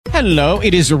Hello,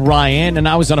 it is Ryan, and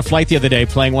I was on a flight the other day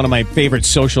playing one of my favorite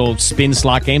social spin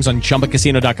slot games on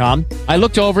ChumbaCasino.com. I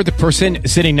looked over at the person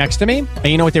sitting next to me, and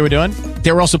you know what they were doing?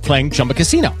 They were also playing Chumba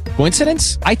Casino.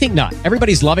 Coincidence? I think not.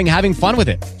 Everybody's loving having fun with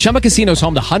it. Chumba Casino is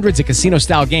home to hundreds of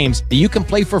casino-style games that you can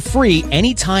play for free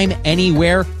anytime,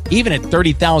 anywhere, even at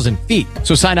 30,000 feet.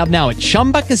 So sign up now at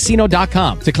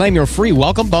ChumbaCasino.com to claim your free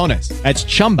welcome bonus. That's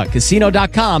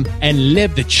ChumbaCasino.com and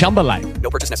live the Chumba life.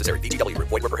 No purchase necessary. VGW.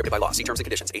 Void where prohibited by law. See terms and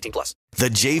conditions. 18+. The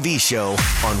JV Show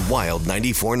on Wild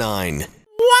 94.9.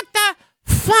 What the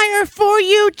fire for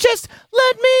you? Just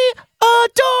let me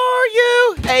adore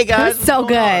you. Hey, guys. So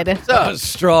good. That was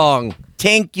strong.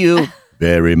 Thank you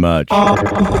very much.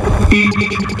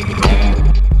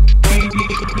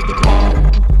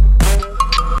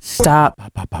 Stop.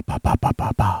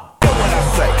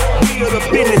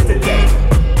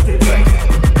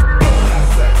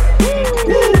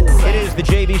 It is the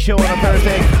JV Show on a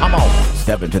Thursday. Come on.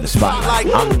 Step into the spotlight.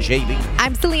 I'm JV.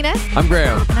 I'm Selena. I'm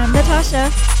Graham. I'm Natasha.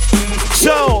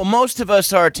 So, most of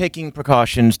us are taking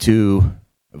precautions to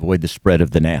avoid the spread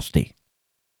of the nasty.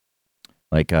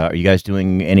 Like, are you guys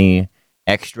doing any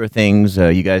extra things?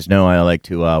 You guys know I like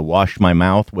to wash my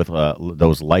mouth with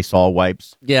those Lysol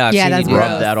wipes. Yeah, I've seen that's you do gross.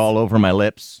 Rub that all over my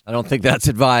lips. I don't think that's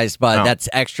advised, but No. that's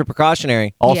extra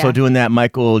precautionary. Also Yeah. doing that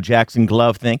Michael Jackson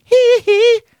glove thing.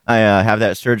 I have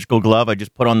that surgical glove I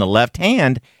just put on the left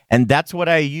hand, and that's what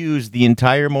I use the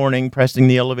entire morning, pressing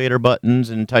the elevator buttons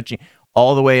and touching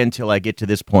all the way until I get to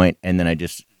this point, and then I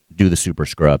just do the super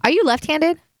scrub. Are you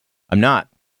left-handed? I'm not.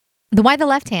 Why the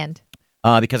left hand?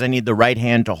 Because I need the right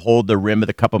hand to hold the rim of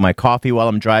the cup of my coffee while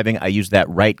I'm driving. I use that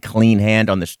right clean hand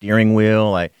on the steering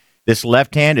wheel. This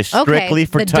left hand is strictly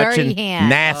for the dirty touching hand.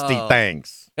 nasty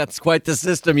things. That's quite the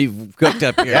system you've cooked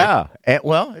up here. Yeah.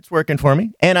 Well, it's working for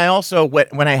me. And I also,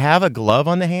 when I have a glove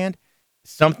on the hand,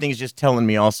 something's just telling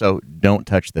me also don't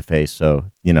touch the face. So,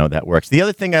 that works. The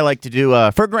other thing I like to do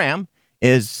for Graham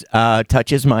is touch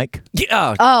his mic.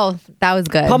 Yeah. Oh, that was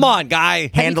good. Come on,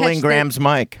 guy. Handling touched Graham's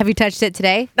mic. Have you touched it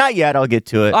today? Not yet. I'll get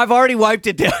to it. I've already wiped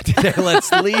it down today. Let's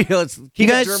leave. Let's keep You it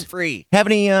guys germ-free. have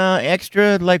any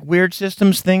extra weird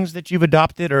systems, things that you've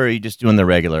adopted, or are you just doing the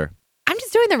regular? I'm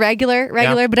just doing the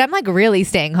regular, but I'm really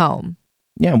staying home.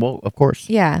 Yeah, well, of course.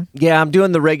 Yeah. Yeah, I'm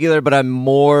doing the regular, but I'm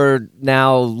more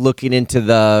now looking into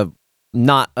the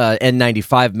not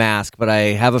N95 mask, but I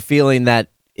have a feeling that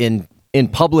in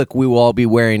public we will all be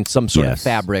wearing some sort of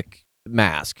fabric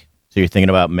mask. So you're thinking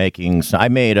about making... I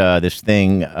made this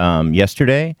thing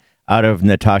yesterday out of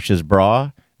Natasha's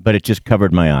bra, but it just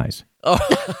covered my eyes. Oh.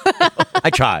 I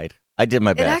tried. I did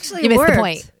my It best. actually You missed worked. the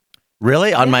point.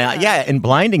 Really? On my... Yeah, and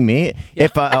blinding me.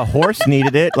 If a horse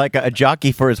needed it, like a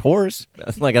jockey for his horse.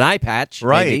 That's like an eye patch.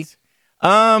 Right. Maybe.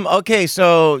 Okay,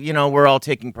 so, we're all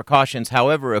taking precautions.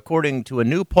 However, according to a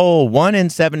new poll, 1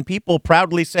 in 7 people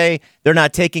proudly say they're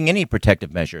not taking any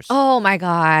protective measures. Oh, my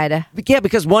God. Yeah,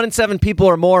 because 1 in 7 people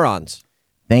are morons.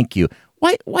 Thank you.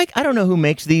 Why, I don't know who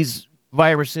makes these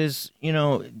viruses,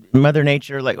 Mother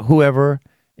Nature, whoever.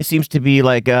 It seems to be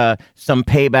some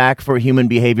payback for human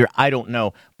behavior. I don't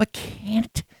know. But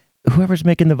can't whoever's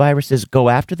making the viruses go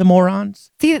after the morons?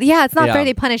 See, yeah, it's not Yeah. fair.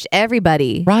 They punish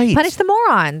everybody. Right. Punish the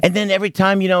morons. And then every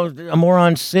time, a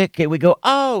moron's sick, we go,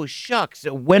 oh, shucks,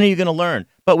 when are you going to learn?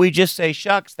 But we just say,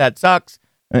 shucks, that sucks.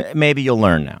 Maybe you'll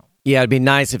learn now. Yeah, it'd be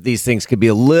nice if these things could be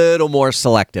a little more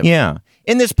selective. Yeah.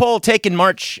 In this poll taken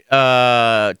March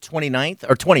 29th,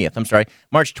 or 20th, I'm sorry,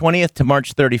 March 20th to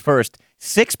March 31st,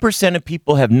 6% of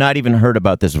people have not even heard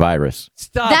about this virus.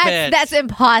 Stop it. That's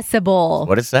impossible.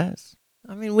 What it says.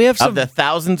 I mean, we have some... Of the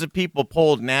thousands of people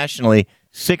polled nationally,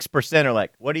 6% are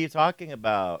like, what are you talking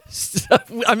about?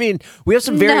 I mean, we have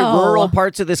some very No. rural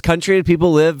parts of this country.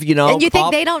 People live, And you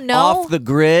think they don't know? off the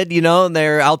grid, and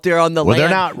they're out there on the Well, land.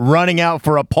 they're not running out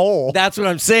for a poll. That's what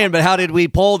I'm saying. But how did we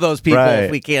poll those people Right.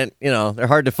 if we can't? They're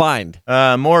hard to find.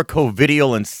 More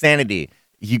covidial insanity.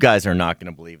 You guys are not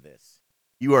going to believe this.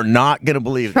 You are not going to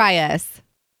believe Try us.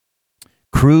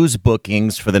 Cruise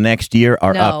bookings for the next year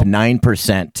are No. up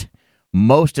 9%.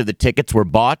 Most of the tickets were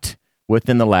bought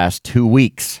within the last 2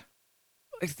 weeks.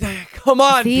 Come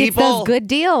on, See, it's people. those good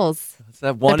deals. It's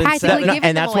that 1 in practically 7. giving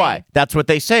And them that's away. why. That's what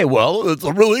they say. Well, it's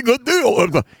a really good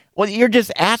deal. Well, you're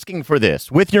just asking for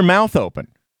this with your mouth open.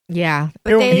 Yeah.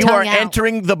 But they You are tongue out.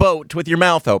 entering the boat with your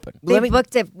mouth open. They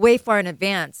booked it way far in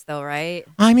advance, though, right?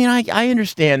 I mean, I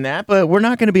understand that, but we're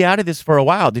not going to be out of this for a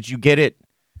while. Did you get it,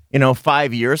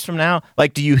 5 years from now?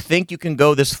 Do you think you can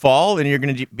go this fall and you're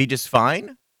going to be just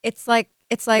fine? It's like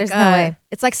It's like There's no way.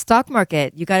 it's like stock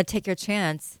market. You got to take your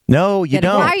chance. No, you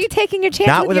don't. Why are you taking your chance?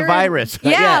 Not with a your, virus.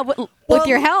 Yeah, with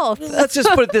your health. Let's just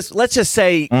put it this. Let's just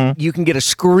say you can get a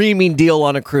screaming deal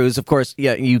on a cruise. Of course,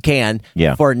 yeah, you can.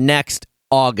 Yeah. For next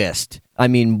August. I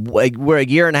mean, we're a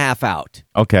year and a half out.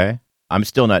 Okay. I'm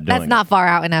still not doing That's not far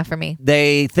out enough for me.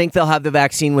 They think they'll have the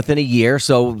vaccine within a year,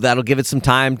 so that'll give it some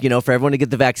time, for everyone to get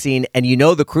the vaccine. And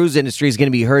the cruise industry is going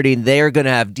to be hurting. They're going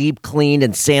to have deep cleaned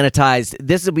and sanitized.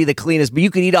 This will be the cleanest, but you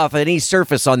can eat off any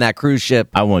surface on that cruise ship.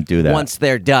 I won't do that. Once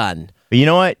they're done. But you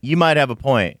know what? You might have a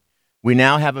point. We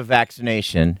now have a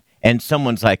vaccination, and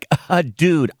someone's like,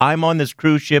 dude, I'm on this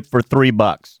cruise ship for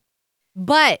 $3.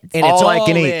 But And it's all all I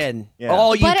can eat. in. Yeah.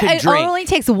 All you but can it drink. only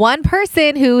takes one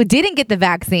person who didn't get the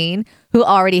vaccine, who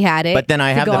already had it. But then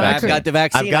I to have go the on a I've vaccine. cruise. got the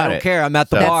vaccine. I've got I don't it. care. I'm at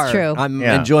the That's bar. true. I'm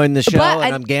Yeah. enjoying the show, But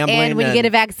and I'm gambling. And when you get a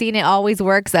vaccine, it always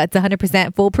works. It's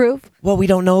 100% foolproof. well, we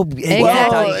don't know.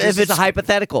 Exactly. If it's a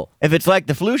hypothetical. If it's like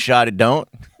the flu shot, it don't.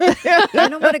 You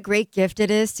know what a great gift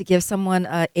it is to give someone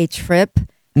a trip.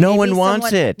 No Maybe one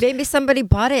wants it. Maybe somebody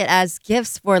bought it as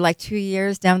gifts for like 2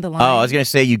 years down the line. Oh, I was going to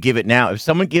say you give it now. If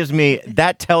someone gives me,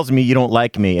 that tells me you don't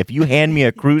like me. If you hand me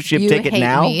a cruise ship You ticket hate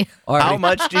now, me. how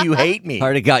much do you hate me? I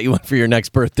already got you one for your next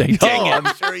birthday. Dang it.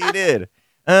 I'm sure you did.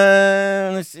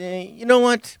 Let's see. You know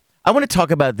what? I want to talk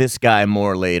about this guy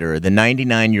more later. The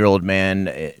 99-year-old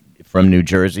man from New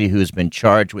Jersey who's been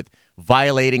charged with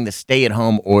violating the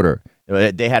stay-at-home order.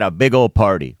 They had a big old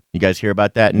party. You guys hear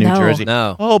about that in New No. Jersey?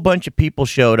 No. A whole bunch of people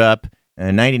showed up. A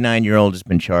 99-year-old has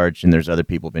been charged, and there's other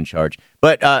people been charged.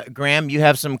 But, Graham, you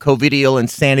have some COVIDial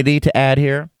insanity to add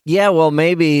here? Yeah, well,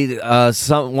 maybe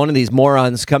one of these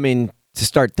morons coming to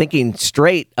start thinking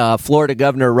straight. Florida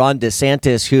Governor Ron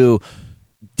DeSantis, who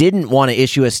didn't want to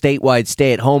issue a statewide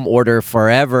stay-at-home order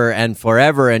forever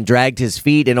and dragged his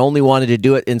feet and only wanted to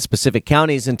do it in specific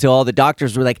counties until all the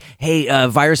doctors were like, hey,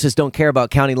 viruses don't care about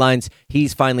county lines.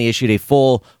 He's finally issued a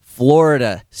full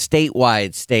Florida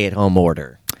statewide stay-at-home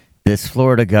order. This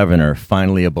Florida governor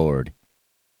finally aboard.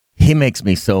 He makes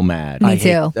me so mad. Me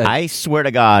too. I swear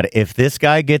to God, if this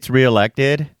guy gets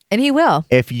reelected, And he will.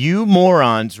 if you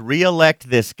morons reelect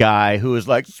this guy who is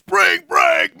like, spring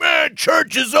break, man,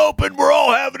 church is open, we're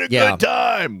all having a Yeah. good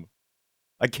time.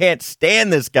 I can't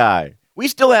stand this guy. We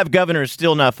still have governors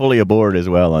still not fully aboard as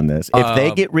well on this. If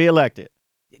they get reelected.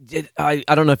 I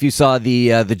don't know if you saw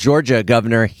the Georgia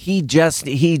governor. He just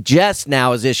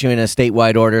now is issuing a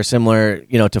statewide order similar,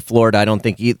 to Florida. I don't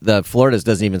think the Florida's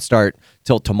doesn't even start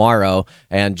till tomorrow,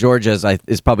 and Georgia's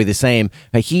is probably the same.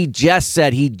 He just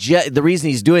said the reason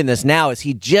he's doing this now is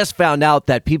he just found out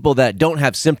that people that don't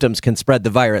have symptoms can spread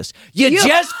the virus. You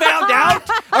just found out?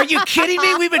 Are you kidding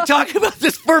me? We've been talking about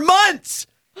this for months.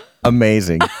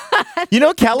 Amazing.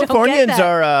 Californians that.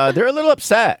 are they're a little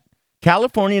upset.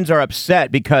 Californians are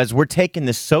upset because we're taking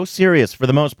this so serious for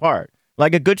the most part.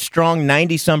 Like a good strong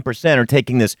 90-some% are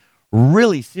taking this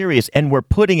really serious, and we're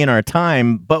putting in our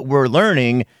time, but we're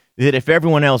learning that if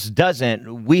everyone else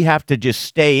doesn't, we have to just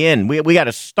stay in. We got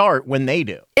to start when they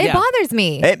do. It bothers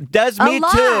me. It does A me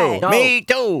lot. too. No. Me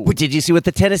too. Did you see what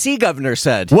the Tennessee governor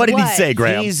said? What did he What? say,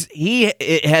 Graham? He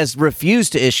has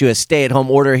refused to issue a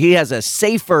stay-at-home order. He has a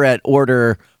safer at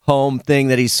order home thing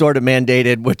that he's sort of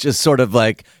mandated, which is sort of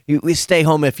like we stay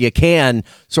home if you can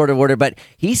sort of order. But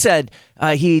he said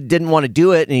he didn't want to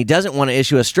do it, and he doesn't want to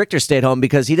issue a stricter stay-at-home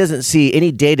because he doesn't see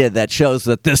any data that shows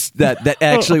that that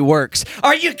actually works.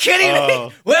 Are you kidding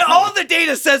me? Well, all the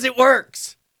data says it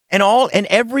works. And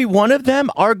every one of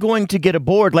them are going to get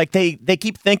aboard. Like they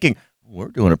keep thinking, we're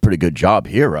doing a pretty good job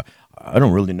here. I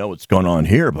don't really know what's going on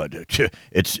here, but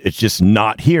it's just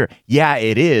not here. Yeah,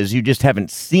 it is. You just haven't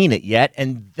seen it yet.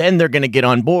 And then they're going to get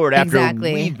on board after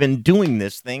Exactly. we've been doing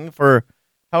this thing for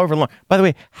however long. By the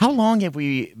way, how long have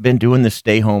we been doing the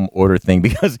stay home order thing?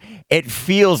 Because it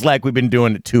feels like we've been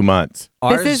doing it 2 months.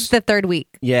 This is the third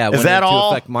week. Yeah, Is went that into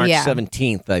all? effect March Yeah.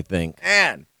 17th, I think.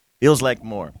 Man, feels like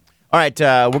more. All right,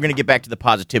 we're going to get back to the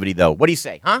positivity, though. What do you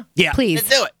say, huh? Yeah. Please.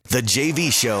 Let's do it. The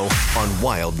JV Show on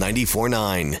Wild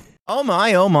 94.9. Oh,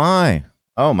 my, oh, my.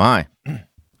 Oh, my. If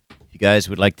you guys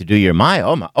would like to do your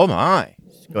oh, my.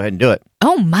 Just go ahead and do it.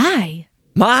 Oh, my.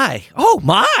 Oh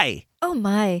my! Oh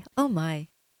my. Oh my.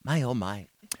 My, oh, my.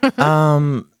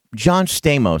 John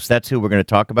Stamos, that's who we're going to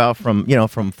talk about from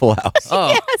Full House. Oh,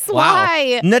 Yes, wow.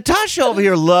 why? Natasha over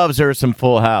here loves her some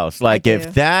Full House. Like, I if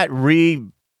do. that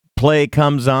replay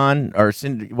comes on, or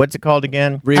what's it called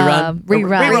again? Rerun.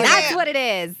 Rerun. That's what it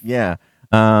is. Yeah.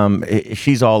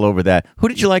 She's all over that. Who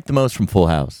did you like the most from Full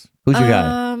House? Who's your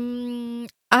guy?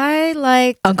 I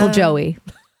like Uncle Joey.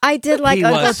 I did like He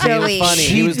Uncle was Joey. funny.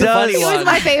 She He was the does. funny He was one.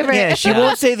 my favorite. Yeah, she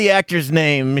won't say the actor's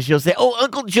name. She'll say, "Oh,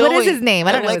 Uncle Joey." What is his name?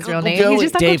 I don't know like his real Uncle name. He's Joey.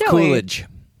 just Uncle Dave Joey. Coolidge.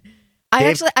 I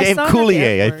Dave saw him at the Coulier, I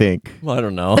airport. think. Well, I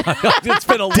don't know. It's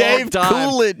been a long Dave time.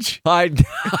 Coolidge. I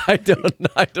don't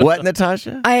know. What,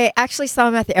 Natasha? I actually saw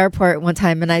him at the airport one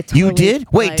time, and I totally, You did?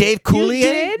 Wait, like- Dave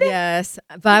Coulier? Yes,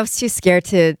 but I was too scared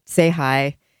to say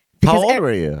hi. How Because old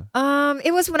were you?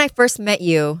 It was when I first met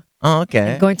you, Oh,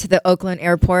 okay. going to the Oakland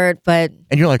airport. But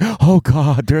And you're like, "Oh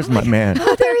God, there's my man."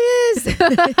 oh, there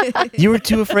he is. You were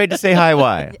too afraid to say hi.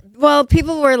 Why? Well,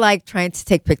 people were like trying to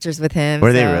take pictures with him.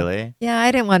 Were they so- really? Yeah,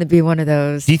 I didn't want to be one of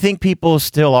those. Do you think people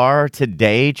still are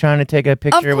today trying to take a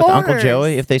picture with Uncle course.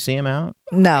 Joey if they see him out?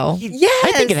 No. Yes.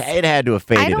 I think it had to have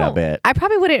faded a bit. I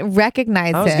probably wouldn't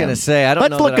recognize I was him. going to say, I don't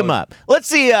know. Let's look that I him would- up. Let's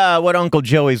see what Uncle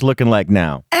Joey's looking like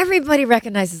now. Everybody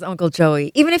recognizes Uncle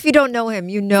Joey. Even if you don't know him,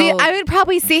 you know. See, I would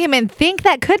probably see him and think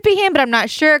that could be him, but I'm not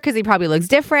sure because he probably looks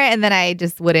different, and then I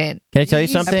just wouldn't Can I tell you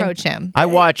something? approach him. I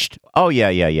watched. Oh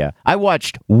yeah. I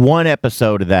watched one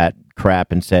episode of that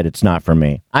crap and said it's not for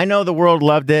me. I know the world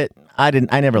loved it. I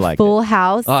didn't. I never liked it. Full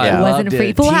House Oh, I wasn't loved free.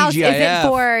 it. Full House TGIF. isn't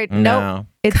for No.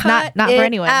 It's Cut not for it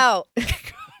anyone. Out.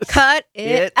 Cut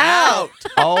it out.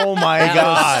 Oh my That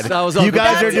God! was- that was you Uncle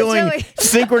guys are Joey. doing Joey.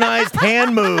 synchronized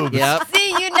hand moves. Yep. See,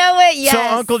 you know it. Yes.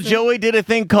 So Uncle Joey did a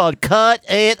thing called "cut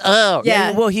it out."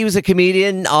 Yeah. Well, he was a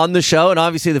comedian on the show, and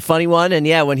obviously the funny one. And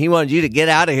yeah, when he wanted you to get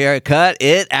out of here, cut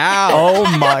it out. Oh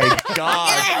my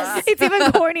God! It's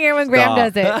even cornier when Graham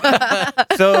does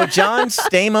it. So John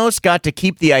Stamos got to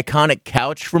keep the iconic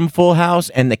couch from Full House,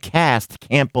 and the cast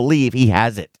can't believe he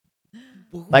has it.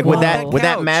 Like, would that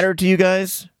Couch. matter to you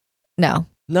guys? No.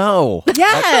 No.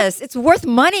 Yes, it's worth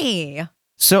money.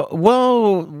 So,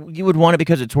 whoa, you would want it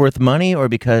because it's worth money, or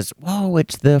because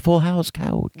it's the Full House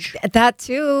couch? That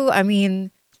too. I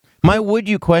mean, My would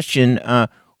you question: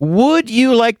 would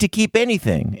you like to keep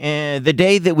anything the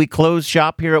day that we close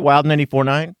shop here at Wild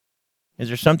 94.9? Is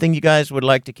there something you guys would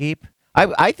like to keep?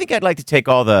 I think I'd like to take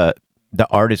all the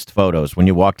artist photos when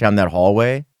you walk down that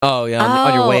hallway. Oh yeah,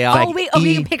 on your way out. Oh, wait. Oh,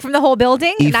 you can pick from the whole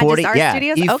building? Not just our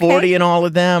studios? E40 Okay. and all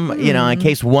of them. You know, in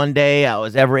case one day I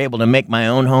was ever able to make my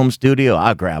own home studio,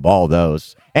 I'll grab all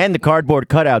those. And the cardboard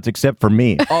cutouts, except for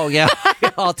me. Oh yeah,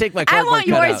 I'll take my I cardboard want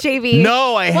yours, cutout. JV.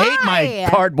 No, I hate my Why?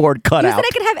 cardboard cutout. You said I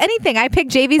could have anything. I picked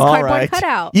JV's All cardboard right.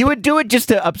 cutout. You would do it just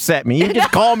to upset me. You would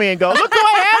just call me and go, "Look who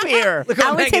I have here." Look who I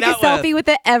I'm would hanging take a out with. selfie with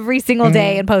it every single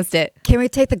day and post it. can we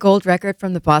take the gold record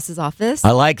from the boss's office? I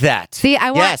like that. See,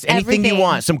 I want yes, anything you everything.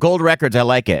 want. Some gold records. I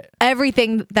like it.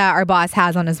 Everything that our boss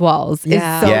has on his walls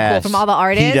Yeah. is so Yes. cool from all the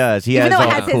artists. He does. He Even has though all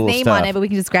it has the his cool name stuff. on it, but we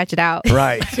can just scratch it out.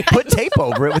 Right. Put tape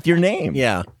over it with your name.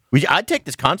 Yeah. I'd take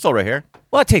this console right here.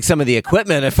 Well, I'll take some of the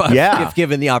equipment if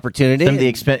given the opportunity. Some of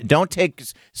the Don't take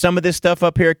some of this stuff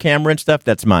up here, camera and stuff.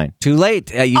 That's mine. Too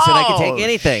late. You said I could take Oh,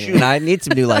 anything, shoot. and I need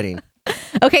some new lighting.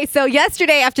 Okay, so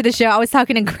yesterday after the show, I was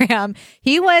talking to Graham.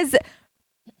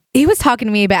 He was talking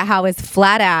to me about how his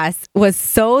flat ass was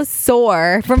so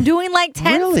sore from doing like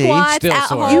 10 Really? squats Still at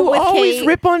sore. home You with always Kate.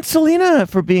 rip on Selena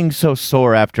for being so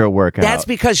sore after a workout. That's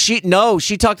because she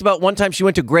talked about one time she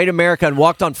went to Great America and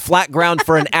walked on flat ground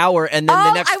for an hour, and then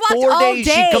the next I walked 4 all days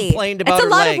day. she complained about It's a her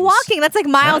lot legs. of walking. That's like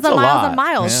miles That's and a miles lot. and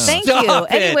miles. Yeah. Thank Stop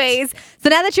you. it. Anyways, so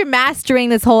now that you're mastering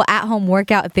this whole at-home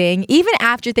workout thing, even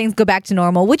after things go back to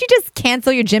normal, would you just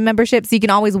cancel your gym membership so you can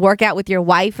always work out with your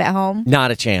wife at home?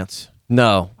 Not a chance.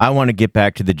 No. I want to get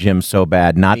back to the gym so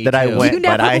bad. Not Me that I too. went, You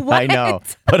but never I know.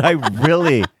 went. But I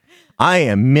really, I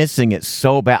am missing it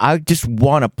so bad. I just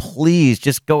want to please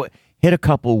just go hit a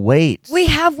couple weights. We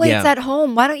have weights Yeah. at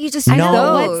home. Why don't you just I use know.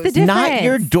 those? What's the Not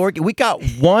your difference? dork. We got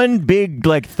one big,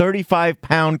 like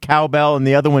 35-pound cowbell, and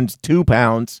the other one's 2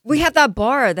 pounds. We have that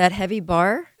bar, that heavy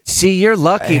bar. See, you're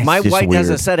lucky. It's My just wife has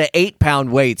a weird. set of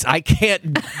 8-pound weights. I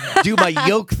can't do my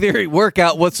yoke theory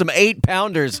workout with some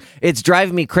 8-pounders. It's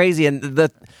driving me crazy. And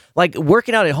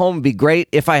working out at home would be great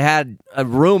if I had a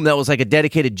room that was like a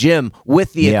dedicated gym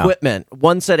with the Yeah. equipment.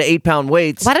 One set of 8-pound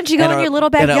weights. Why don't you go and in a- your little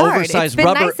and an backyard? oversized It's been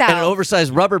rubber nice out. and an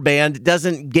oversized rubber band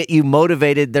doesn't get you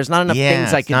motivated. There's not enough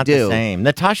things I it's can not do. the same.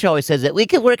 Natasha always says that we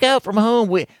can work out from home.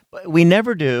 We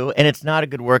never do, and it's not a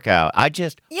good workout. I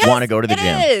just Yes, want to go to the it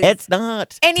gym. is. It's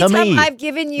not. to Anytime me. I've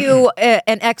given you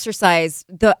an exercise,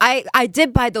 I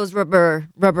did buy those rubber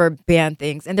band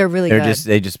things, and they're really good.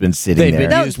 they've just been sitting They've there.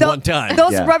 been used one time.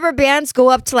 Those Yeah. rubber bands go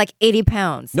up to like 80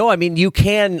 pounds. No, I mean you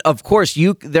can. Of course,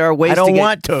 there are ways I don't to get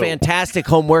want to. fantastic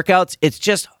home workouts. It's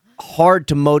just hard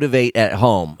to motivate at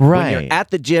home. Right. When you're at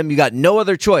the gym, you got no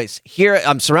other choice. Here,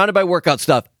 I'm surrounded by workout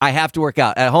stuff. I have to work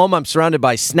out. At home, I'm surrounded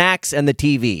by snacks and the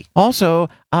TV. Also,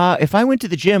 if I went to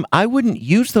the gym, I wouldn't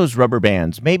use those rubber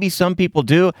bands. Maybe some people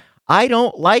do. I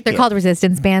don't like They're it. called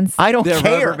resistance bands. I don't They're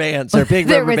care. rubber bands. They're big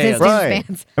They're rubber bands. resistance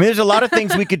bands. I mean, there's a lot of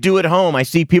things we could do at home. I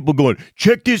see people going,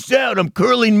 check this out. I'm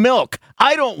curling milk.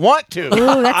 I don't want to.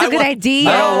 Ooh, that's a good idea.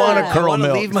 I don't want to I curl want to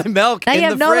milk. leave my milk Now in you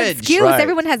have the no fridge. excuse. Right.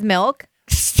 Everyone has milk.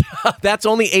 That's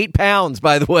only 8 pounds,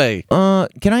 by the way.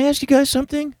 Can I ask you guys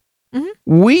something? Mhm.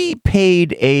 We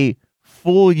paid a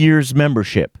full year's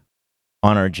membership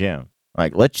on our gym.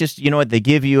 Like, let's just, you know what? They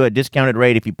give you a discounted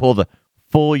rate if you pull the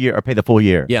full year or pay the full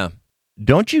year. Yeah.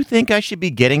 Don't you think I should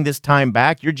be getting this time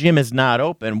back? Your gym is not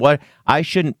open. What? I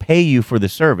shouldn't pay you for the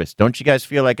service. Don't you guys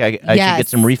feel like I should get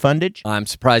some refundage? I'm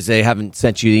surprised they haven't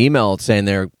sent you the email saying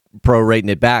they're prorating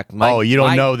it back. You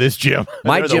don't know this gym.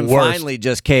 My They're the gym worst. finally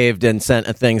just caved and sent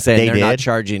a thing saying They they're not did?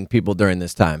 charging people during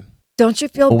this time. Don't you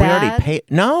feel Well, we bad? already paid.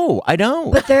 No, I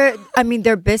don't. But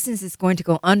their business is going to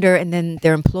go under, and then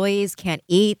their employees can't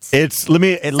eat. Stop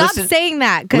saying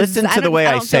that. 'Cause Listen to the way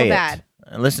I don't say feel it. bad.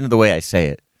 Listen to the way I say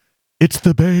it. It's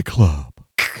the Bay Club.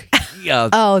 Yeah.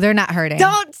 Oh, they're not hurting.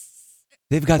 Don't.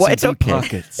 They've got Well, some it's deep okay.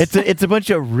 pockets. It's a bunch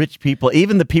of rich people.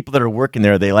 Even the people that are working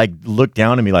there, they like look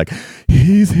down at me like,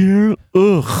 he's here.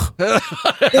 Ugh.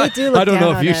 They do. Look I don't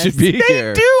know down if you on us. should be They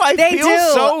here. do. I They feel do.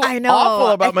 so I know. awful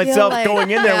about I feel myself like- going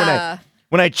in there Yeah.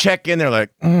 when I check in. They're like,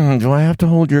 do I have to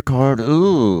hold your card?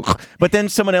 Ooh. But then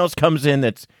someone else comes in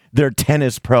that's their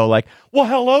tennis pro. Like, well,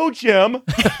 hello, Jim.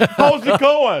 How's it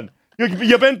going?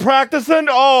 You been practicing?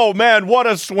 Oh man, what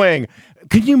a swing!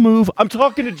 Can you move? I'm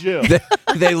talking to Jim.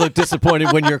 They look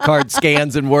disappointed when your card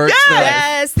scans and works. They're like,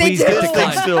 Yes, they Please do. get This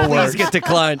declined. thing still works. Please get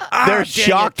declined. They're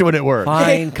shocked when it works.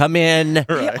 Fine, come in.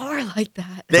 They are like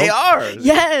that. They are.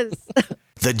 Yes.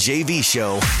 The JV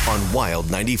Show on Wild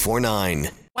 94.9.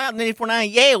 Wow, 94.9.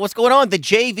 Yeah, what's going on? The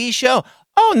JV show.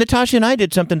 Oh, Natasha and I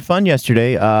did something fun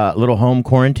yesterday. A little home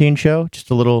quarantine show.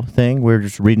 Just a little thing. We were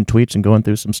just reading tweets and going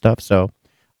through some stuff. So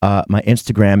my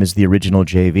Instagram is the original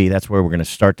JV. That's where we're going to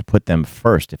start to put them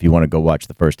first if you want to go watch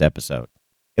the first episode.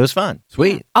 It was fun.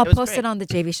 Sweet. I'll It was post great. it on the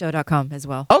jvshow.com as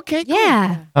well. Okay, cool.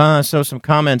 Yeah. So some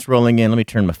comments rolling in. Let me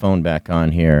turn my phone back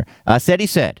on here. He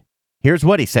said. Here's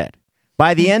what he said.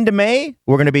 By the end of May,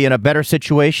 we're going to be in a better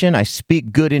situation. I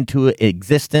speak good into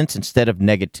existence instead of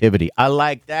negativity. I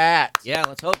like that. Yeah,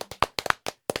 let's hope.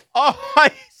 Oh,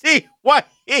 I see why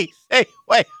he's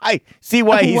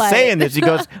What? saying this. He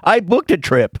goes, I booked a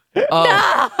trip.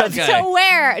 Oh, okay. So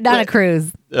where? Not a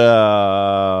cruise.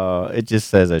 It just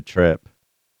says a trip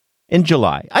in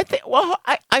July.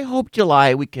 I hope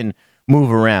July we can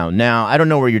move around. Now, I don't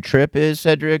know where your trip is,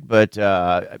 Cedric, but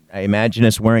I imagine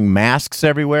it's wearing masks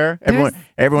everywhere.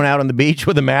 Everyone out on the beach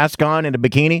with a mask on and a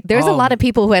bikini. There's a lot of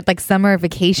people who had like summer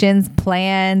vacations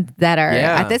planned that are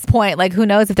Yeah. at this point, like who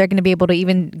knows if they're going to be able to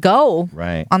even go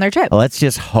Right. on their trip. Let's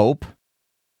just hope.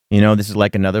 This is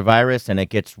like another virus, and it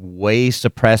gets way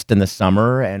suppressed in the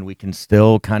summer, and we can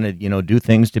still kind of, do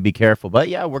things to be careful. But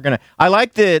yeah, I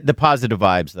like the positive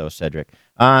vibes, though, Cedric.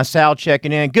 Sal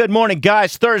checking in. Good morning,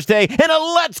 guys. Thursday, and a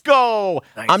let's go.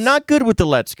 Nice. I'm not good with the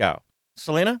let's go.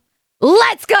 Selena?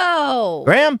 Let's go.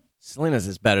 Graham? Selena's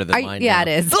is better than mine. Yeah, now. it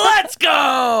is. Let's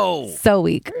go. So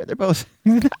weak. They're both,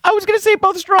 I was going to say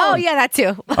both strong. Oh, yeah, that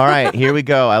too. All right, here we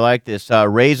go. I like this.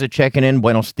 Reza checking in.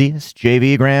 Buenos dias.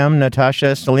 JV, Graham,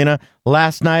 Natasha, Selena.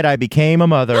 Last night I became a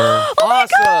mother.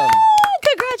 Awesome.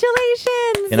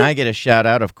 Congratulations. Can I get a shout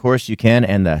out? Of course you can.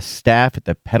 And the staff at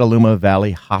the Petaluma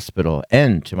Valley Hospital.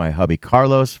 And to my hubby,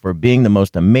 Carlos, for being the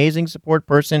most amazing support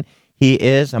person he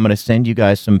is. I'm going to send you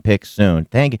guys some pics soon.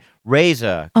 Thank you.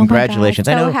 Reza, congratulations.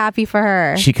 Oh my God, I know happy for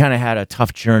her. she kind of had a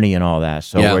tough journey and all that.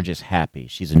 So Yeah. we're just happy.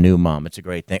 She's a new mom. It's a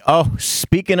great thing. Oh,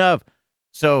 speaking of,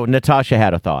 so Natasha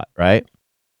had a thought, right?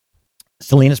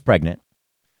 Selena's pregnant.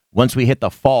 Once we hit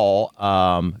the fall,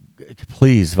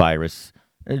 please, virus,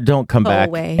 don't come Go back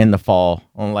away. in the fall,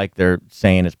 like they're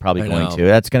saying it's probably I going know. to.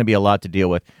 That's going to be a lot to deal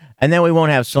with. And then we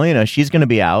won't have Selena. She's going to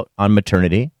be out on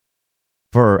maternity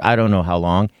for I don't know how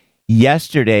long.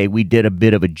 Yesterday, we did a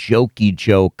bit of a jokey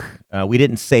joke. We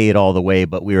didn't say it all the way,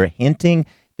 but we were hinting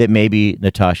that maybe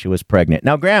Natasha was pregnant.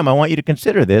 Now, Graham, I want you to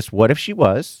consider this. What if she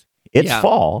was? It's Yeah.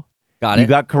 fall. Got You it.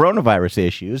 got coronavirus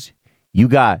issues. You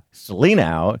got Selena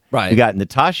out. Right. You got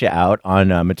Natasha out on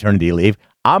maternity leave.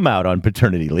 I'm out on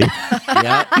paternity leave.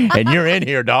 Yeah. And you're in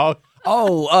here, dog.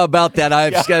 Oh, about that.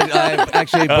 I've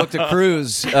actually booked a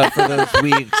cruise for those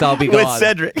weeks. I'll be gone. With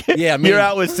Cedric. Yeah, me You're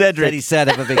out with Cedric. Said he said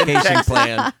I have a vacation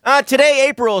plan. Today,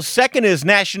 April 2nd, is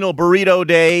National Burrito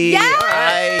Day. Yes!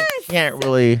 I can't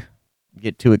really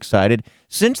get too excited.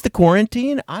 Since the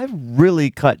quarantine, I've really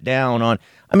cut down on...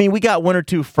 I mean, we got one or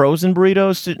two frozen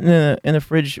burritos sitting in the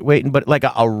fridge waiting, but like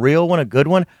a real one, a good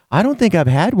one, I don't think I've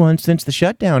had one since the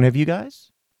shutdown. Have you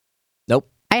guys? Nope.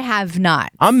 I have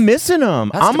not. I'm missing them.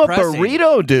 That's I'm depressing. a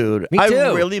burrito dude. Me I too.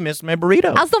 really miss my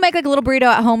burrito. I'll still make like a little burrito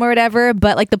at home or whatever,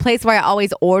 but like the place where I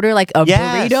always order like a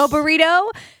Yes.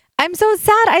 burrito. I'm so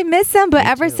sad. I miss them, but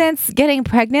ever since getting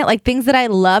pregnant, like things that I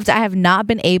loved, I have not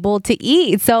been able to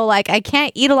eat. So like I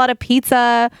can't eat a lot of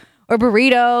pizza or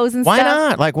burritos and Why stuff.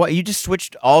 not? Like what? You just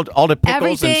switched all the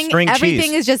pickles and string everything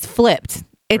cheese. is just flipped.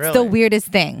 It's the Really? weirdest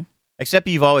thing. Except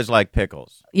you've always liked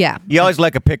pickles. Yeah. You always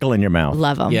like a pickle in your mouth.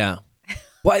 Love them. Yeah.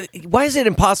 Why is it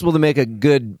impossible to make a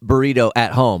good burrito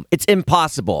at home? It's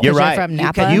impossible. You're 'Cause right. from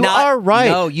Napa? You are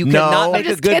right. No, you cannot make a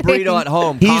just good kidding. burrito at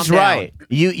home. He's Calm down. right.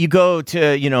 You go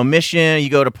to Mission, you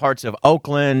go to parts of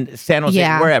Oakland, San Jose,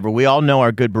 Yeah. wherever. We all know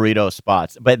our good burrito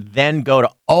spots, but then go to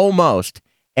almost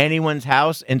anyone's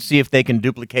house and see if they can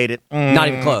duplicate it. Not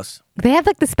even close. They have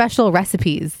like the special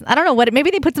recipes. I don't know what.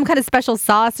 Maybe they put some kind of special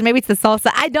sauce, or maybe it's the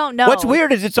salsa. I don't know. What's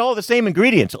weird is it's all the same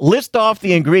ingredients. List off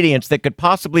the ingredients that could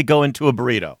possibly go into a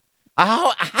burrito.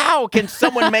 How can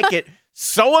someone make it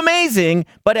so amazing,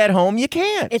 but at home you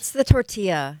can't? It's the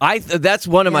tortilla. That's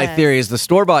one of my Yes. theories. The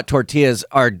store-bought tortillas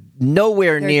are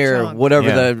nowhere They're near junk. whatever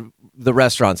Yeah. the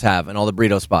restaurants have and all the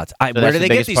burrito spots. Where that's do the they get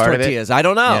biggest these part of it? tortillas? I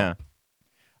don't know. Yeah.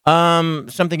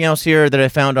 Something else here that I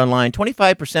found online.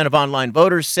 25% of online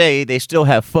voters say they still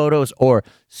have photos or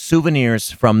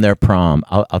souvenirs from their prom.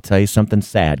 I'll tell you something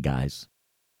sad, guys.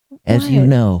 As you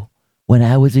know, when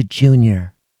I was a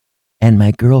junior and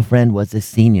my girlfriend was a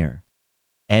senior,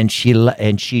 and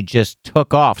she just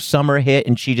took off, summer hit,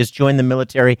 and she just joined the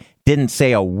military, didn't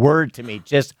say a word to me,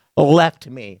 just left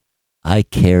me. I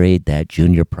carried that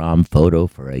junior prom photo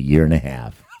for a year and a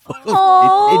half. In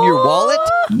your wallet?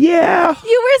 Yeah.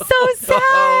 You were so sad.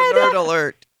 Oh, nerd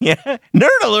alert. Yeah. Nerd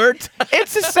alert.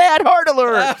 It's a sad heart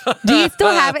alert. Do you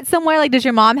still have it somewhere? Like, does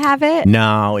your mom have it?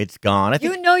 No, it's gone. I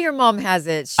think, You know your mom has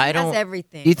it. She I don't- has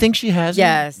everything. do you think she has it?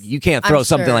 Yes. You can't throw I'm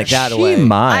something sure. like that She away.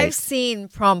 might. I've seen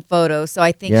prom photos, so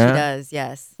I think Yeah? she does.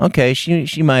 Yes. Okay,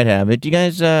 she might have it. Do you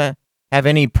guys have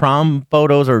any prom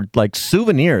photos or like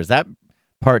souvenirs? That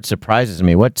part surprises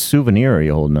me. What souvenir are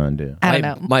you holding on to? I don't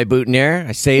know. My boutonniere,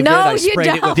 I saved No, it. I you sprayed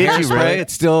it with don't. Did you hairspray. really?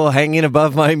 It's still hanging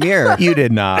above my mirror. You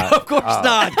did not. Of course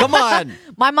not. Come on.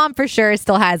 My mom for sure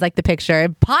still has like the picture,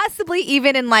 possibly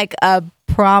even in like a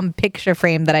prom picture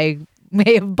frame that I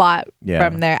may have bought Yeah.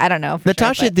 from there. I don't know. For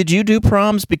Natasha, sure, but- did you do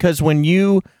proms? Because when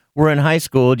you were in high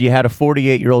school, you had a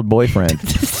 48-year-old boyfriend.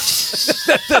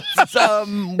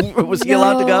 Was he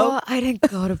allowed to go? No, I didn't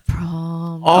go to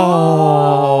prom.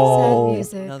 Oh. Sad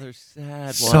music. Another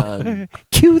sad So,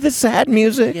 cue the sad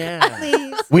music. Yeah.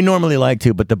 Please. We normally like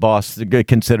to, but the boss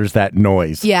considers that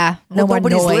noise. Yeah, no more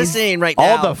Nobody's noise. listening right now.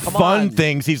 All the Come fun on.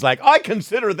 things, he's like, I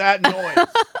consider that noise.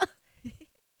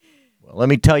 Well, let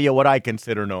me tell you what I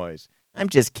consider noise. I'm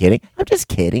just kidding.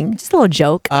 Just a little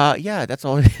joke. Yeah, that's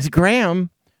all it is. Graham,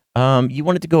 you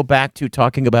wanted to go back to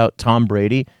talking about Tom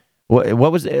Brady.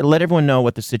 What was? Let everyone know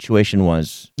what the situation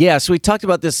was. Yeah, so we talked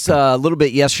about this a little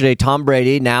bit yesterday. Tom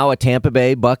Brady, now a Tampa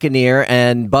Bay Buccaneer,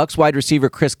 and Bucs wide receiver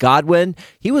Chris Godwin.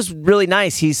 He was really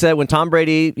nice. He said when Tom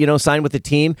Brady, signed with the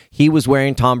team, he was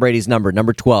wearing Tom Brady's number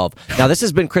 12. Now, this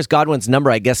has been Chris Godwin's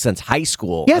number, I guess, since high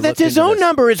school. Yeah, I that's looked his into own this.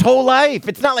 number his whole life.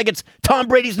 It's not like it's Tom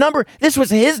Brady's number. This was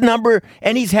his number,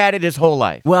 and he's had it his whole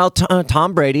life. Well,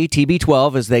 Tom Brady,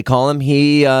 TB12 as they call him,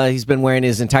 he's been wearing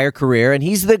his entire career, and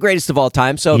he's the greatest of all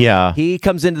time. So Yeah. he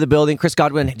comes into the building. Chris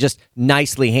Godwin just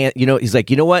nicely, he's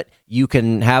like, you know what? You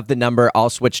can have the number.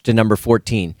 I'll switch to number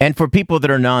 14. And for people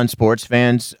that are non-sports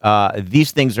fans,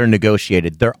 these things are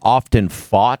negotiated. They're often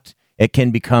fought. It can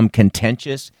become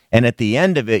contentious. And at the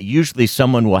end of it, usually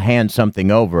someone will hand something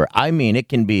over. I mean, it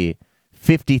can be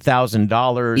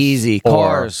 $50,000. Easy or-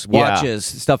 cars, yeah. watches,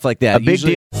 stuff like that. A big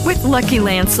deal. With Lucky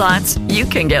Land Slots, you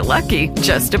can get lucky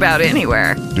just about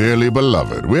anywhere. Dearly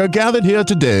beloved, we are gathered here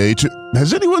today to...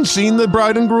 Has anyone seen the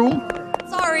bride and groom?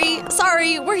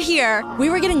 Sorry, we're here. We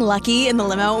were getting lucky in the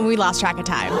limo and we lost track of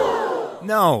time.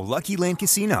 No, Lucky Land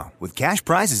Casino, with cash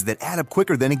prizes that add up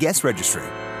quicker than a guest registry.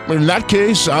 In that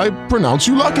case, I pronounce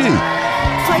you lucky.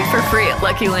 Play for free at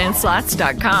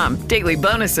LuckyLandSlots.com. Daily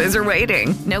bonuses are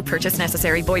waiting. No purchase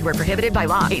necessary. Void where prohibited by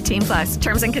law. 18+.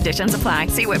 Terms and conditions apply.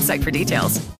 See website for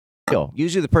details.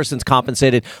 Usually the person's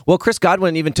compensated. Well, Chris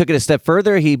Godwin even took it a step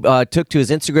further. He took to his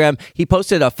Instagram. He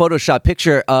posted a Photoshop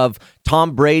picture of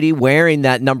Tom Brady wearing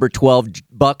that number 12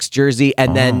 Bucs jersey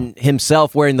and then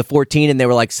himself wearing the 14, and they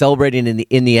were like celebrating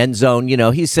in the end zone.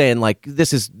 He's saying like,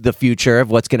 this is the future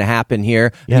of what's going to happen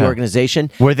here, the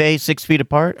organization. Were they 6 feet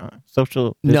apart?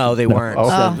 Social? No, they weren't. Oh.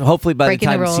 So hopefully by the Breaking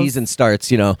the time the rules. season starts,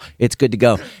 it's good to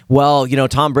go. Well,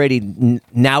 Tom Brady,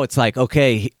 now it's like,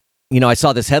 okay, I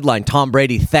saw this headline, Tom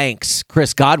Brady thanks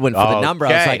Chris Godwin for the number.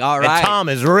 I was like, all right. And Tom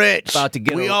is rich. About to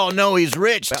get we all know he's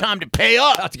rich. Time to pay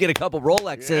up. About to get a couple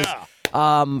Rolexes.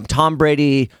 Yeah. Tom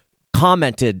Brady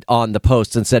commented on the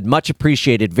post and said, much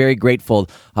appreciated, very grateful,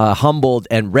 humbled,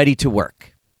 and ready to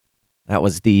work. That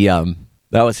was the...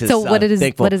 That was his. So what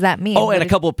does that mean? Oh, and a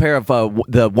couple of pair of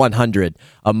the 100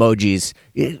 emojis.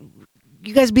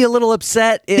 You guys be a little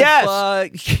upset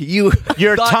if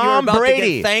you're Tom Brady. To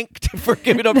get thanked for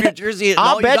giving up your jersey.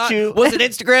 I'll bet you was an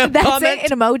Instagram That's comment.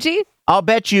 it, an emoji. I'll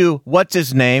bet you what's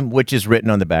his name, which is written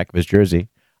on the back of his jersey.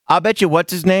 I'll bet you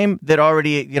what's his name that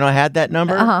already had that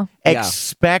number.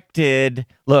 Expected.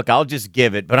 Look, I'll just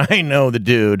give it, but I know the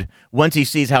dude. Once he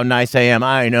sees how nice I am,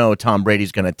 I know Tom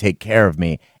Brady's going to take care of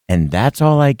me. And that's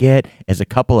all I get is a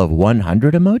couple of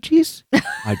 100 emojis?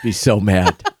 I'd be so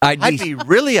mad. I'd be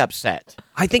really upset.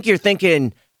 I think you're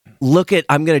thinking,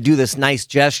 I'm going to do this nice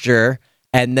gesture,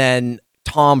 and then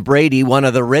Tom Brady, one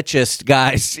of the richest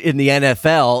guys in the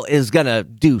NFL, is going to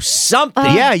do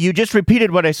something. Yeah, you just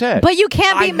repeated what I said. But you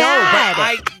can't be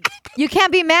mad. You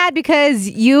can't be mad because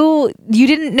you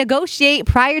didn't negotiate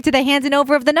prior to the handing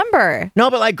over of the number.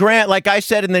 No, but like I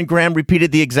said, and then Graham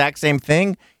repeated the exact same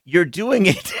thing. You're doing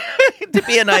it to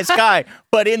be a nice guy,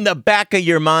 but in the back of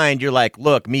your mind, you're like,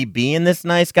 look, me being this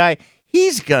nice guy,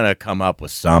 he's going to come up with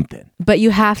something. But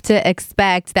you have to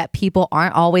expect that people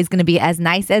aren't always going to be as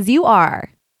nice as you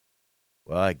are.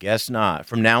 Well, I guess not.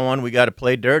 From now on, we got to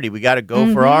play dirty. We got to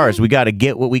go for ours. We got to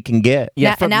get what we can get.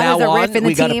 Yeah, from now on,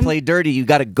 we got to play dirty. You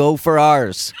got to go for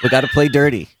ours. We got to play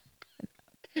dirty.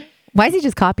 Why is he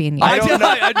just copying you? I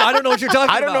don't know what you're talking about.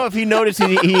 I don't know if he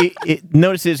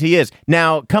notices he is.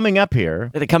 Now, coming up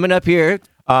here, we're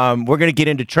going to get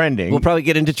into trending. We'll probably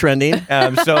get into trending.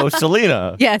 So,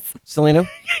 Selena. Yes. Selena?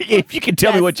 If you can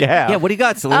tell me what you have. Yeah, what do you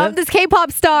got, Selena? This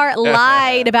K-pop star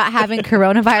lied about having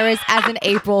coronavirus as an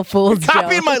April Fool's joke.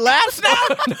 Copying my laughs now?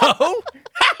 No.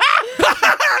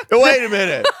 Wait a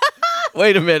minute.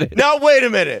 Wait a minute. No, wait a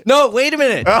minute. No, wait a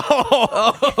minute.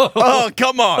 Oh,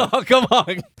 come on. Oh, come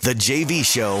on. The JV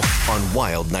Show on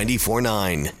Wild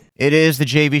 94.9. It is the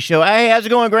JV Show. Hey, how's it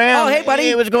going, Graham? Oh, hey, buddy.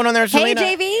 Hey, what's going on there, Selena?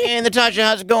 Hey, JV. Hey, Natasha,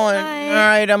 how's it going? Hi. All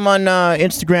right, I'm on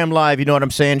Instagram Live. You know what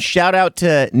I'm saying? Shout out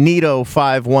to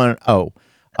Nito510.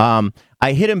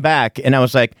 I hit him back, and I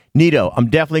was like, Nito, I'm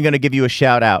definitely going to give you a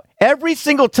shout out. Every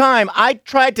single time I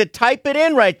tried to type it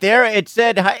in right there, it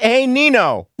said, hey,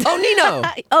 Nino. Oh, Nino.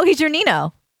 Oh, he's your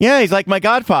Nino. Yeah, he's like my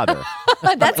godfather.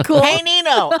 That's cool. Hey,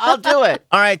 Nino, I'll do it.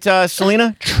 All right,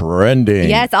 Selena, trending.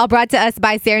 Yes, all brought to us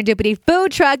by Serendipity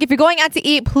Food Truck. If you're going out to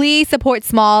eat, please support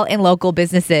small and local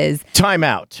businesses. Time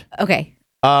out. Okay.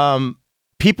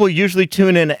 People usually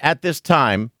tune in at this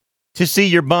time to see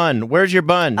your bun. Where's your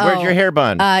bun? Where's your hair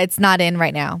bun? It's not in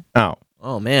right now.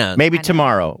 Oh, man. Maybe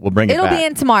tomorrow we'll bring it back. It'll be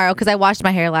in tomorrow because I washed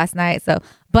my hair last night. So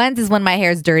buns is when my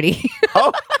hair is dirty.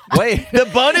 Oh, wait. The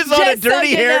bun is on a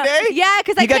dirty hair day? Yeah,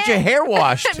 because you got your hair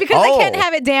washed. Because I can't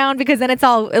have it down because then it's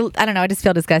all, I don't know, I just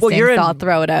feel disgusting. So I'll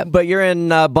throw it up. But you're in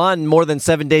bun more than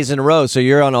 7 days in a row. So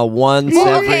you're on a once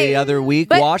every other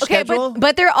week wash schedule?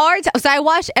 But there are, so I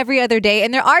wash every other day.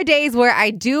 And there are days where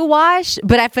I do wash,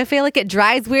 but if I feel like it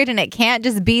dries weird and it can't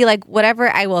just be like whatever,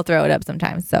 I will throw it up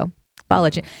sometimes. So I'll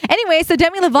let you. Anyway, so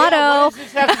Demi Lovato. Yeah, what does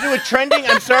this have to do with trending?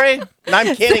 I'm sorry.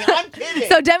 I'm kidding.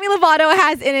 So Demi Lovato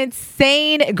has an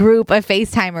insane group of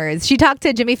FaceTimers. She talked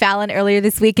to Jimmy Fallon earlier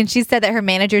this week, and she said that her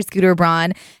manager, Scooter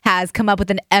Braun, has come up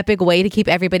with an epic way to keep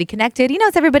everybody connected. You know,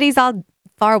 everybody's all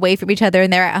far away from each other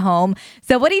and they're at home.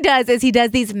 So what he does is he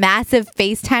does these massive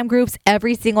FaceTime groups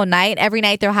every single night. Every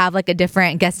night they'll have like a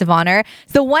different guest of honor.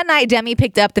 So one night Demi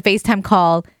picked up the FaceTime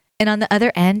call, and on the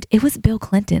other end, it was Bill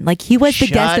Clinton. Like, he was the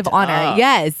guest of honor. Up.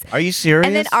 Yes. Are you serious?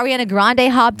 And then Ariana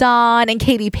Grande hopped on and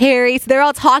Katy Perry. So they're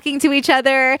all talking to each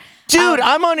other. Dude,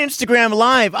 I'm on Instagram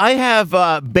Live. I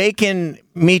have Bacon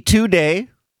Me Too Day.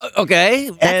 Okay.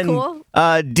 That's cool.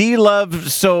 D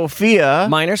Love Sophia.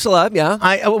 Minor celeb,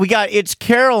 yeah. We got It's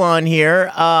Carol on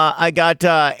here. I got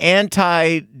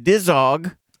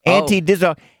Anti-Dizog.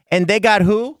 And they got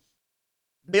who?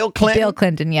 Bill Clinton. Bill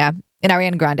Clinton, yeah. And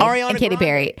Ariana Grande and Katy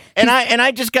Perry. And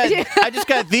I just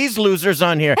got these losers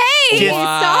on here. Hey,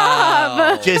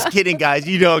 stop. Just kidding, guys.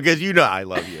 Because I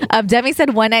love you. Demi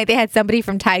said one night they had somebody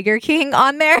from Tiger King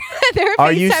on there.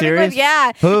 Are you serious?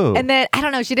 Yeah. Who? And then, I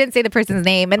don't know, she didn't say the person's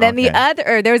name. And then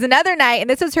there was another night, and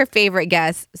this was her favorite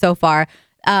guest so far,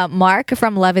 Mark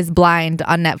from Love is Blind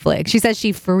on Netflix. She says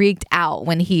she freaked out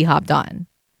when he hopped on.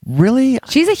 Really?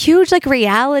 She's a huge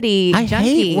reality junkie. I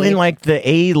hate when the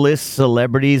A-list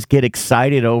celebrities get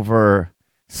excited over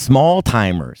small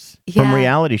timers from Yeah.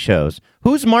 reality shows.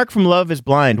 Who's Mark from Love is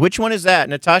Blind? Which one is that?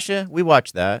 Natasha, we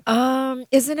watched that.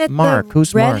 Isn't it Mark, the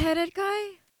who's Mark? redheaded guy?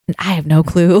 I have no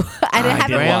clue. I didn't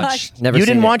haven't watch. watched. Never You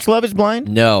seen didn't it. watch Love is Blind?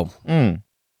 No.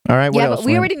 All right, what Yeah, else? but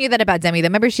we Lynn? already knew that about Demi.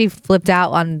 Remember, she flipped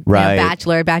out on Right.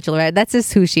 Bachelor, Bachelorette. That's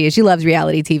just who she is. She loves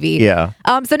reality TV. Yeah.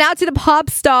 So now to the pop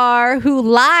star who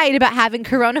lied about having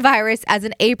coronavirus as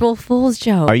an April Fool's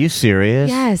joke. Are you serious?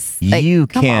 Yes. You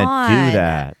come can't on. do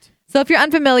that. So if you're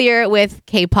unfamiliar with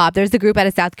K-pop, there's a group out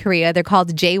of South Korea. They're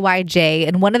called JYJ,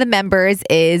 and one of the members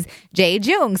is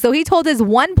Jae-jung. So he told his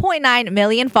 1.9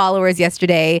 million followers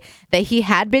yesterday that he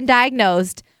had been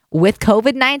diagnosed with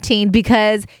COVID-19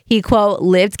 because he, quote,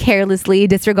 lived carelessly,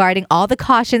 disregarding all the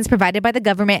cautions provided by the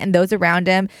government and those around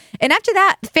him. And after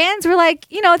that, fans were like,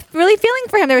 really feeling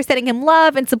for him. They were sending him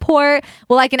love and support.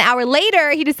 Well, like an hour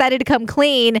later, he decided to come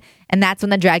clean, and that's when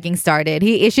the dragging started.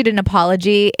 He issued an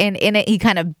apology, and in it, he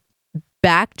kind of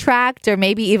backtracked or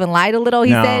maybe even lied a little. He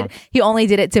said he only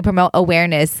did it to promote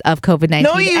awareness of COVID-19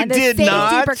 No, you and the did safety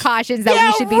not. precautions that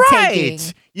we should be taking.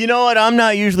 You know what? I'm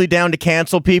not usually down to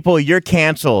cancel people. You're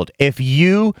canceled. If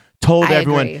you told I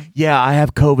everyone, agree. yeah, I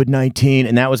have COVID-19,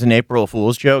 and that was an April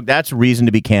Fool's joke, that's reason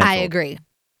to be canceled. I agree.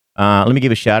 Let me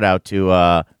give a shout out to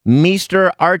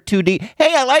Mr. R2D.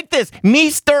 Hey, I like this.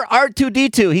 Mr.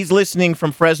 R2D2. He's listening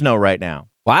from Fresno right now.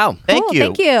 Wow. Thank Cool, you.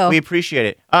 thank you. We appreciate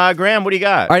it. Graham, what do you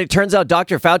got? All right, it turns out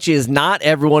Dr. Fauci is not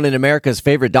everyone in America's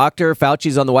favorite doctor.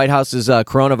 Fauci's on the White House's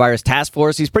coronavirus task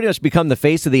force. He's pretty much become the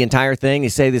face of the entire thing. They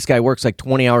say this guy works like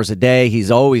 20 hours a day. He's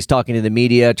always talking to the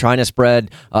media, trying to spread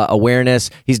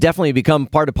awareness. He's definitely become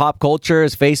part of pop culture.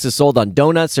 His face is sold on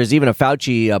donuts. There's even a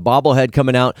Fauci bobblehead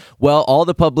coming out. Well, all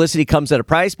the publicity comes at a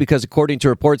price because according to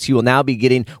reports, he will now be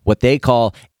getting what they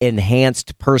call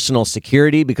enhanced personal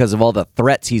security because of all the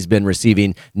threats he's been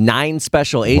receiving. 9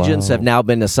 special agents have now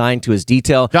been assigned to his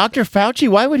detail. Dr. Fauci,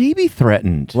 why would he be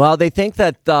threatened? Well, they think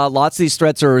that lots of these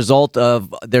threats are a result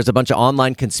of there's a bunch of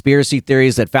online conspiracy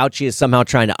theories that Fauci is somehow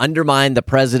trying to undermine the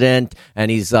president,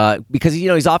 and he's because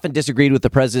he's often disagreed with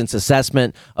the president's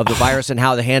assessment of the virus and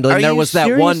how to handle it. And there was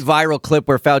that one viral clip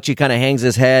where Fauci kind of hangs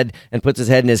his head and puts his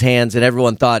head in his hands, and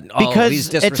everyone thought, because he's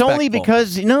disrespectful. it's only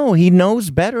because he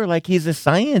knows better. Like he's a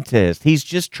scientist. He's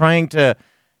just trying to,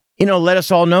 let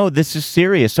us all know this is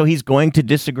serious. So he's going to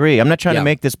disagree. I'm not trying to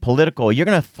make this political. You're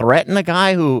going to threaten a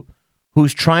guy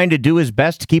who's trying to do his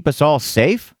best to keep us all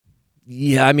safe?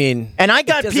 Yeah, I mean, and I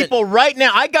got people right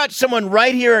now. I got someone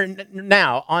right here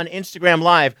now on Instagram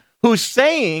Live who's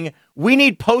saying we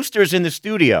need posters in the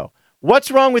studio.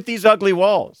 What's wrong with these ugly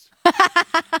walls?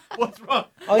 What's wrong?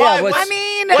 Oh yeah, what's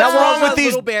wrong with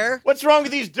these? What's wrong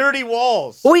with these dirty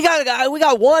walls? Well, we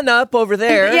got one up over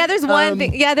there. Yeah, there's one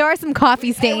thing. Yeah, there are some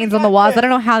coffee stains on the walls. I don't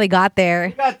know how they got there.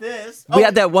 We got this. We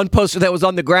had that one poster that was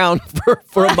on the ground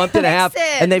for a month and a half,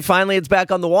 and it's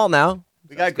back on the wall now.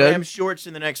 We got Graham's shorts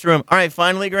in the next room. All right,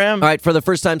 finally, Graham. All right, for the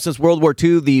first time since World War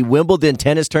II, the Wimbledon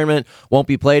tennis tournament won't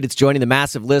be played. It's joining the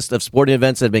massive list of sporting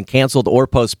events that have been canceled or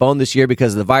postponed this year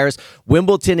because of the virus.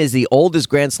 Wimbledon is the oldest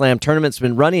Grand Slam tournament. It's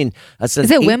been running since...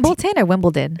 Is it Wimbledon or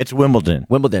Wimbledon? It's Wimbledon.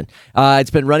 Wimbledon.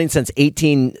 It's been running since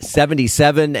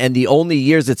 1877, and the only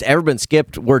years it's ever been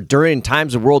skipped were during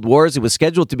times of world wars. It was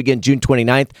scheduled to begin June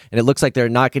 29th, and it looks like they're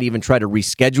not going to even try to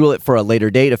reschedule it for a later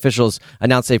date. Officials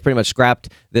announced they've pretty much scrapped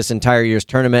this entire year's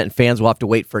tournament, and fans will have to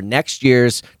wait for next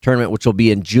year's tournament, which will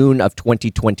be in June of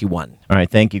 2021. All right,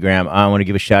 thank you, Graham. I want to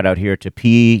give a shout out here to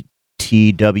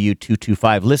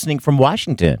PTW225, listening from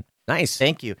Washington. Nice.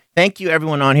 Thank you. Thank you,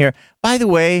 everyone on here. By the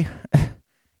way,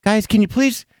 guys, can you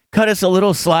please cut us a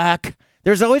little slack?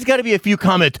 There's always got to be a few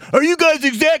comments. Are you guys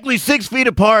exactly 6 feet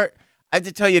apart? I have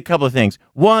to tell you a couple of things.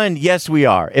 One, yes, we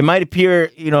are. It might appear,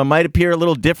 a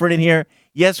little different in here.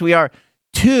 Yes, we are.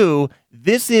 2,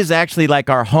 this is actually like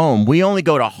our home. We only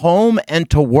go to home and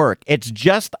to work. It's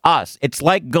just us. It's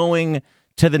like going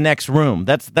to the next room.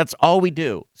 That's all we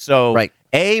do. So, right.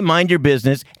 A, mind your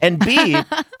business, and B,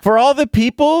 for all the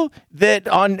people that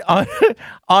on Wild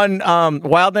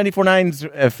 94.9's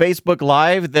Facebook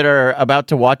Live that are about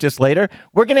to watch us later,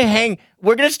 we're gonna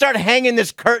start hanging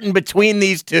this curtain between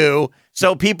these two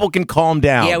so people can calm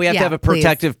down. Yeah, we have to have a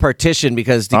protective partition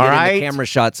because to get in the camera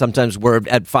shot, sometimes we're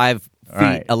at 5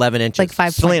 feet, 11 inches. Like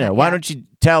 5. Selena, why don't you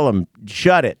tell them,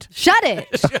 shut it. Shut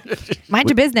it. Mind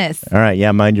your business. All right,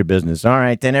 yeah, mind your business. All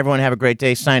right, then everyone have a great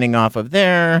day. Signing off of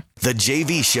there. The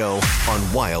JV Show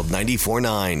on Wild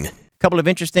 94.9. A couple of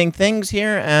interesting things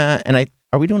here.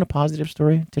 Are we doing a positive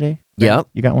story today? Yeah.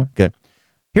 You got one? Good.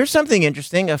 Here's something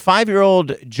interesting. A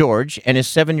 5-year-old George and his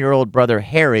 7-year-old brother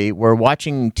Harry were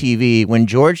watching TV when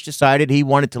George decided he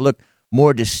wanted to look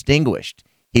more distinguished.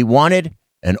 He wanted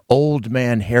an old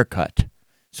man haircut.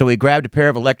 So he grabbed a pair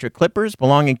of electric clippers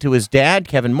belonging to his dad,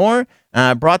 Kevin Moore,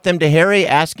 brought them to Harry,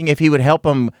 asking if he would help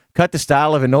him cut the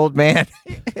style of an old man.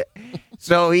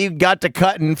 So he got to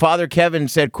cutting. Father Kevin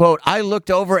said, quote, I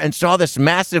looked over and saw this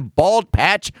massive bald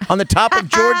patch on the top of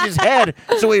George's head.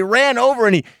 So he ran over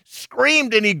and he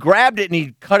screamed and he grabbed it and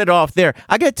he cut it off there.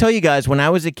 I got to tell you guys, when I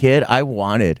was a kid, I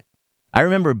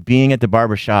remember being at the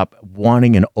barbershop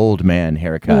wanting an old man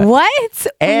haircut. What?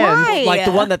 And Why? Like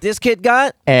the one that this kid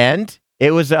got? And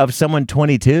it was of someone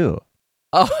 22.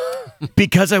 Oh.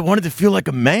 Because I wanted to feel like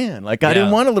a man. Like I didn't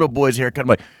want a little boy's haircut. I'm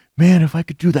like, man, if I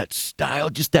could do that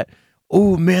style, just that.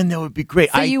 Oh, man, that would be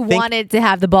great. So you wanted to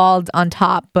have the bald on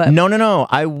top, but... No.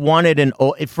 I wanted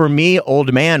for me,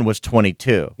 old man was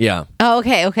 22. Yeah. Oh,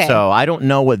 okay. So I don't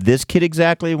know what this kid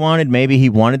exactly wanted. Maybe he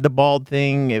wanted the bald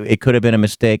thing. It could have been a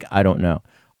mistake. I don't know.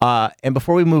 And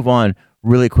before we move on,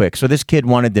 really quick. So this kid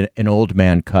wanted an old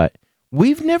man cut.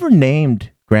 We've never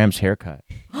named Graham's haircut.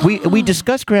 We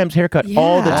discuss Graham's haircut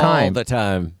all the time. All the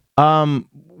time.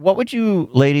 What would you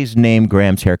ladies name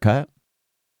Graham's haircut?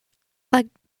 Like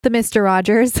the Mr.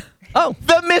 Rogers. Oh,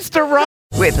 the Mr. Rogers.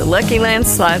 With the Lucky Land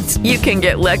Slots, you can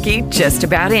get lucky just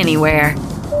about anywhere.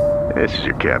 This is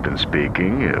your captain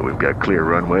speaking. We've got clear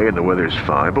runway and the weather's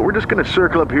fine, but we're just going to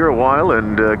circle up here a while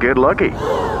and get lucky.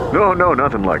 No,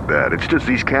 nothing like that. It's just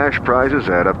these cash prizes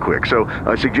add up quick. So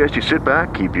I suggest you sit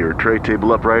back, keep your tray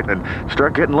table upright, and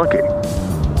start getting lucky.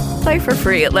 Play for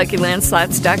free at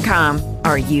LuckyLandSlots.com.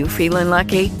 Are you feeling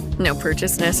lucky? No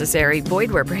purchase necessary.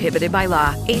 Void where prohibited by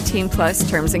law. 18+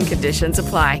 terms and conditions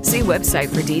apply. See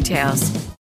website for details.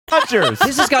 Rogers.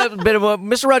 This has got a bit of a...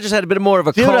 Mr. Rogers had a bit more of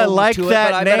a Dude, comb I like to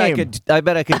that it, name. I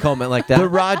bet I could comb it like that. The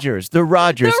Rogers. The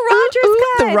Rogers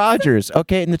cut. The Rogers.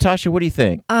 Okay, Natasha, what do you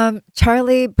think?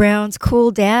 Charlie Brown's cool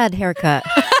dad haircut.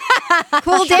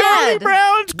 Cool dad. Charlie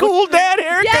Brown's cool dad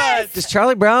haircut. Yes. Does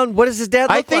Charlie Brown, what does his dad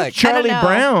look I think like? Charlie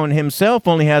Brown himself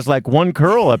only has like one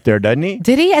curl up there, doesn't he?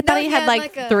 Did he? I thought he had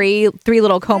like three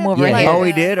little comb over Yeah. hairs. Oh,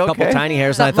 he did? A Okay. couple tiny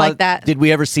hairs. Something I thought, like that. Did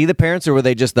we ever see the parents, or were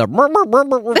they just the from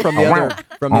the other?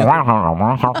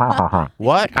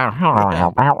 What?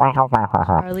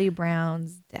 Charlie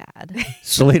Brown's dad.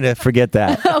 Selena, forget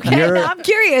that. Okay, You're I'm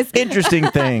curious. interesting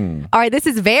thing. All right, this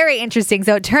is very interesting.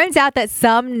 So it turns out that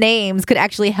some names could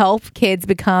actually help kids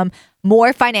become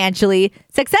more financially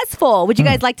successful. Would you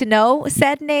guys like to know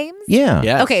said names? Yeah.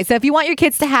 Yes. Okay, so if you want your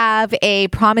kids to have a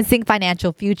promising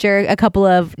financial future, a couple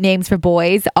of names for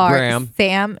boys are Graham.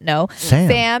 Sam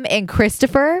and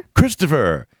Christopher.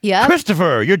 Christopher. Yep.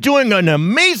 Christopher, you're doing an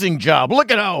amazing job.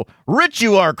 Look at how rich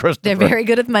you are, Christopher. They're very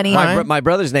good with money. My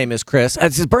brother's name is Chris.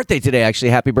 It's his birthday today, actually.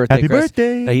 Happy birthday, Happy Chris.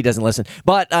 birthday. He doesn't listen.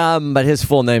 But his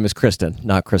full name is Kristen,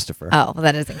 not Christopher. Oh, well,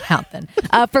 that doesn't count then.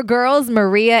 For girls,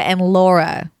 Maria and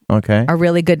Laura Okay. are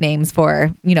really good names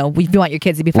for, if you want your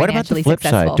kids to be What about financially the flip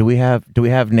successful. side? Do we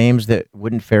have names that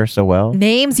wouldn't fare so well?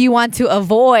 Names you want to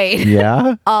avoid.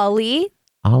 Yeah. Ollie,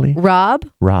 Rob,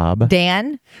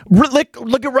 Dan.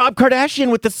 Look at Rob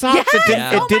Kardashian with the socks.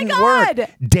 Yes! It didn't work.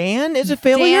 Dan is a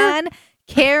failure. Dan,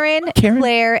 Karen,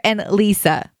 Claire, and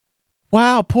Lisa.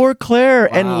 Wow, poor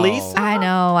Claire and Lisa. I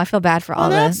know. I feel bad for all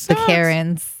the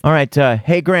Karens. All right,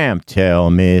 hey Graham, tell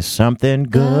me something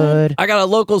good. I got a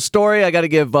local story. I got to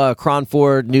give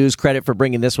Cronford News credit for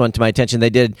bringing this one to my attention. They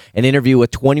did an interview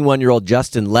with 21-year-old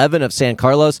Justin Levin of San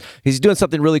Carlos. He's doing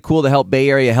something really cool to help Bay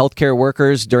Area healthcare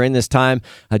workers during this time.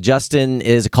 Justin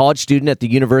is a college student at the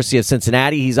University of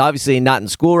Cincinnati. He's obviously not in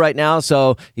school right now,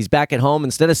 so he's back at home.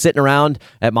 Instead of sitting around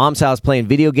at mom's house playing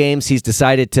video games, he's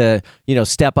decided to,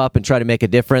 step up and try to make a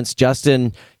difference.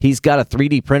 Justin, he's got a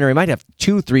 3D printer. He might have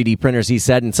 2 3D printers, he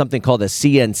said, and something called a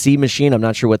CNC machine. I'm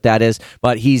not sure what that is,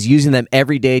 but he's using them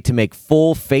every day to make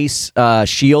full face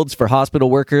shields for hospital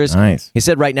workers. Nice. He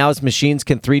said right now his machines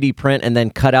can 3D print and then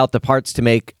cut out the parts to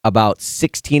make about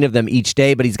 16 of them each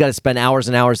day, but he's got to spend hours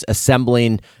and hours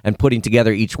assembling and putting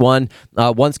together each one.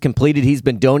 Once completed, he's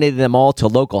been donating them all to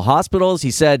local hospitals.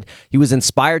 He said he was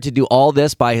inspired to do all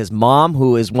this by his mom,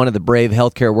 who is one of the brave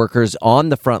healthcare workers on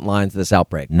the front lines of this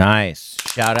outbreak. Nice.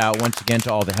 Shout out once again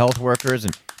to all the health workers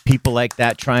and people like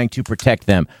that trying to protect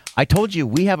them. I told you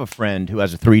we have a friend who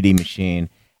has a 3D machine,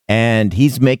 and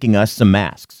he's making us some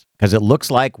masks because it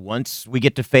looks like once we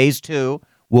get to phase 2,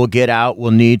 we'll get out,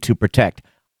 we'll need to protect.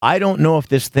 I don't know if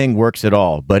this thing works at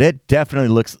all, but it definitely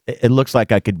looks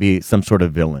like I could be some sort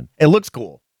of villain. It looks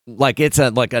cool. Like it's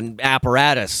like an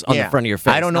apparatus on the front of your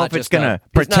face. I don't know if it's going to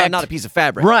protect. protect. Not a piece of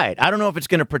fabric. Right. I don't know if it's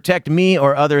going to protect me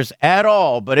or others at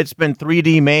all, but it's been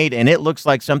 3D made, and it looks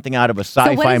like something out of a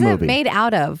sci-fi So what is movie. it made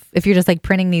out of if you're just like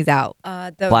printing these out?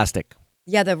 Plastic.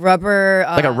 Yeah, the rubber.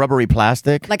 Like a rubbery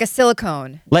plastic? Like a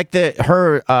silicone. Like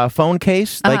her phone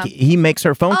case? Like he makes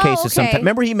her phone cases okay. sometimes.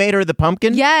 Remember he made her the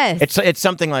pumpkin? Yes. It's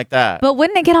something like that. But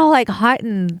wouldn't it get all like hot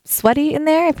and sweaty in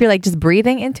there if you're like just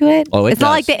breathing into it? Oh, it's not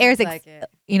like does. the air's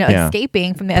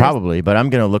escaping from the other. Probably, but I'm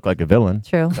going to look like a villain.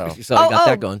 True. So. So we got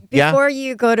that going. Before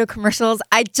you go to commercials,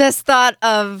 I just thought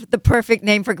of the perfect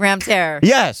name for Graham's hair.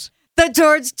 Yes. The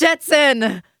George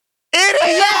Jetson. It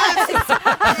is!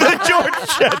 The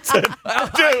George Jetson.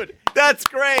 Dude, that's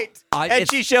great. And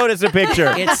she showed us a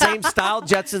picture. It's same style.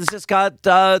 Jetson's just got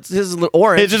his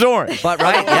orange. His is orange. But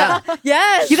right, yeah.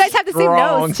 Yes. You guys have the same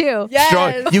Strong. nose too. Yes.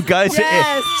 Strong. You guys,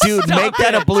 Yes. dude, make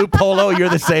that a blue polo. You're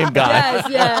the same guy.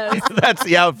 Yes. That's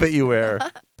the outfit you wear.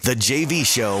 The JV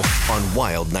Show on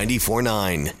Wild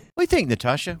 94.9. What do you think,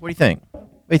 Natasha? What do you think?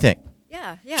 What do you think?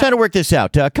 Yeah. Trying to work this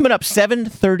out. Coming up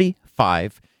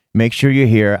 7:35. Make sure you're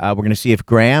here. We're going to see if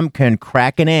Graham can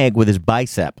crack an egg with his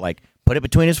bicep. Like, put it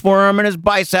between his forearm and his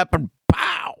bicep and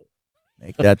pow!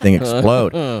 Make that thing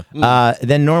explode.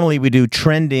 Then normally we do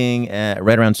trending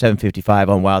right around 7:55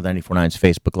 on Wild 94.9's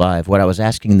Facebook Live. What I was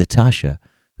asking Natasha,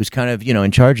 who's kind of,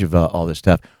 in charge of all this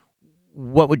stuff,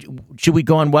 should we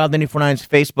go on Wild 94.9's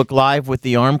Facebook Live with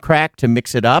the arm crack to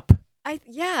mix it up? I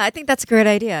think that's a great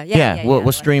idea.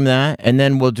 We'll stream that, and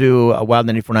then we'll do a Wild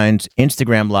 94.9's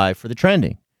Instagram Live for the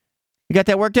trending. You got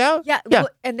that worked out? Yeah. Well,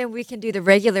 and then we can do the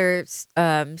regular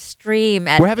stream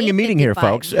at We're having a meeting here,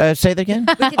 folks. Say that again?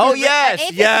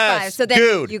 Yes. So then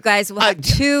dude. you guys will have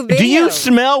two videos. Do you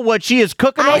smell what she is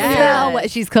cooking? I smell what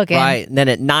she's cooking. Right. And then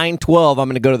at 9:12, I'm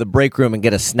going to go to the break room and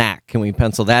get a snack. Can we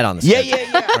pencil that on the schedule?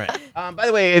 Yeah. Right. By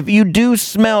the way, if you do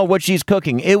smell what she's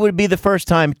cooking, it would be the first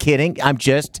time kidding. I'm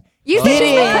just You said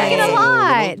she's been cooking a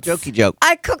lot. Jokey joke.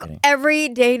 I cook every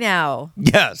day now.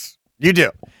 Yes, you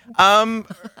do.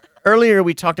 Earlier,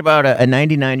 we talked about a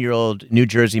 99-year-old New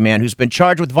Jersey man who's been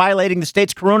charged with violating the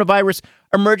state's coronavirus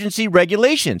emergency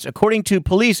regulations. According to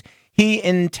police, he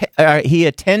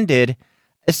attended.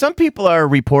 Some people are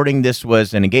reporting this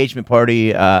was an engagement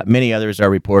party. Many others are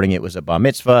reporting it was a bar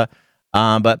mitzvah.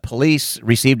 But police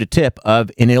received a tip of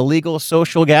an illegal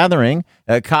social gathering.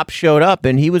 Cops showed up,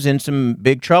 and he was in some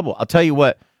big trouble. I'll tell you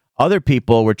what other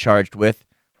people were charged with.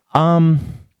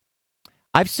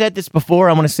 I've said this before.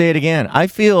 I'm going to say it again. I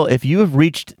feel if you have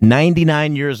reached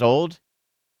 99 years old,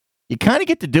 you kind of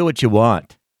get to do what you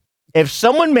want. If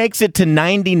someone makes it to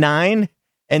 99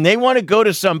 and they want to go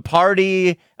to some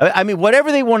party, I mean, whatever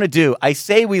they want to do, I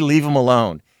say we leave them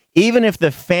alone. Even if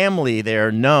the family there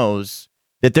knows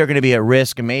that they're going to be at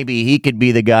risk, and maybe he could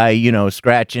be the guy,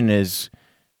 scratching his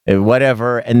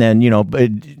whatever, and then,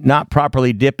 not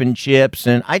properly dipping chips.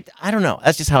 And I don't know.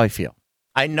 That's just how I feel.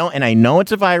 I know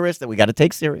it's a virus that we got to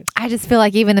take serious. I just feel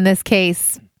like even in this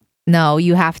case, no,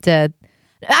 you have to.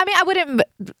 I mean,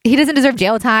 he doesn't deserve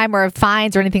jail time or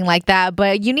fines or anything like that,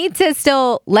 but you need to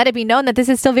still let it be known that this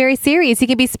is still very serious. He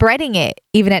can be spreading it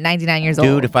even at 99 years old.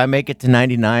 Dude, if I make it to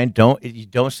 99,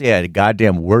 don't say a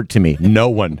goddamn word to me. No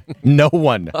one.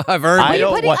 I've heard. I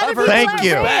don't want. Thank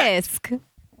you. Risk.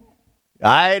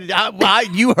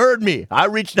 You heard me. I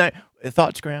reached 9.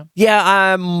 Thoughts, Graham? Yeah,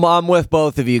 I'm with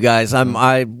both of you guys.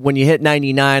 When you hit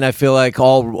 99, I feel like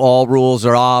all rules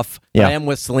are off. Yeah. I am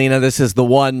with Selena. This is the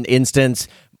one instance.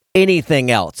 Anything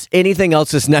else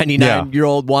this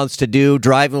 99-year-old wants to do,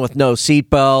 driving with no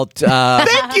seatbelt.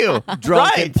 Thank you.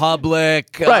 Drunk in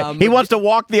public. Right. He wants to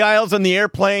walk the aisles on the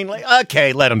airplane. Like,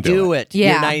 okay, let him do it.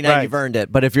 Yeah. You're 99, you've earned it.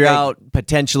 But if you're out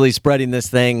potentially spreading this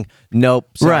thing,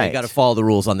 nope. Sorry, you got to follow the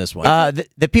rules on this one.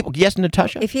 The people, yes,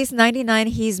 Natasha? If he's 99,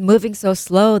 he's moving so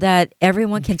slow that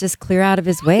everyone can just clear out of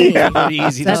his way. Pretty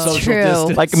easy to social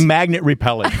distance. Like magnet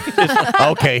repelling.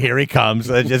 Okay, here he comes.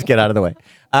 Let's just get out of the way.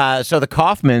 So the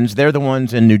Kaufmans, they're the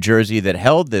ones in New Jersey that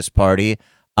held this party.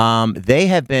 They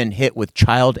have been hit with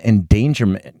child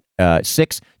endangerment,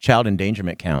 6 child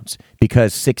endangerment counts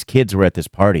because 6 kids were at this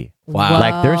party. Wow.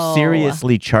 Like they're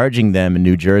seriously charging them in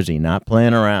New Jersey, not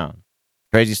playing around.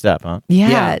 Crazy stuff, huh?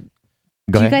 Yeah. Go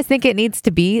Do you ahead. guys think it needs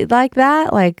to be like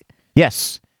that? Like,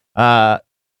 Yes. I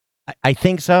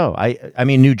think so. I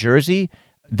mean, New Jersey,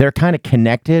 they're kind of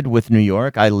connected with New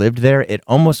York. I lived there. It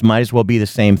almost might as well be the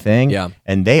same thing. Yeah.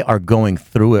 And they are going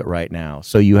through it right now.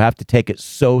 So you have to take it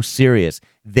so serious.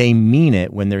 They mean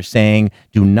it when they're saying,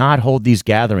 do not hold these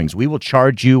gatherings. We will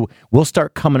charge you. We'll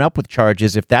start coming up with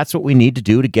charges if that's what we need to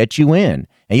do to get you in.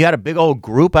 And you had a big old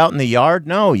group out in the yard?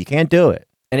 No, you can't do it.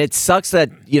 And it sucks that,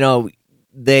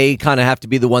 they kind of have to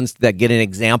be the ones that get an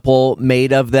example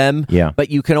made of them. Yeah. But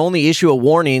you can only issue a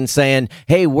warning saying,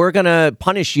 hey, we're going to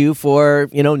punish you for,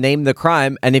 name the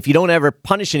crime. And if you don't ever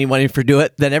punish anyone for do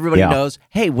it, then everybody knows,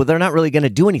 hey, well, they're not really going to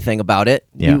do anything about it.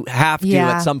 Yeah. You have to,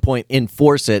 at some point,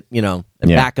 enforce it, and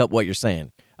back up what you're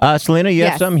saying. Selena, you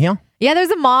have something here? Yeah,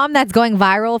 there's a mom that's going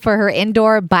viral for her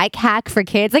indoor bike hack for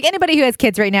kids. Like anybody who has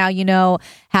kids right now, you know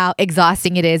how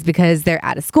exhausting it is because they're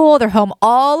out of school, they're home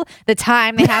all the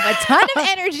time, they have a ton of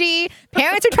energy,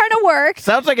 parents are trying to work.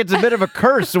 Sounds like it's a bit of a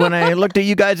curse when I looked at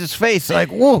you guys' face. Like,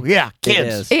 whoa, yeah,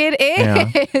 kids. It is.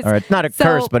 Yeah. All right, not a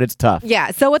curse, but it's tough. Yeah,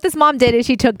 so what this mom did is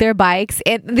she took their bikes,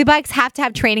 and the bikes have to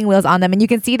have training wheels on them, and you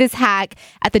can see this hack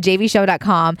at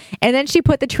thejvshow.com, and then she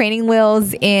put the training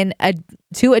wheels in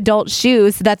two adult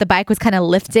shoes so that the bike was kind of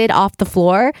lifted off the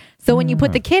floor. So when you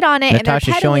put the kid on it, Natasha's and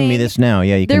they're pedaling, showing me this now.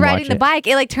 Yeah, you can they're watch riding the it. bike.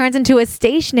 It like turns into a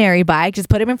stationary bike. Just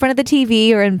put them in front of the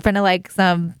TV or in front of like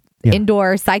some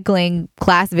indoor cycling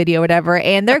class video, or whatever,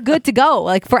 and they're good to go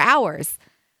like for hours.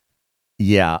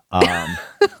 Yeah,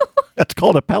 that's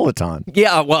called a Peloton.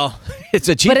 Yeah, well, it's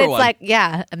a cheaper But it's one. like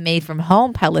a made from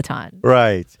home Peloton.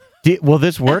 Right. Will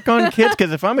this work on kids?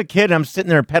 Because if I'm a kid and I'm sitting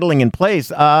there pedaling in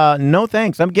place, no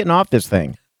thanks. I'm getting off this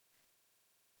thing.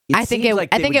 I think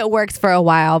it works for a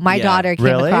while. My daughter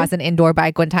came across an indoor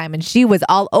bike one time, and she was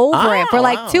all over it for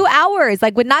like 2 hours.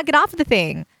 Like would not get off the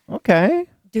thing. Okay.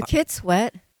 Do kids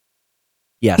sweat?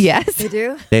 Yes. Yes. They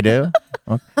do? They do?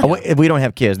 We don't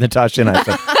have kids, Natasha and I.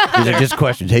 So these are just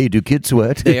questions. Hey, do kids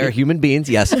sweat? They are human beings,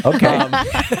 yes. Okay.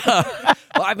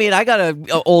 Well, I mean, I got an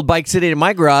old bike sitting in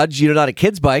my garage, not a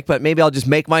kid's bike, but maybe I'll just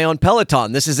make my own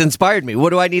Peloton. This has inspired me. What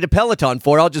do I need a Peloton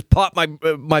for? I'll just pop my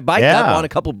bike up on a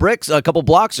couple blocks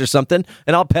or something,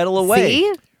 and I'll pedal away.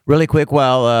 See? Really quick,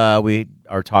 while we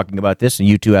are talking about this, and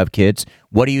you two have kids,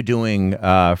 what are you doing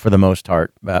for the most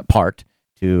part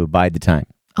to bide the time?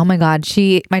 Oh my God,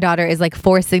 my daughter is like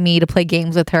forcing me to play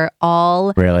games with her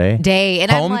all day. And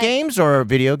Home I'm like, games or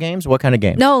video games? What kind of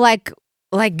games? No, like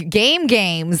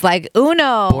games, like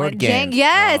Uno, Board games.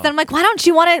 Yes, and I'm like, why don't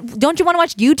you want to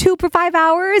watch YouTube for 5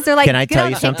 hours or like Can I get tell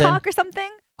on you something? TikTok or something?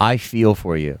 I feel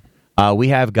for you. We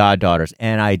have goddaughters,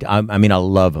 and I mean, I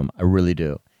love them. I really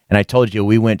do. And I told you,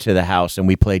 we went to the house and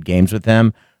we played games with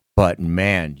them. But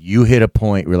man, you hit a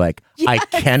point where like, I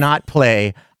cannot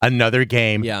play another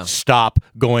game. Yeah. Stop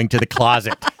going to the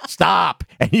closet. Stop.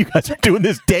 And you guys are doing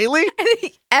this daily?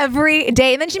 Every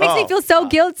day. And then she makes me feel so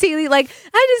guilty. Like,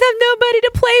 I just have nobody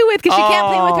to play with because she can't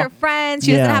play with her friends.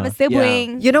 She doesn't have a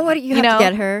sibling. You know what you have to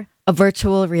get her? A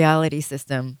virtual reality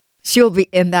system. She'll be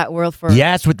in that world for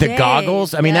Yes, with the days.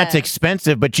 goggles. I mean, that's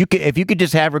expensive, but if you could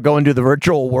just have her go into the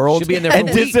virtual world She'll be in there and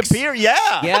for weeks. disappear.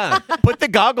 Yeah. Put the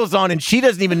goggles on and she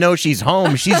doesn't even know she's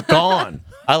home. She's gone.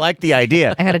 I like the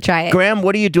idea. I got to try it. Graham,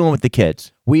 what are you doing with the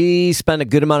kids? We spend a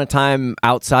good amount of time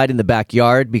outside in the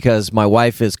backyard because my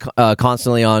wife is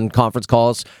constantly on conference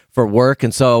calls for work.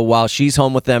 And so while she's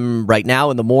home with them right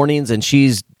now in the mornings and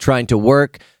she's trying to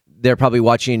work, they're probably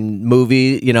watching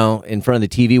movie, in front of the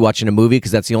TV, watching a movie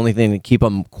because that's the only thing to keep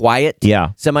them quiet.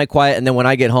 Yeah. Semi-quiet. And then when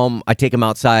I get home, I take them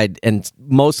outside and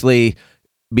mostly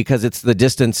because it's the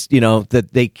distance, that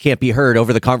they can't be heard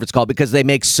over the conference call because they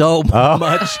make so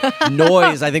much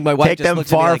noise. I think my wife Take just them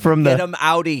looks at me far like, from get them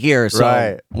out of here.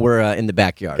 So we're in the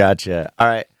backyard. Gotcha. All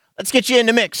right. Let's get you in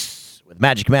the mix with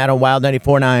Magic Matt on Wild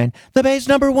 94.9, the Bay's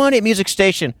 #1 hit music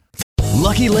station.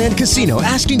 Lucky Land Casino,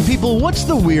 asking people, what's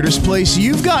the weirdest place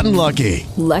you've gotten lucky?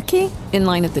 Lucky? In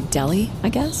line at the deli, I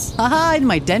guess? Aha, in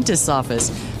my dentist's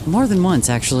office. More than once,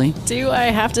 actually. Do I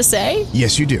have to say?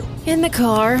 Yes, you do. In the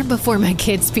car before my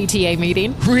kids' PTA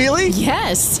meeting. Really?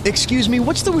 Yes. Excuse me,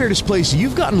 what's the weirdest place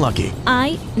you've gotten lucky?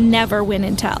 I never win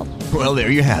and tell. Well, there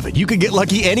you have it. You can get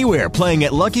lucky anywhere, playing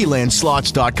at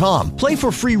LuckyLandSlots.com. Play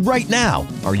for free right now.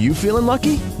 Are you feeling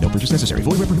lucky? No purchase necessary.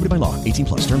 Void where prohibited by law.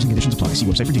 18+. Terms and conditions apply. See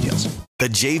website for details. The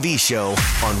JV Show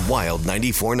on Wild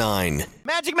 94.9.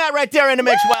 Magic Matt right there in the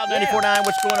mix, Wild 94.9.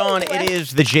 What's going on? It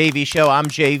is the JV Show. I'm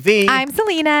JV. I'm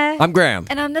Selena. I'm Graham.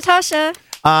 And I'm Natasha.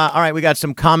 All right, we got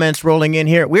some comments rolling in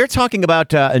here. We're talking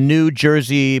about a New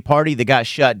Jersey party that got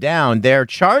shut down. They're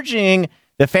charging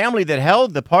the family that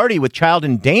held the party with child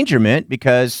endangerment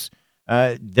because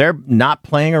they're not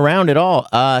playing around at all.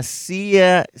 Help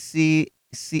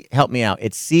me out.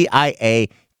 It's CIATELLY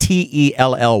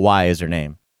is her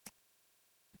name.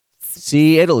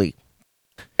 See Italy.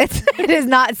 It is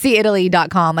not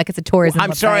seeitaly.com like it's a tourism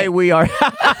I'm website. sorry, we are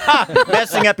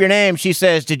messing up your name. She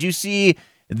says, did you see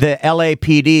the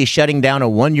LAPD shutting down a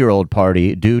 1-year-old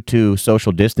party due to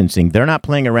social distancing? They're not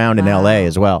playing around in LA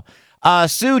as well.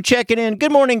 Sue checking in.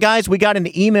 Good morning, guys. We got an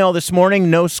email this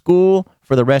morning. No school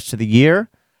for the rest of the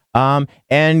year.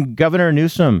 And Governor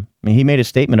Newsom I mean, he made a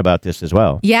statement about this as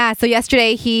well. Yeah, so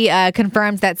yesterday he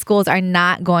confirms that schools are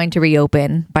not going to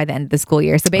reopen by the end of the school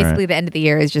year. So basically the end of the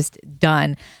year is just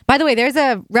done. By the way, there's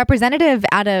a representative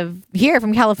out of here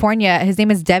from California. His name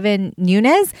is Devin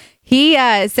Nunes. He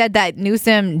said that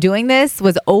Newsom doing this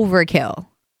was overkill.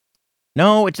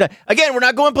 No, it's not. Again, we're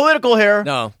not going political here.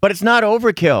 No. But it's not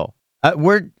overkill.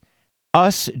 We're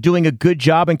us doing a good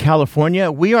job in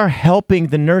California. We are helping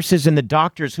the nurses and the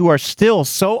doctors who are still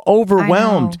so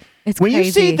overwhelmed. It's when crazy.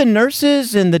 you see the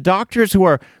nurses and the doctors who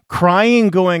are crying,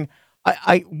 going,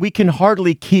 we can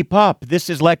hardly keep up. This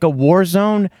is like a war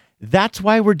zone. That's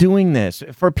why we're doing this.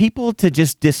 For people to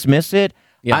just dismiss it,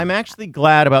 I'm actually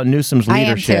glad about Newsom's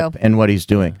leadership and what he's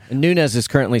doing. And Nunes is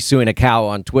currently suing a cow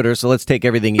on Twitter, so let's take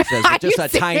everything he says with just a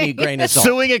tiny grain of salt.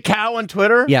 Suing a cow on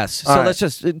Twitter? Yes. So let's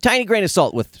just a tiny grain of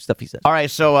salt with stuff he said. All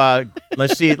right, so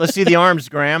let's see the arms,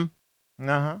 Graham.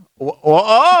 Uh-huh.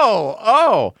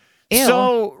 Oh. Ew.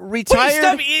 So retired.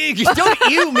 Don't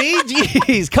ew me.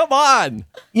 Jeez, come on.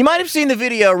 You might have seen the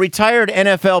video. Retired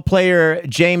NFL player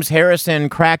James Harrison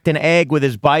cracked an egg with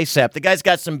his bicep. The guy's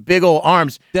got some big old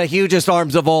arms. The hugest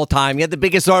arms of all time. He had the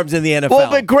biggest arms in the NFL.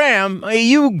 Well, but Graham,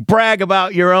 you brag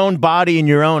about your own body and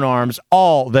your own arms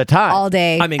all the time. All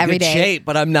day, I'm in every good day. shape,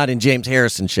 but I'm not in James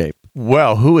Harrison shape.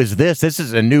 Well, who is this? This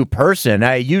is a new person.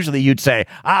 Usually you'd say,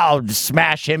 I'll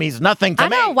smash him. He's nothing to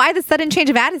me. I know. Why the sudden change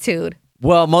of attitude?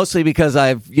 Well, mostly because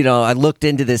I looked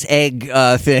into this egg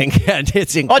thing, and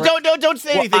it's incredible. Oh, don't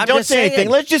say anything. I'm Don't just say anything. saying.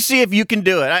 Let's just see if you can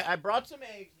do it. I brought some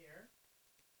eggs here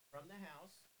from the house.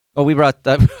 Oh, we brought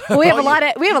that. We have a lot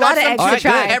of eggs to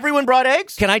try. Everyone brought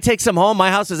eggs? Can I take some home?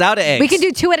 My house is out of eggs. We can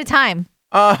do 2 at a time.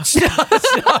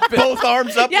 Both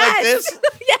arms up like this?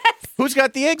 Yes. Who's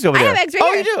got the eggs over I there? have eggs right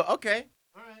Oh, here. you do? Okay.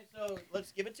 All right, so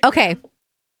let's give it to Okay.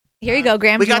 Here you go,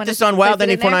 Graham. We Do you got wanna this on place Wild it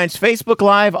in there? 949's Facebook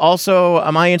Live. Also,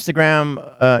 my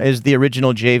Instagram is the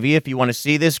original JV. If you want to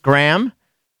see this, Graham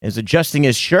is adjusting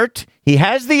his shirt. He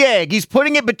has the egg. He's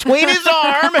putting it between his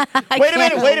arm. Wait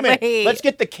a minute. wait. Let's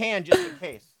get the can just in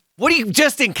case. What do you?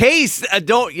 Just in case?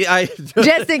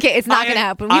 Just in case. It's not going to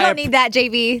happen. We don't need that,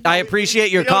 JV. I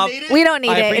appreciate your confidence. We don't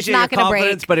need it. It's not going to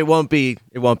break. But it won't be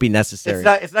necessary.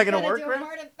 It's not going to work, Graham?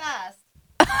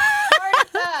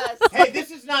 Hey,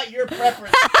 this is not your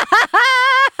preference.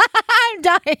 I'm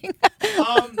dying. Come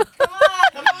on,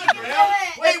 Graham.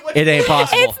 Wait, It ain't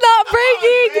possible. It's not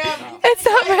breaking. It's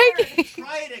not breaking.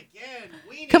 Try it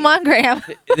again. Come on, Graham.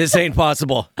 This ain't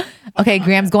possible. Okay,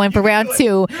 Graham's going for round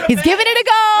 2. He's giving it a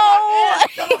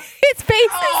go. His face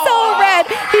is so red.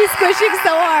 He's squishing so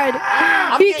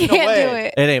hard. He can't do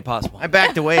it. It ain't possible. I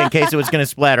backed away in case it was going to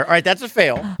splatter. All right, that's a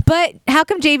fail. But how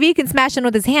come JV can smash in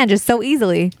with his hand just so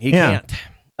easily? He can't.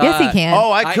 Yes, he can.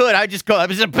 Oh, I could. I just go. I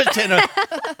was just pretend.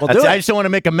 Well, do I it. just don't want to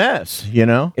make a mess. You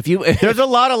know. If There's a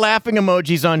lot of laughing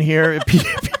emojis on here.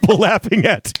 People laughing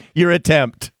at your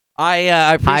attempt. I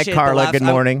appreciate Hi, Carla. the Good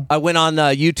morning. I went on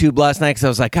YouTube last night because I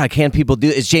was like, God, can people do?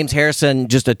 Is James Harrison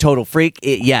just a total freak?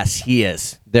 Yes, he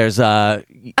is. There's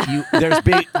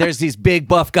these big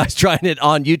buff guys trying it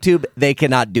on YouTube. They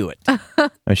cannot do it.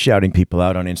 I'm shouting people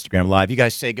out on Instagram Live. You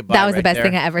guys say goodbye. That was the right best there.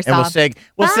 thing I ever And saw.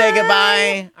 we'll say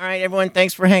goodbye. All right, everyone.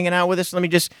 Thanks for hanging out with us. Let me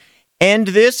just end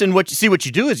this. And what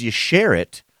you do is you share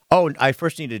it. Oh, I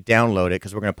first need to download it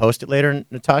because we're going to post it later,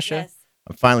 Natasha. Yes.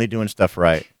 I'm finally doing stuff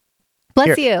right.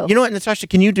 Bless Here, you. You know what, Natasha?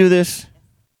 Can you do this?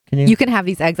 Can you? You can have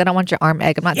these eggs. I don't want your arm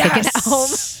egg. I'm not taking it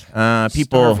home.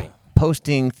 People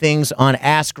posting things on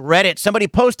Ask Reddit. Somebody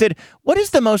posted, what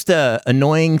is the most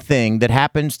annoying thing that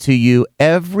happens to you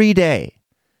every day?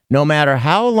 No matter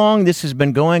how long this has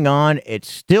been going on, it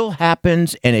still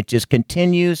happens and it just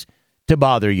continues to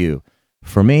bother you.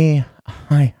 For me,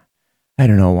 I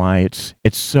don't know why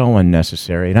it's so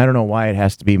unnecessary. And I don't know why it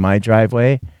has to be my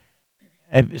driveway.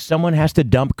 If someone has to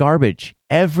dump garbage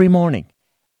every morning.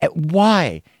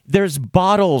 Why? There's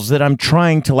bottles that I'm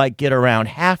trying to get around,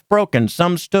 half broken,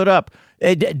 some stood up,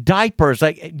 diapers,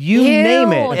 you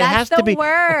name it. It has to be.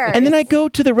 Worst. And then I go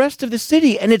to the rest of the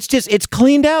city and it's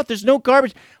cleaned out. There's no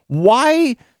garbage.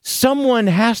 Why someone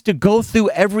has to go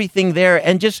through everything there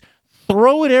and just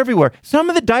throw it everywhere? Some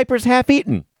of the diapers half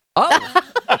eaten. Oh,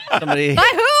 somebody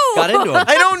By who? got into him.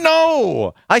 I don't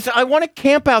know. I want to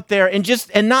camp out there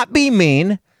and not be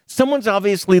mean. Someone's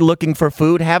obviously looking for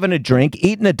food, having a drink,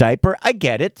 eating a diaper. I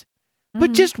get it.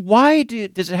 But just why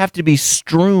does it have to be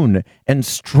strewn and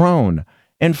strown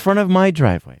in front of my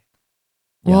driveway?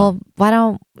 Well, why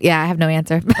don't? Yeah, I have no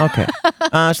answer. Okay.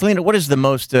 Selena, what is the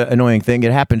most annoying thing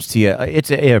that happens to you?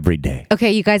 It's every day.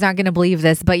 Okay, you guys aren't going to believe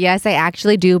this, but yes, I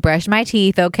actually do brush my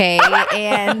teeth, okay?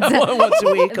 And Once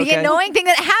a week, the annoying thing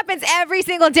that happens every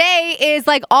single day is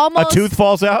like almost... A tooth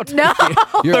falls out? No.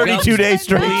 32 days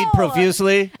straight. Bleed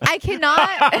profusely. I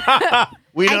cannot...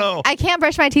 We know. I can't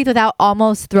brush my teeth without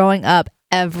almost throwing up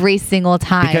every single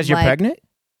time. Because you're pregnant?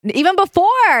 Even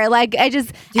before, like I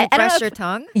just... Do you I don't brush know your if-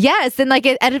 tongue? Yes, and like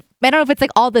I don't know if it's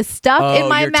like all the stuff in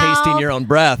my you're mouth. tasting your own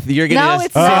breath. You're getting No, a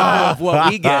it's sample not. of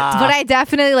what we get. But I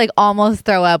definitely like almost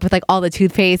throw up with like all the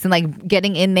toothpaste and like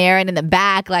getting in there and in the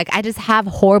back. Like I just have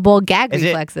horrible gag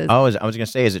reflexes. I was going to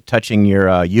say, is it touching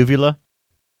your uvula?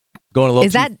 Going a little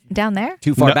Is that down there?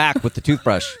 too far back with the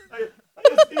toothbrush.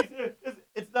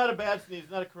 It's not a bad sneeze.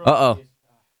 It's not a corona Uh-oh.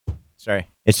 sneeze. Sorry.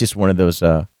 It's just one of those...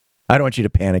 I don't want you to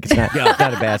panic. It's not, it's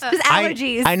not a bad sneeze. Just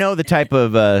allergies. I know the type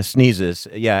of sneezes.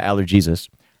 Yeah, allergies.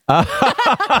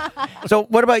 So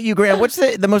what about you, Graham? What's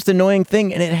the most annoying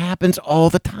thing? And it happens all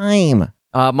the time.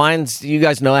 Mine's, you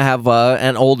guys know I have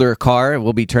an older car.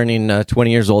 We'll be turning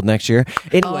 20 years old next year.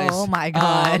 Anyways, Oh my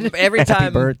God. every Happy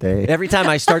time, birthday. every time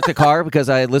I start the car, because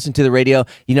I listen to the radio,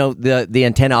 you know, the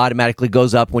antenna automatically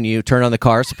goes up when you turn on the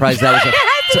car. Surprised that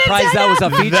was a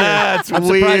feature. That's I'm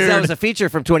surprised weird. that was a feature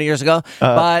from 20 years ago.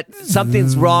 But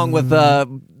something's wrong with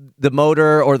the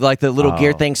motor or like the little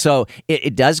gear thing. So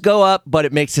it does go up, but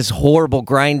it makes this horrible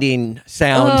grinding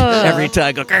sound every time.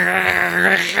 I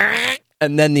go,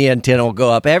 and then the antenna will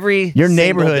go up every Your single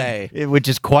neighborhood, day. which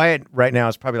is quiet right now,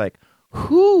 is probably like,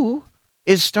 who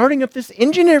is starting up this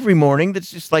engine every morning that's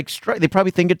just like, they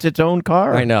probably think it's its own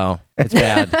car. I know. It's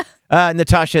bad.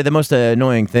 Natasha, the most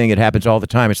annoying thing, it happens all the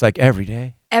time. It's like every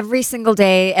day. Every single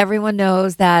day, everyone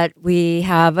knows that we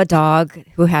have a dog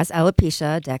who has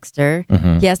alopecia, Dexter.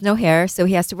 He has no hair, so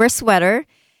he has to wear a sweater.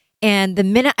 And the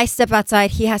minute I step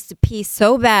outside, he has to pee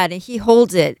so bad, and he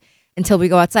holds it until we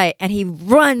go outside. And he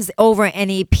runs over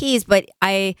and he pees, but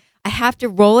I have to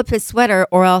roll up his sweater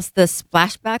or else the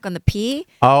splashback on the pee.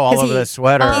 Oh, all 'cause over the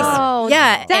sweater.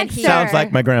 Yeah, and he Sounds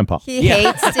like my grandpa. He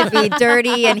hates to be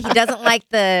dirty and he doesn't like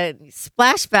the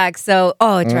splashback. So,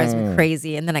 it drives me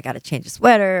crazy. And then I got to change the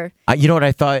sweater. You know what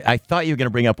I thought? I thought you were going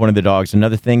to bring up one of the dogs.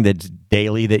 Another thing that's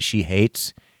daily that she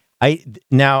hates. I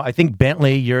think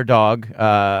Bentley, your dog,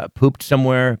 pooped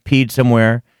somewhere, peed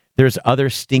somewhere. There's other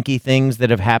stinky things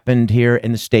that have happened here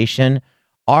in the station.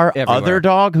 Our Everywhere. other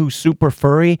dog, who's super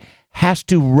furry, has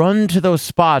to run to those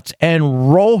spots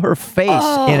and roll her face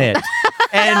in it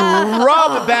and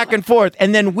rub it back and forth.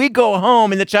 And then we go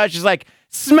home and the child is like,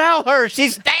 smell her, she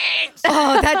stinks.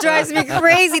 Oh, that drives me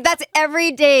crazy. That's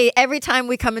every day. Every time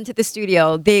we come into the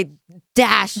studio, they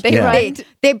dash.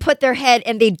 They put their head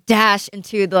and they dash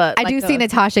into the... I do see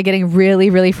Natasha getting really,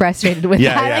 really frustrated with that.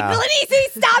 Yeah. Like,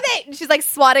 Lenise, stop it! And she's like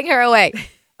swatting her away.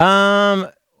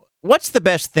 What's the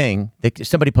best thing that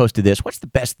somebody posted this? What's the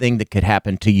best thing that could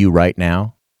happen to you right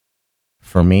now?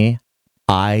 For me,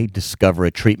 I discover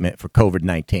a treatment for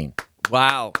COVID-19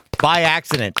 Wow. by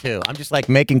accident too. I'm just like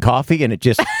making coffee and it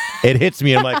hits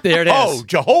me. I'm like, There it is.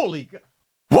 Oh, holy,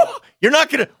 whoa! You're not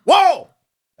gonna, whoa!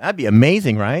 That'd be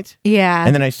amazing, right? Yeah.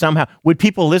 And then I somehow would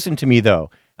people listen to me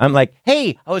though? I'm like,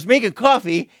 hey, I was making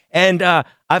coffee and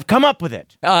I've come up with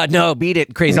it. No, beat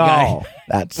it, crazy guy.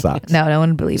 That sucks. No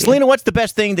one believes you. Selena, what's the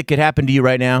best thing that could happen to you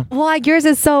right now? Well, yours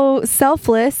is so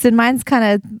selfless, and mine's kind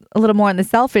of a little more on the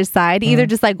selfish side. Either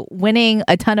just like winning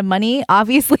a ton of money,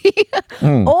 obviously,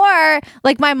 or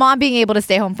like my mom being able to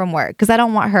stay home from work because I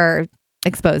don't want her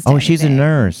exposed to She's a anything.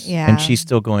 nurse. Yeah. And she's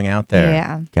still going out there.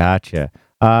 Yeah. Gotcha.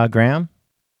 Graham?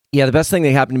 Yeah, the best thing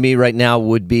that happened to me right now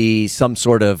would be some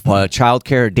sort of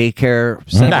childcare, daycare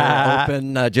center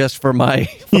open just for my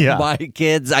my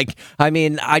kids. I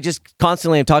mean, I just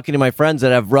constantly am talking to my friends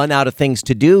that have run out of things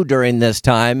to do during this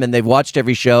time, and they've watched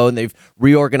every show and they've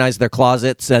reorganized their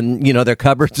closets and their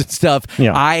cupboards and stuff.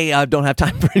 Yeah. I don't have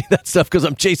time for any of that stuff because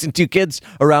I'm chasing two kids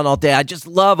around all day. I just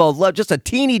love just a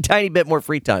teeny tiny bit more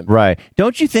free time. Right.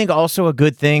 Don't you think also a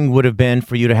good thing would have been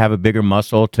for you to have a bigger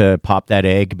muscle to pop that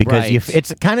egg? Because Right.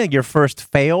 it's kind of your first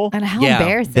fail And how Yeah.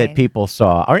 embarrassing. that people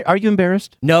saw. Are you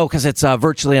embarrassed? No, because it's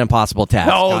virtually an impossible task.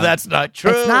 No, that's not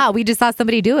true. It's not. We just saw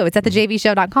somebody do it. It's at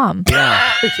thejvshow.com.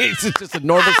 Yeah. It's just a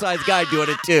normal sized guy doing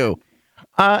it too.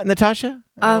 Natasha,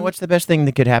 what's the best thing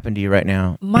that could happen to you right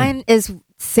now? Mine is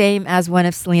same as one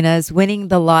of Selena's, winning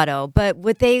the lotto. But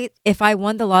if I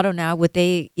won the lotto now, would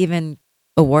they even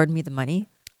award me the money?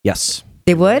 Yes.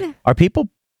 They would? Are people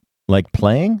like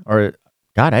playing or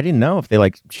God, I didn't know if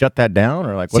they shut that down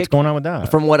or what's going on with that.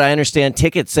 From what I understand,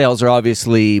 ticket sales are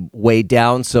obviously way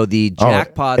down. So the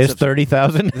jackpots is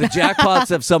 30,000. The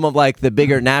jackpots of some of the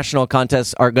bigger national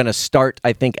contests are going to start,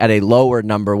 I think, at a lower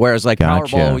number. Whereas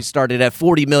Powerball always started at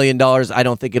 $40 million. I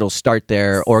don't think it'll start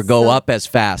there or go up as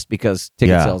fast because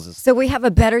ticket sales is. So we have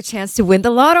a better chance to win the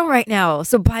lotto right now.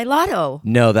 So buy lotto.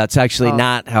 No, that's actually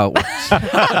not how it works.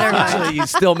 Actually,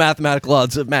 still mathematical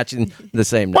odds of matching the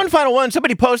same. One final one.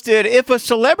 Somebody posted, if a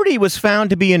celebrity was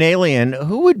found to be an alien,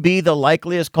 who would be the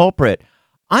likeliest culprit?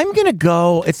 I'm going to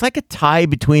go, it's like a tie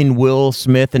between Will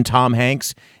Smith and Tom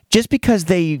Hanks, just because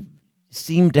they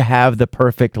seem to have the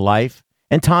perfect life.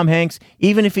 And Tom Hanks,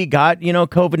 even if he got,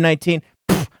 COVID-19,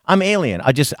 I'm alien.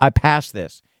 I pass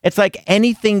this. It's like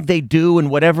anything they do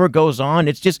and whatever goes on,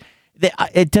 it's just,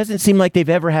 it doesn't seem like they've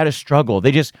ever had a struggle.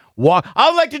 They just walk.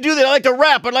 I'd like to do that. I like to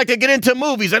rap. I'd like to get into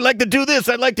movies. I'd like to do this.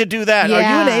 I'd like to do that. Yeah. Are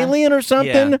you an alien or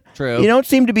something? Yeah, true. You don't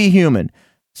seem to be human.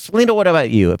 Selena, what about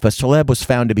you? If a celeb was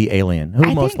found to be alien,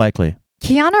 who most likely?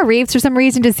 Keanu Reeves, for some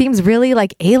reason, just seems really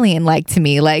alien-like to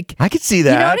me. I could see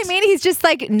that. You know what I mean? He's just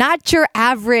not your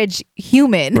average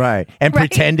human. Right. And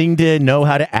pretending to know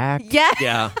how to act. Yeah.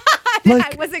 Yeah.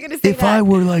 I wasn't going to say if that. I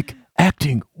were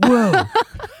acting, whoa,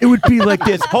 it would be like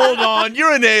this. Hold on,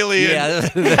 you're an alien.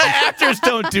 Yeah. Actors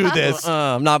don't do this.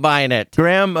 I'm not buying it.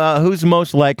 Graham, who's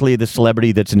most likely the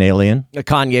celebrity that's an alien?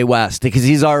 Kanye West, because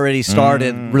he's already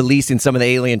started releasing some of the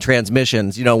alien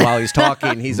transmissions. While he's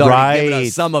talking, he's already given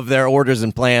us some of their orders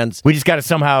and plans. We just got to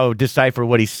somehow decipher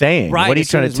what he's saying. Right. What he's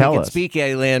trying to tell us. Speak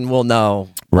alien, we'll know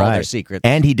all their secrets.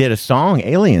 And he did a song,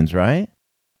 Aliens, right?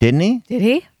 Didn't he? Did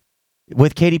he?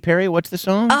 With Katy Perry, what's the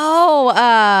song? Oh,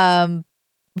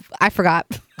 I forgot.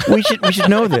 We should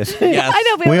know this. Yes. I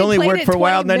know, but we only played work it for 20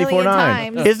 Wild million 94.9.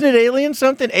 times. Isn't it alien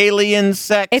something? Alien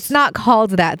sex? It's not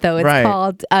called that, though. It's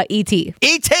called E.T.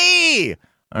 E.T.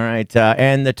 All right.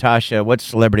 And Natasha, what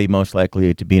celebrity most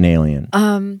likely to be an alien?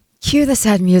 Cue the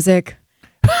sad music.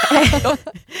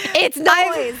 It's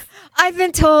noise. I've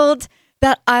been told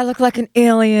that I look like an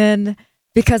alien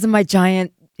because of my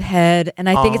giant head, and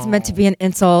I think it's meant to be an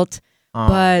insult.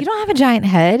 But you don't have a giant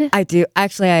head. I do.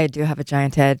 Actually, I do have a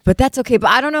giant head, but that's okay.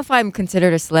 But I don't know if I'm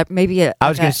considered a celeb. Maybe I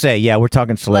was going to say, we're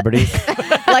talking celebrities.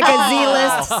 like a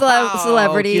Z-list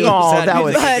celebrity. Oh, that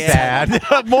was sad.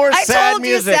 More I sad told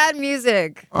music. you sad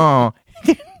music. Oh,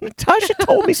 Natasha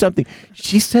told me something.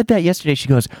 She said that yesterday. She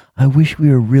goes, I wish we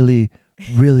were really,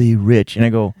 really rich. And I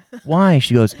go, why?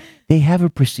 She goes, they have a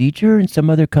procedure in some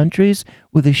other countries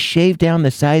where they shave down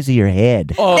the size of your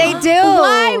head. Oh. They do.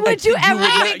 Why would you ever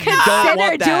even you don't consider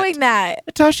want that. doing that?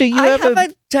 Natasha, you have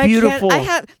a beautiful...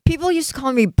 People used to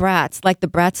call me brats, like the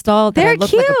Bratz doll. They're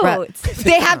look cute. Like a brat.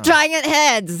 They have giant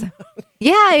heads.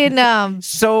 Yeah, in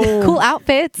cool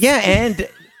outfits. Yeah, and...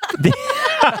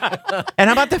 and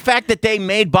how about the fact that they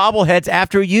made bobbleheads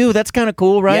after you? That's kind of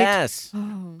cool, right? Yes.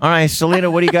 All right,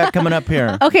 Selena, what do you got coming up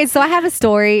here? Okay, so I have a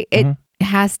story. It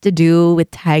has to do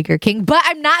with Tiger King, but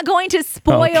I'm not going to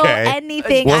spoil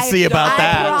anything. We'll see about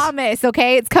that. I promise,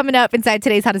 okay? It's coming up inside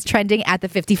today's Hottest Trending at the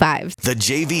 55. The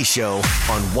JV Show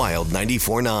on Wild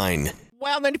 94.9.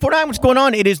 Wild 94.9, what's going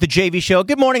on? It is the JV Show.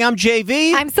 Good morning, I'm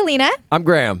JV. I'm Selena. I'm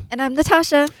Graham. And I'm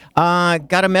Natasha.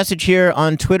 Got a message here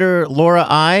on Twitter, Laura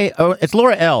I. Oh, it's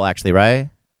Laura L, actually, right?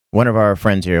 One of our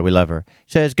friends here. We love her.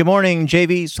 Says, good morning,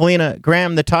 JV, Selena,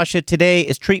 Graham, Natasha. Today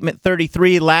is treatment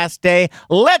 33, last day.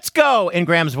 Let's go in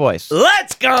Graham's voice.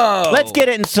 Let's go. Let's get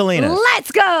it in Selena's.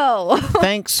 Let's go.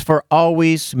 Thanks for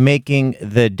always making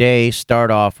the day start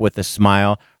off with a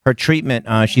smile. Her treatment,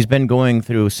 she's been going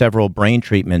through several brain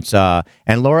treatments.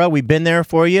 And Laura, we've been there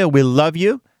for you. We love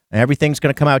you. Everything's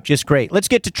going to come out just great. Let's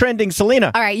get to trending,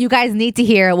 Selena. All right, you guys need to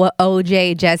hear what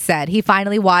OJ just said. He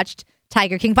finally watched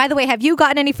Tiger King. By the way, have you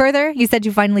gotten any further? You said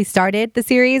you finally started the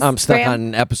series. I'm stuck Graham?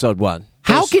 on episode 1.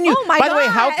 How can you, Oh my by the way,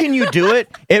 God. how can you do it?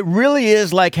 It really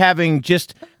is like having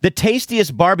just the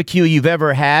tastiest barbecue you've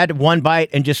ever had, one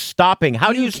bite, and just stopping.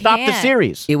 How do you stop the can't.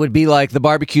 series? It would be like the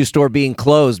barbecue store being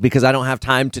closed because I don't have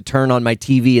time to turn on my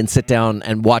TV and sit down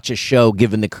and watch a show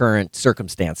given the current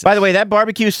circumstances. By the way, that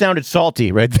barbecue sounded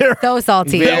salty right there. So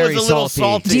salty. Very That was a little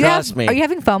salty. Do you Trust me. Are you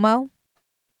having FOMO?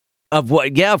 Of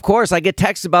what? Yeah, of course. I get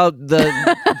texts about the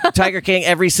Tiger King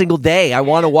every single day. I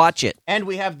want to watch it. And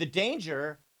we have the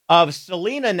danger of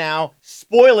Selena now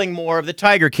spoiling more of the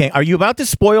Tiger King. Are you about to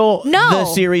spoil the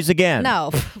series again?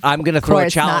 No. I'm going to throw a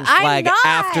course challenge not. I'm flag not.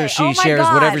 after she Oh my shares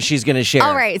God. whatever she's going to share.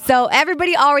 All right, so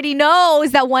everybody already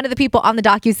knows that one of the people on the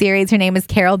docuseries, her name is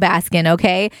Carol Baskin,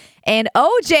 okay? And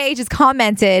OJ just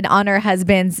commented on her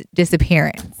husband's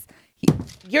disappearance.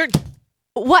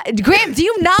 What, Graham? Do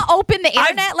you not open the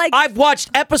internet? I've watched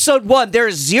episode 1. There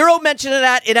is zero mention of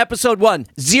that in episode 1.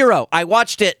 Zero. I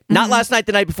watched it not last night,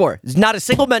 the night before. There's not a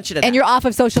single mention of that. And you're off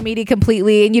of social media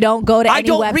completely, and you don't go to any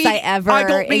website ever. I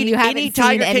don't read and you haven't any seen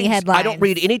Tiger any King. headlines. I don't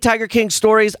read any Tiger King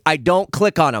stories. I don't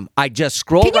click on them. I just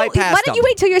scroll right past them. Why don't you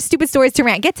wait till your stupid stories to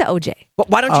rant? Get to OJ. But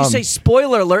why don't you say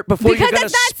spoiler alert before you're going to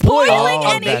spoil spoiling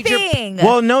anything?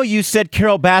 Well, no, you said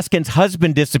Carol Baskin's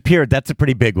husband disappeared. That's a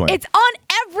pretty big one. It's on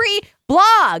every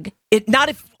blog.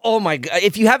 Oh my God.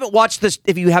 If you haven't watched this,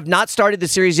 if you have not started the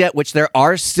series yet, which there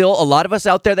are still a lot of us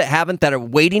out there that haven't, that are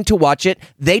waiting to watch it,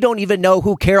 they don't even know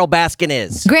who Carol Baskin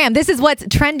is. Graham, this is what's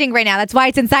trending right now. That's why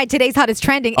it's inside today's hottest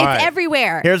trending. It's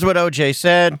everywhere. Here's what OJ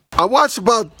said. I watched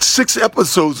about 6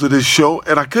 episodes of this show,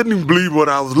 and I couldn't even believe what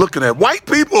I was looking at. White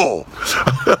people!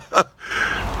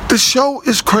 The show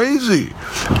is crazy.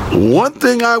 One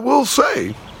thing I will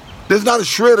say, there's not a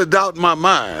shred of doubt in my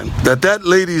mind that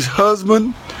lady's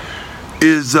husband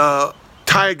is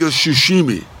Tiger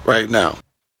Sashimi right now.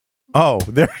 Oh,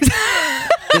 there.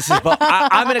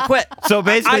 I'm going to quit. So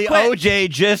basically, OJ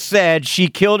just said she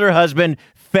killed her husband,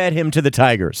 fed him to the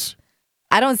tigers.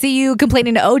 I don't see you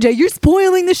complaining to OJ. You're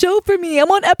spoiling the show for me. I'm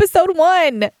on episode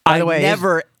 1. I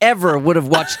never, ever would have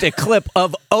watched a clip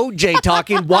of OJ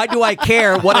talking. Why do I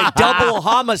care what a double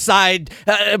homicide,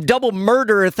 double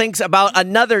murderer thinks about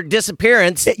another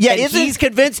disappearance? Yeah, and he's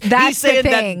convinced. He's saying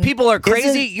that people are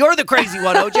crazy. You're the crazy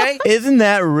one, OJ. Isn't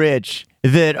that rich?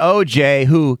 That OJ,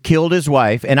 who killed his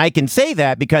wife, and I can say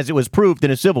that because it was proved in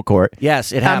a civil court.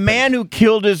 Yes, it happened. A man who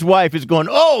killed his wife is going,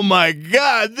 oh my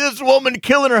God, this woman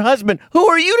killing her husband. Who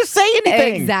are you to say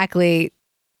anything? Exactly.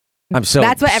 I'm so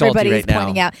That's what salty everybody's right now.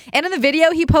 pointing out. And in the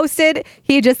video he posted,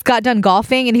 he just got done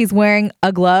golfing and he's wearing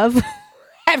a glove.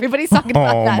 Everybody's talking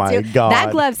about that my too. God.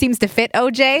 That glove seems to fit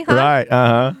OJ, huh?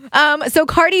 Right, So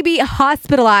Cardi B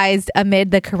hospitalized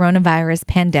amid the coronavirus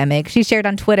pandemic. She shared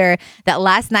on Twitter that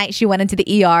last night she went into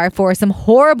the ER for some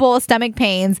horrible stomach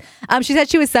pains. She said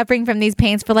she was suffering from these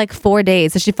pains for like 4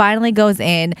 days. So she finally goes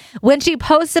in. When she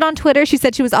posted on Twitter, she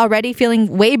said she was already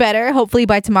feeling way better. Hopefully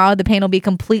by tomorrow, the pain will be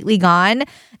completely gone.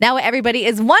 Now what everybody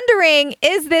is wondering,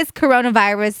 is this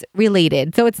coronavirus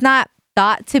related? So it's not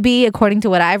thought to be, according to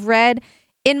what I've read.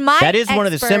 That is one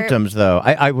of the symptoms, though.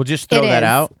 I will just throw that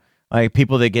out. Like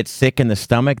people that get sick in the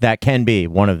stomach, that can be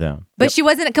one of them. But she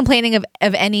wasn't complaining of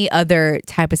any other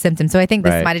type of symptom. So I think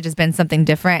this might have just been something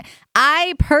different.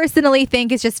 I personally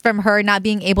think it's just from her not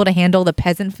being able to handle the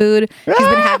peasant food she's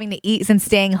been having to eat since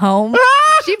staying home.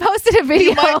 She posted a video.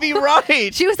 You might be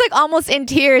right. She was like almost in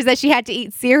tears that she had to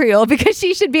eat cereal because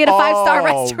she should be at a 5-star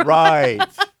restaurant. Right.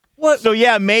 So,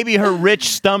 yeah, maybe her rich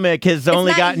stomach has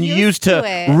only gotten used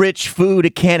to rich food.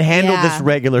 It can't handle this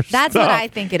regular stuff. That's what I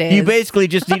think it is. You basically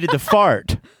just needed to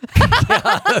fart.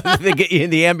 They get you in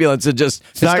the ambulance and just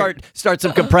start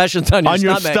some compressions on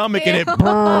your stomach and it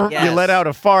you let out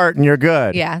a fart and you're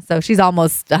good. Yeah, so she's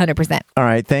almost 100%. All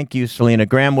right, thank you, Selena.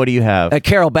 Graham, what do you have?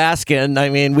 Carol Baskin. I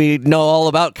mean, we know all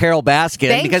about Carol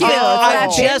Baskin because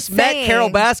I just met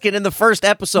Carol Baskin in the first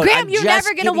episode. Graham, you're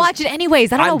never going to watch it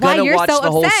anyways. I don't know why you're so upset.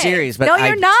 The whole series, but no,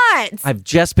 you're not. I've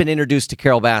just been introduced to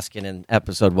Carol Baskin in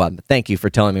episode 1. But thank you for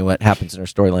telling me what happens in her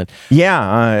storyline.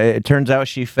 Yeah, it turns out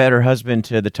she fed her husband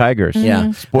to the tigers. Mm-hmm.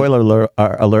 Yeah. Spoiler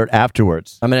alert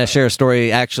afterwards. I'm going to share a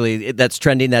story, actually, that's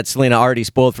trending that Selena already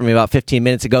spoiled for me about 15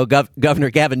 minutes ago. Governor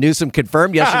Gavin Newsom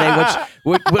confirmed yesterday,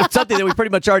 which was something that we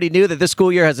pretty much already knew, that this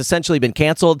school year has essentially been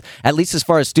canceled, at least as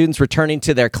far as students returning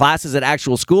to their classes at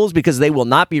actual schools, because they will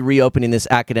not be reopening this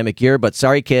academic year. But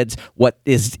sorry, kids, what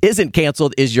isn't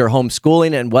canceled is your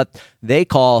homeschooling and what they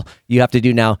call, you have to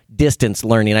do now, distance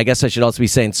learning. I guess I should also be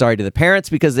saying sorry to the parents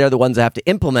because they're the ones that have to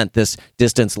implement this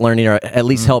distance learning or at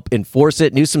least help enforce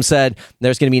it. Newsom said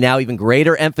there's going to be now even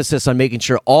greater emphasis on making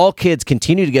sure all kids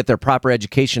continue to get their proper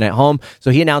education at home.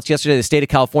 So he announced yesterday the state of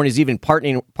California is even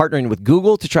partnering with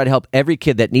Google to try to help every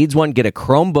kid that needs one get a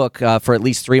Chromebook for at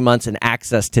least 3 months and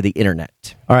access to the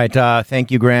internet. All right.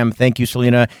 Thank you, Graham. Thank you,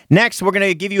 Selena. Next, we're going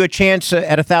to give you a chance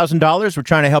at $1,000. We're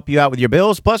trying to help you out with your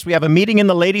bills. Plus, we have a meeting in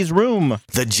the ladies' room.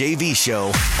 The JV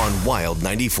Show on Wild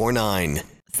 94.9.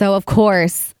 So, of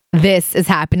course, this is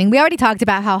happening. We already talked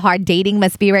about how hard dating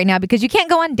must be right now because you can't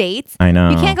go on dates. I know.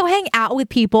 You can't go hang out with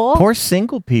people. Poor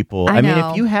single people. I mean,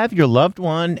 if you have your loved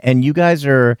one and you guys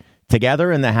are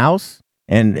together in the house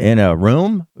and in a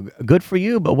room, good for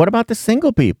you. But what about the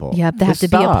single people? Yep, they have to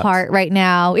be apart right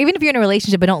now. Even if you're in a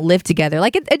relationship but don't live together.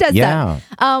 Like, it does Yeah.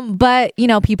 suck. But,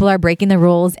 people are breaking the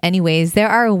rules anyways. There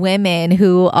are women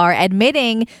who are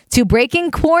admitting to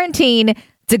breaking quarantine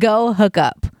to go hook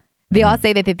up. They all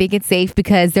say that they think it's safe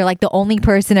because they're like the only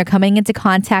person they're coming into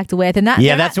contact with. And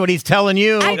that's what he's telling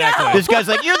you. I know. This guy's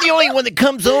like, you're the only one that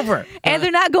comes over. And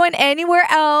they're not going anywhere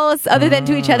else other than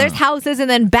to each other's houses and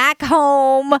then back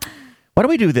home. Why don't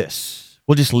we do this?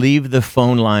 We'll just leave the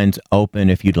phone lines open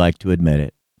if you'd like to admit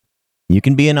it. You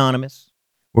can be anonymous.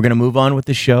 We're going to move on with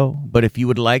the show. But if you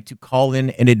would like to call in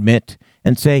and admit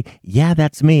and say, yeah,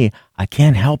 that's me. I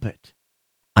can't help it.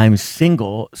 I'm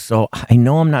single, so I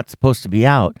know I'm not supposed to be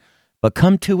out. But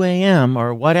come 2 a.m.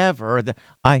 or whatever, and then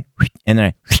I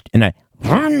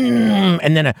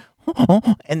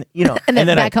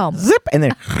back home. Zip, and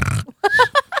then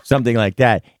something like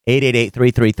that.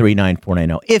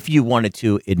 888-333-9490 if you wanted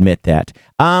to admit that.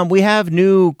 We have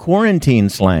new quarantine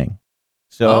slang.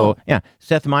 So,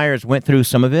 Seth Meyers went through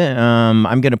some of it.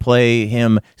 I'm going to play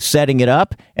him setting it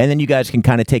up, and then you guys can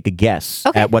kind of take a guess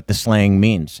at what the slang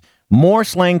means. More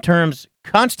slang terms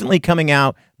constantly coming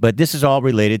out, but this is all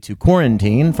related to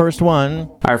quarantine. First one.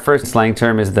 Our first slang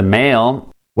term is the mail.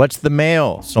 What's the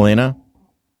mail, Selena?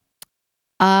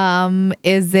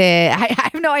 Is it? I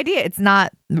have no idea. It's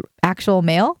not actual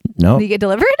mail. No. Do you get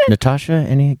delivered? Natasha,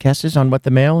 any guesses on what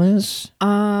the mail is?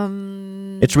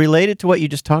 It's related to what you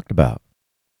just talked about.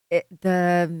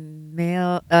 The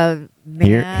mail.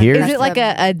 Here's is it like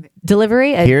a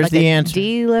delivery? Here's like the a answer.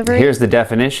 Delivery? Here's the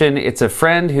definition. It's a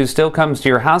friend who still comes to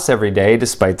your house every day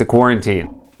despite the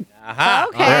quarantine. Aha.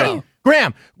 Okay.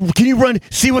 Graham, can you run,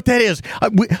 see what that is?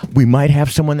 We might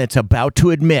have someone that's about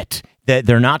to admit that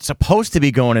they're not supposed to be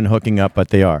going and hooking up, but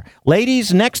they are.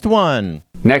 Ladies, next one.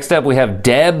 Next up, we have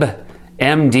Deb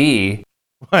MD.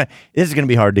 This is going to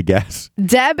be hard to guess.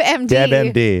 Deb MD. Deb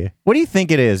MD. What do you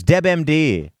think it is? Deb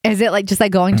MD. Is it like just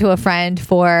like going to a friend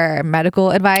for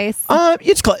medical advice?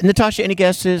 It's Natasha, any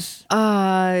guesses?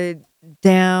 Down.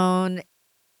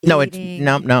 No, it's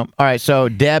no. All right, so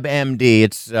Deb MD.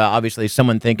 It's obviously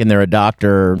someone thinking they're a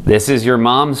doctor. This is your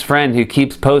mom's friend who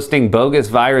keeps posting bogus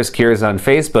virus cures on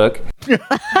Facebook.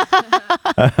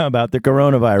 About the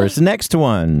coronavirus. Next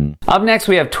one. Up next,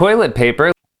 we have toilet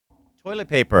paper. Toilet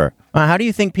paper. How do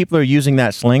you think people are using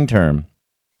that slang term?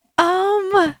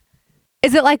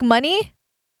 Is it like money?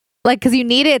 Like, because you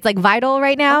need it, it's like vital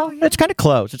right now? It's kind of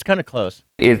close.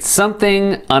 It's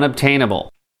something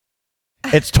unobtainable.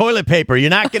 It's toilet paper.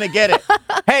 You're not going to get it.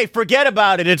 Hey, forget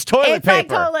about it. It's toilet paper. It's like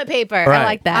toilet paper. Right. I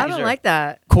like that. I don't like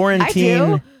that.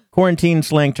 Quarantine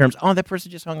slang terms. Oh, that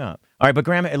person just hung up. All right, but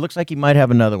Grandma, it looks like you might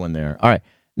have another one there. All right,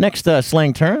 next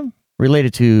slang term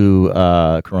related to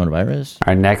coronavirus.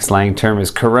 Our next slang term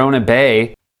is Corona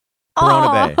Bay.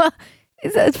 Corona Bay.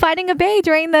 It's finding a bay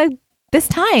during this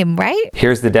time, right?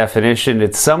 Here's the definition.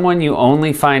 It's someone you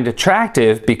only find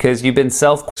attractive because you've been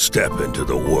Step into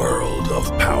the world of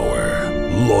power,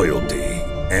 loyalty,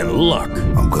 and luck.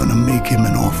 I'm gonna make him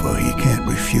an offer he can't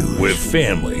refuse. With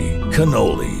family,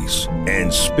 cannolis,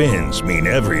 and spins mean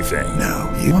everything.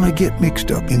 Now, you wanna get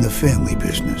mixed up in the family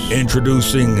business.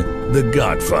 Introducing The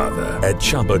Godfather at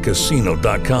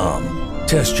ChumbaCasino.com.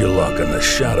 Test your luck in the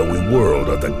shadowy world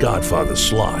of The Godfather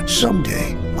slot.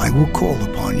 Someday, I will call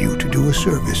upon you to do a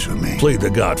service for me. Play The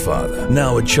Godfather,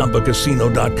 now at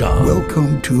ChumbaCasino.com.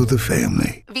 Welcome to the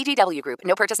family. VGW Group.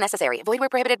 No purchase necessary. Void where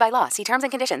prohibited by law. See terms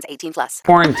and conditions. 18+.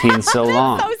 Quarantine so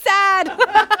long. So sad.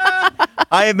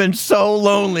 I have been so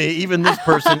lonely. Even this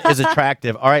person is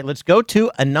attractive. All right, let's go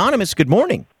to Anonymous. Good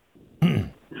morning.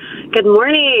 Good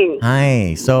morning.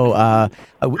 Hi. So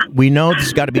we know this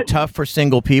has got to be tough for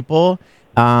single people.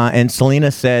 And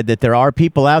Selena said that there are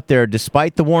people out there,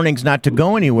 despite the warnings not to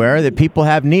go anywhere, that people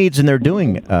have needs and they're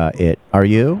doing it. Are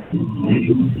you?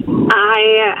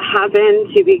 I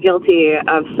happen to be guilty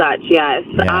of such, yes.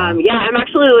 Yeah. I'm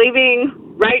actually leaving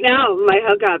right now, my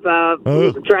hookup,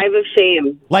 drive of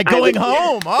shame. Like going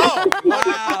home. Oh,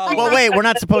 wow. Well, wait, we're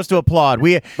not supposed to applaud.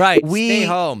 Stay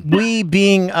home. We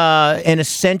being an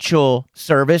essential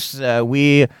service,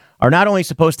 we are not only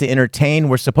supposed to entertain,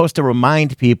 we're supposed to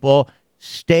remind people,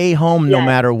 stay home no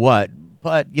matter what.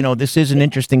 But, this is an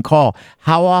interesting call.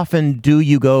 How often do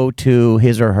you go to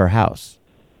his or her house?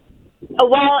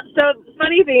 Well, so the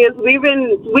funny thing is we've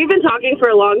been talking for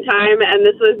a long time, and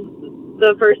this was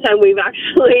the first time we've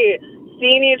actually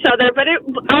seen each other. But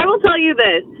I will tell you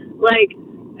this,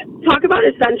 talk about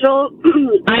essential.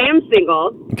 I am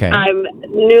single. Okay. I'm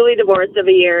newly divorced of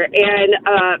a year, and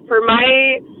for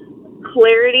my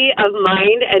clarity of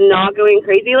mind and not going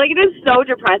crazy, it is so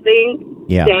depressing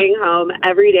staying home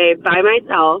every day by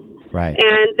myself. Right.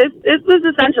 And this was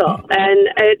essential, and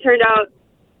it turned out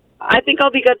I think I'll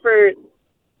be good for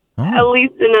at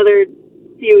least another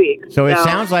few weeks. So it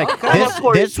sounds like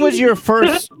this was your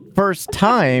first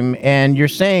time, and you're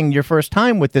saying your first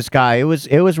time with this guy. It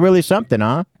was really something,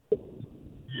 huh?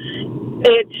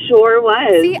 It sure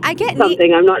was. See, I get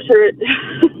something. I'm not sure.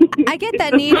 I get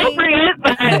that needing. Appropriate,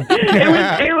 but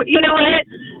you know what?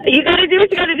 You got to do what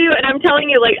you got to do, and I'm telling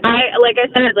you, like I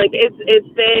said, like it's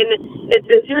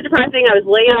been super depressing. I was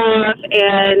laid off,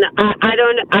 and I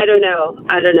don't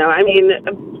know. I mean,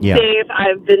 Dave,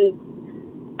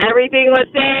 everything was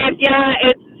safe. Yeah,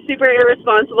 it's super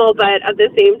irresponsible, but at the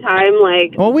same time,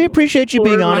 like. Well, we appreciate you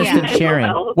being honest and sharing.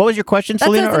 What was your question,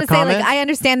 Selena, That's what I was or gonna say. comment? Like, I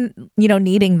understand,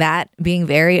 needing that being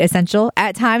very essential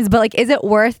at times, but like, is it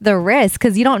worth the risk?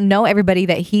 Because you don't know everybody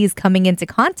that he's coming into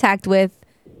contact with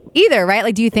either, right?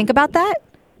 Like, do you think about that?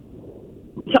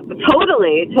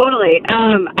 Totally.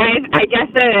 I guess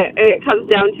it comes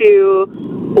down to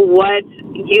what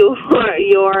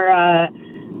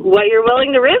what you're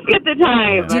willing to risk at the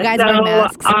time. Do you guys wear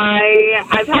masks?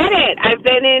 I've had it. I've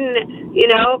been in,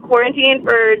 quarantine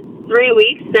for 3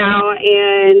 weeks now,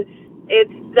 and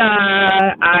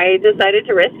I decided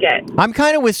to risk it. I'm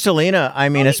kind of with Selena. I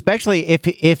mean, especially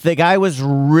if the guy was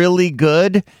really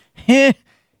good,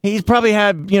 he's probably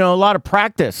had, a lot of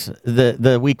practice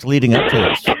the weeks leading up to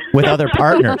this with other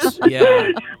partners. Yeah.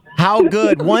 How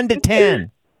good? 1 to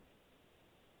 10.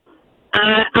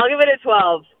 I'll give it a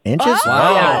 12. Inches?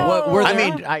 Oh!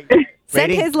 Wow.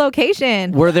 Send his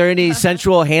location. Were there any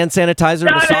sensual hand sanitizer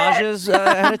massages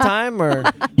at a time, or?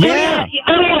 Yeah.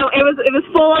 It was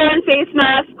full on face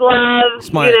mask, gloves.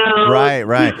 Smart.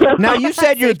 Right. Now, you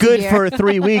said you're good for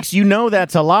 3 weeks. You know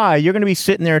that's a lie. You're going to be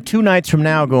sitting there 2 nights from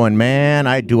now going, man,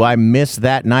 I miss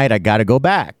that night. I got to go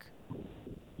back.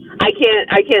 I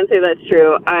can't say that's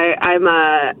true.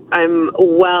 I'm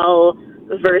well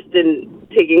versed in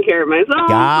taking care of myself.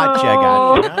 Gotcha.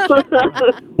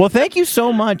 Well, thank you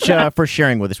so much for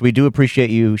sharing with us. We do appreciate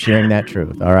you sharing that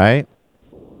truth. All right.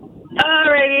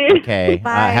 Alrighty. Okay.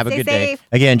 Bye. Have a Stay good safe. day.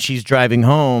 Again, she's driving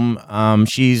home.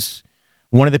 She's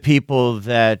one of the people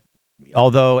that,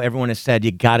 although everyone has said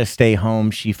you got to stay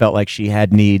home, she felt like she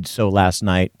had needs. So last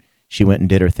night she went and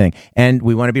did her thing. And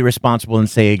we want to be responsible and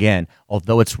say again,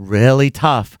 although it's really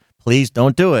tough, please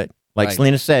don't do it. Like Right.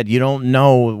 Selena said, you don't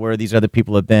know where these other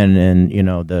people have been, and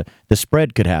the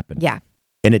spread could happen. Yeah.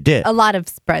 And it did. A lot of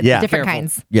spreads, different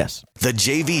kinds. Yes. The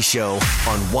JV Show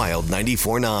on Wild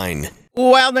 94.9.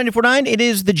 Wild 94.9, it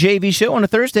is the JV Show on a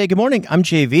Thursday. Good morning. I'm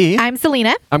JV. I'm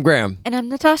Selena. I'm Graham. And I'm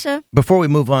Natasha. Before we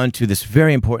move on to this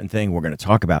very important thing we're going to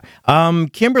talk about,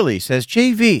 Kimberly says,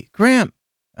 JV, Graham,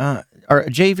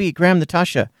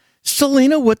 Natasha,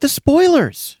 Selena with the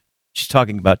spoilers. She's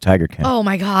talking about Tiger King. Oh,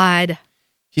 my God.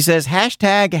 She says,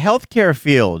 hashtag healthcare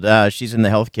field. She's in the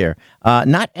healthcare.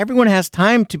 Not everyone has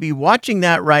time to be watching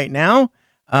that right now.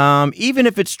 Even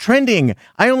if it's trending,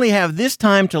 I only have this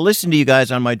time to listen to you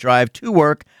guys on my drive to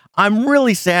work. I'm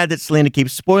really sad that Selena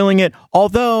keeps spoiling it.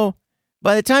 Although,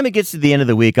 by the time it gets to the end of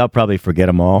the week, I'll probably forget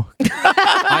them all.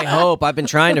 I hope. I've been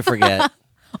trying to forget.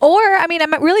 Or, I mean,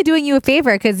 I'm really doing you a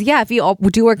favor because, if you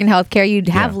do work in healthcare, you'd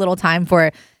have little time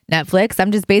for Netflix.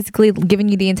 I'm just basically giving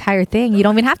you the entire thing. You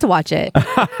don't even have to watch it.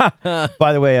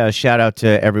 By the way, shout out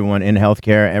to everyone in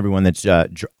healthcare, everyone that's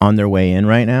on their way in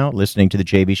right now, listening to the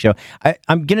JV Show.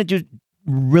 I'm going to do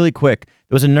really quick.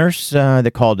 There was a nurse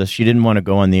that called us. She didn't want to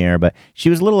go on the air, but she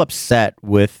was a little upset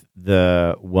with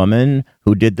the woman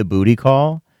who did the booty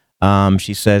call.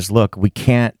 She says, look, you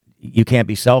can't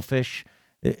be selfish.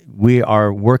 We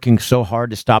are working so hard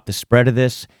to stop the spread of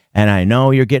this. And I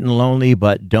know you're getting lonely,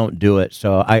 but don't do it.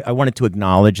 So I wanted to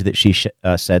acknowledge that she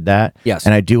said that. Yes.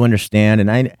 And I do understand.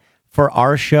 And for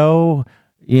our show,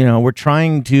 we're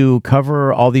trying to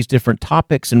cover all these different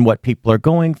topics and what people are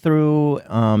going through.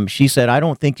 She said, I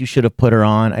don't think you should have put her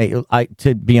on.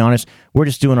 To be honest, we're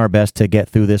just doing our best to get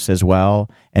through this as well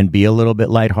and be a little bit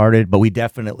lighthearted. But we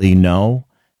definitely know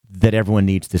that everyone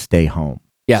needs to stay home.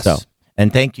 Yes.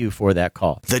 And thank you for that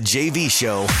call. The JV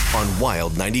Show on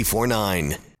Wild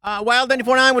 94.9. Wild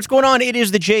 94.9, what's going on? It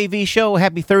is the JV Show.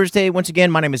 Happy Thursday. Once again,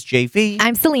 my name is JV.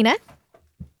 I'm Selena.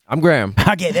 I'm Graham.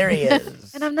 Okay, there he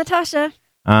is. And I'm Natasha.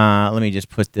 Let me just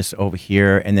put this over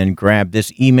here and then grab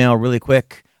this email really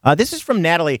quick. This is from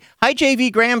Natalie. Hi,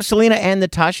 JV, Graham, Selena, and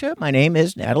Natasha. My name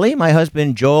is Natalie. My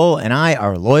husband, Joel, and I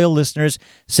are loyal listeners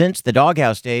since the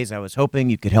Doghouse days. I was hoping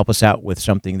you could help us out with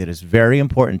something that is very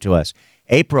important to us.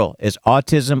 April is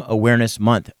Autism Awareness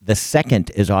Month. The 2nd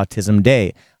is Autism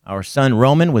Day. Our son,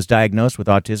 Roman, was diagnosed with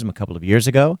autism a couple of years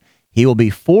ago. He will be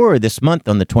 4 this month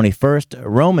on the 21st.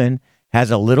 Roman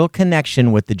has a little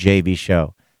connection with the JV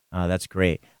Show. That's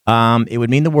great. It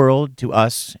would mean the world to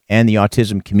us and the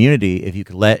autism community if you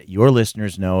could let your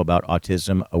listeners know about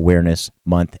Autism Awareness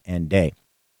Month and Day.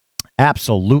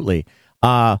 Absolutely.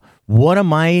 One of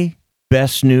my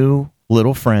best new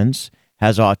little friends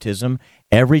has autism,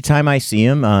 every time I see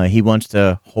him, he wants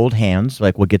to hold hands.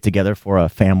 Like we'll get together for a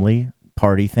family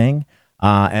party thing,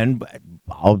 and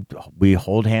we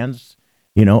hold hands,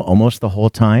 almost the whole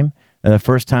time. The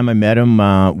first time I met him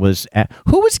was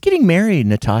who was getting married,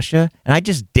 Natasha, and I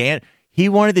just danced. He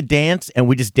wanted to dance, and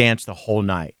we just danced the whole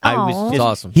night. Aww. That's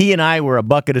awesome. He and I were a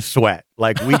bucket of sweat.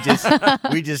 Like we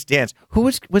just danced. Who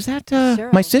was that?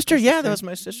 My sister? Yeah, that was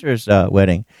my sister's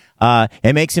wedding.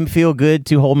 It makes him feel good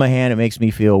to hold my hand. It makes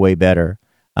me feel way better.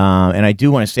 And I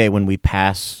do want to say, when we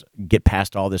get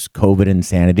past all this COVID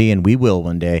insanity, and we will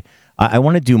one day, I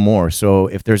want to do more. So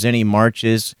if there's any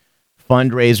marches,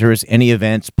 fundraisers, any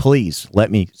events, please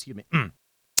let me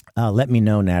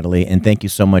know, Natalie, and thank you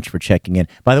so much for checking in.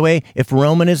 By the way, if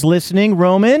Roman is listening,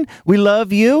 Roman, we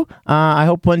love you. I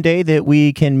hope one day that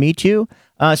we can meet you.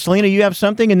 Selena, you have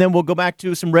something, and then we'll go back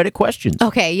to some Reddit questions.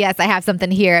 Okay, yes, I have something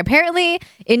here. Apparently,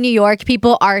 in New York,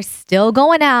 people are still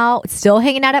going out, still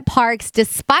hanging out at parks,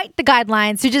 despite the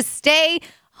guidelines to just stay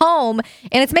home.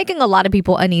 And it's making a lot of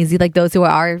people uneasy, like those who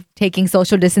are taking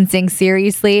social distancing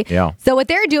seriously. Yeah. So what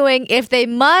they're doing, if they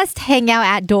must hang out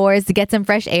outdoors to get some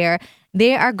fresh air,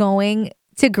 they are going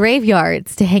to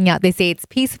graveyards to hang out. They say it's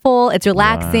peaceful, it's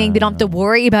relaxing. Wow. They don't have to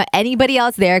worry about anybody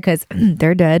else there because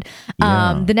they're dead.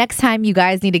 Yeah. The next time you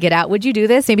guys need to get out, would you do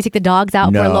this? Maybe take the dogs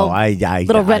out for a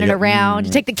little running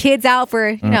around. Take the kids out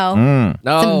for,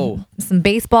 some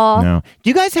baseball. No. Do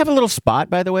you guys have a little spot,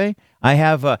 by the way? I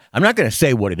have, I'm not going to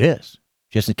say what it is,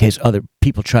 just in case other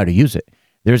people try to use it.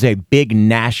 There's a big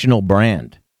national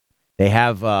brand. They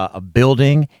have a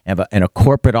building and a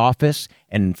corporate office,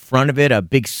 and in front of it, a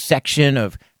big section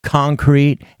of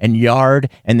concrete and yard,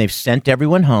 and they've sent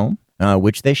everyone home,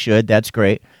 which they should. That's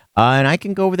great. And I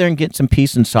can go over there and get some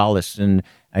peace and solace, and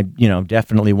I,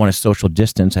 definitely want to social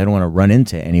distance. I don't want to run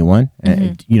into anyone,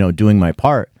 doing my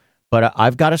part. But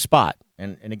I've got a spot,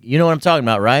 and you know what I'm talking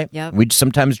about, right? Yeah. We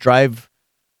sometimes drive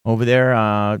over there.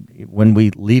 When we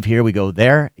leave here, we go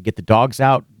there, get the dogs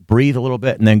out, breathe a little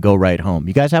bit, and then go right home.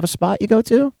 You guys have a spot you go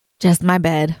to? Just my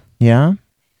bed. Yeah?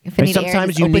 If I need air,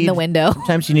 just open the window.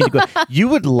 Sometimes you need to go. You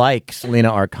would like, Selena,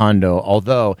 our condo,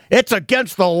 although it's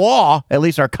against the law, at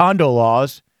least our condo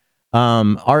laws.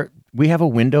 We have a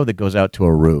window that goes out to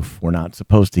a roof. We're not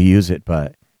supposed to use it,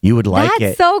 but you would like it.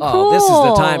 That's so cool. Oh, this is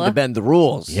the time to bend the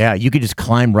rules. Yeah, you could just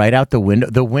climb right out the window.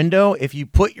 The window, if you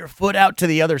put your foot out to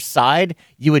the other side,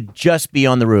 you would just be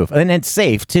on the roof. And it's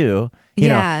safe, too. You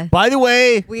know. By the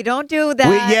way, we don't do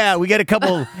that. We get a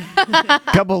couple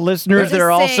listeners that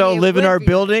are also live in our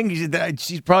building.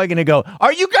 She's probably going to go,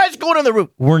 are you guys going on the roof?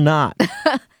 We're not.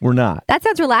 We're not. That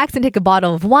sounds relaxing. Take a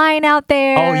bottle of wine out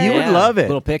there. Oh, you would love it.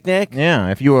 Little picnic. Yeah.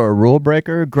 If you were a rule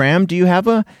breaker. Graham, do you have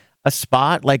a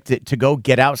spot like to go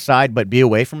get outside but be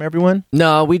away from everyone?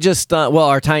 No, we just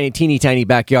our teeny tiny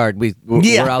backyard.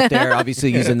 We're out there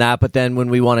obviously using that, but then when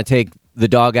we want to take the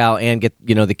dog out and get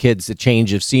the kids a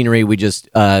change of scenery, we just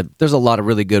there's a lot of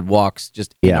really good walks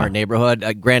just in our neighborhood.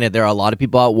 Granted, there are a lot of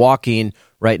people out walking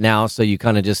right now, so you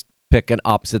kind of just pick an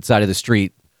opposite side of the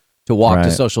street to walk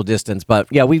to social distance. But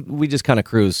yeah, we just kind of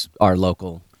cruise our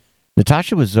local.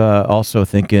 Natasha was also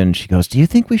thinking, she goes, do you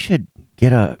think we should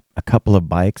get a couple of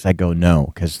bikes? I go,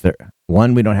 no, because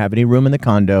one, we don't have any room in the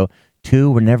condo. Two,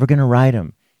 we're never going to ride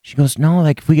them. She goes, no,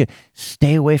 like if we could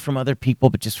stay away from other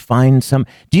people, but just find some.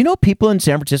 Do you know people in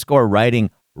San Francisco are riding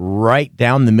right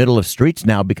down the middle of streets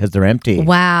now because they're empty?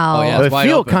 Wow. Oh, yeah, it would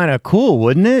feel kind of cool,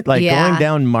 wouldn't it? Like going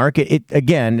down Market. It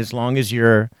again, as long as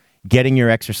you're getting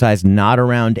your exercise not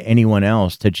around anyone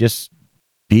else, to just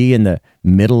be in the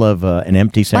middle of an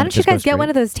empty San Francisco Why don't you guys street. get one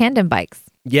of those tandem bikes?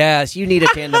 Yes, you need a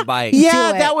tandem bike.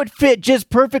 Yeah, that would fit just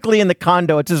perfectly in the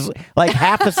condo. It's just like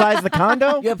half the size of the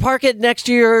condo. You park it next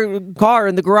to your car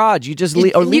in the garage. You just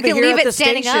leave it here at the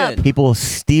standing station. up. People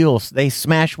they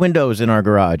smash windows in our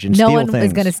garage and no steal one things.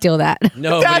 is going to steal that.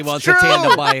 Nobody wants a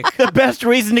tandem bike. The best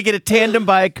reason to get a tandem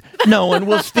bike, no one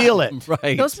will steal it.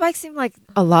 Right. Those bikes seem like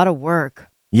a lot of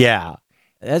work. Yeah.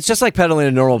 It's just like pedaling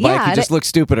a normal bike. You just look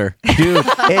stupider. Dude,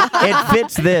 it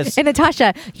fits this. And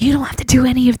Natasha, you don't have to do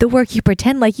any of the work. You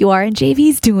pretend like you are, and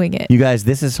JV's doing it. You guys,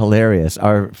 this is hilarious.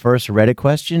 Our first Reddit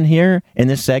question here in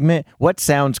this segment. What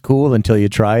sounds cool until you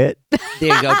try it?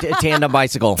 There you go. Tandem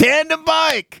bicycle. Tandem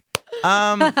bike.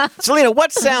 Selena,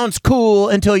 what sounds cool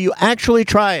until you actually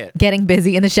try it? Getting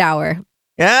busy in the shower.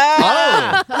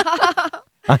 Yeah.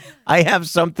 I have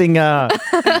something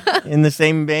in the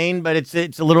same vein, but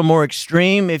it's a little more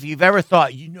extreme. If you've ever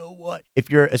thought, you know what, if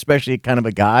you're especially kind of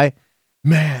a guy,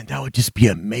 man, that would just be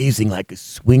amazing, like a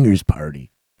swingers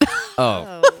party.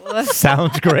 Oh.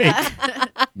 Sounds great.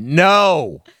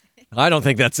 No. I don't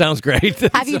think that sounds great.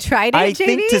 Have you tried it, I JV?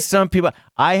 think to some people,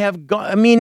 I have gone, I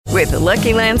mean, With the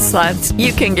Lucky Land Slots,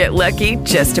 you can get lucky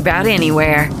just about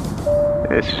anywhere.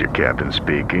 This is your captain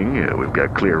speaking. We've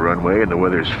got clear runway and the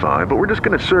weather's fine, but we're just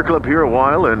going to circle up here a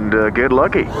while and get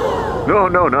lucky.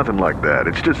 No, nothing like that.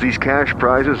 It's just these cash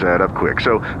prizes add up quick.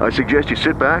 So I suggest you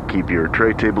sit back, keep your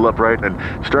tray table upright, and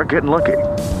start getting lucky.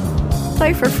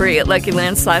 Play for free at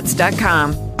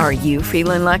LuckyLandSlots.com. Are you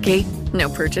feeling lucky? No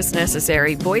purchase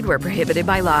necessary. Void where prohibited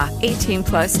by law.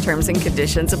 18+ terms and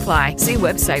conditions apply. See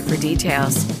website for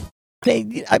details.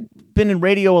 Hey, I've been in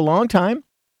radio a long time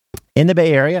in the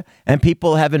Bay Area, and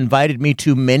people have invited me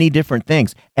to many different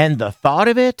things. And the thought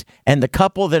of it, and the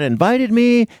couple that invited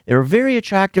me, they were very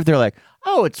attractive. They're like,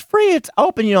 oh, it's free, it's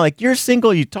open. You know, like, you're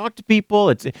single, you talk to people.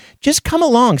 It's just come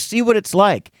along, see what it's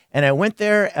like. And I went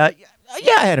there.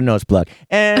 Yeah, I had a nose plug.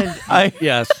 And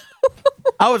yes.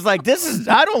 I was like,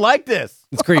 I don't like this.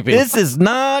 It's creepy. This is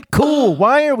not cool.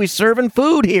 Why are we serving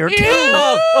food here,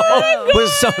 too? With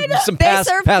some past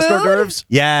hors d'oeuvres?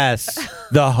 Yes.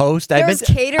 The host.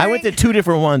 Catering? I went to two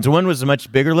different ones. One was a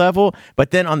much bigger level,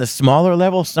 but then on the smaller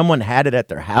level, someone had it at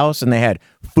their house, and they had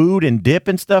food and dip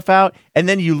and stuff out. And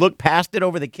then you look past it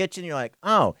over the kitchen, you're like,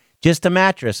 oh, just a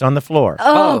mattress on the floor.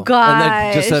 Oh, God. And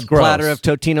then just a platter of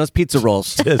Totino's pizza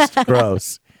rolls. Just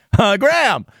gross.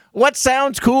 Graham, what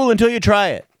sounds cool until you try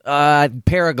it?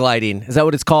 Paragliding. Is that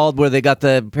what it's called? Where they got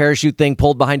the parachute thing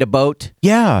pulled behind a boat?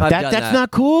 Yeah, that's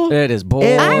not cool. It is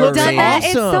boring. I've done that.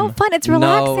 It's so fun. It's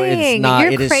relaxing. No, it's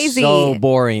not. You're crazy. It is so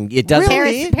boring. It doesn't.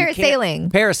 Really?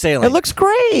 Parasailing. Parasailing. It looks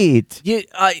great.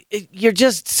 You're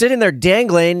just sitting there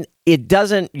dangling. It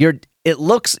doesn't. It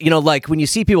looks, like when you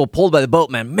see people pulled by the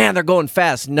boat, man, they're going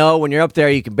fast. No, when you're up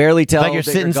there, you can barely tell like you're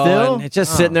that sitting you're going. still. It's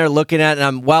just sitting there looking at it,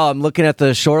 and I'm looking at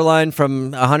the shoreline from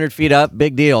 100 feet up.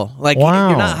 Big deal. Like, wow.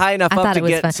 You're not high enough up to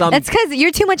get fun. some. That's because you're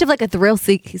too much of like a thrill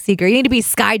seeker. You need to be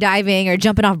skydiving or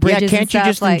jumping off bridges. Yeah, can't and you stuff,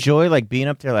 just enjoy like being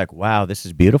up there? Like, wow, this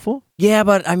is beautiful. Yeah,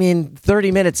 but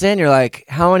 30 minutes in, you're like,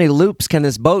 how many loops can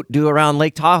this boat do around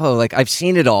Lake Tahoe? Like, I've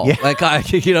seen it all. Yeah.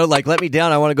 Like, let me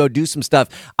down. I want to go do some stuff.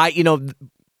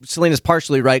 Selena's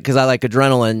partially right because I like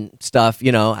adrenaline stuff,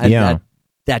 and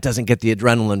that doesn't get the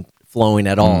adrenaline flowing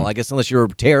at all. I guess unless you're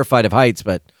terrified of heights,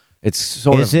 but it's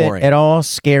sort of boring. Is it at all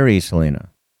scary, Selena?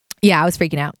 Yeah, I was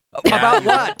freaking out. About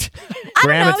what?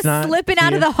 I don't know, slipping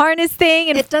out of the harness thing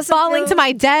and falling to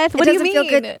my death. What do you mean? It doesn't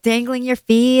feel good dangling your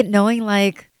feet, knowing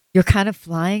like you're kind of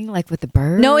flying like with the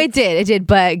bird. No, it did.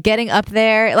 But getting up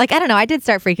there, like, I don't know. I did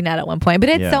start freaking out at one point, but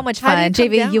it's so much fun.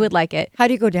 JV, you would like it. How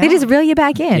do you go down? They just reel you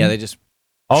back in. Yeah, they just...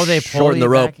 Oh, they shorten the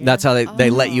rope. That's how they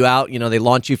let you out. They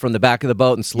launch you from the back of the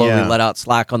boat and slowly let out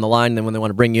slack on the line. And then when they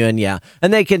want to bring you in,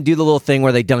 and they can do the little thing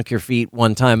where they dunk your feet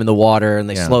one time in the water and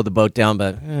they slow the boat down.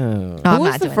 But who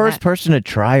was the first person to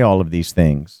try all of these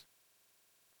things?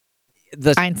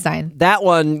 Einstein. That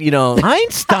one,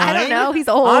 Einstein? I don't know. He's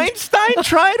old. Einstein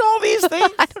tried all these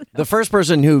things? The first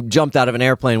person who jumped out of an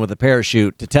airplane with a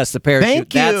parachute to test the parachute,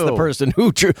 that's the person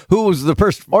who was the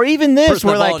person. Or even this,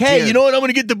 we're like, volunteered. hey, you know what? I'm going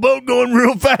to get the boat going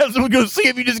real fast. We're going to see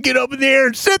if you just get up in the air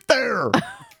and sit there.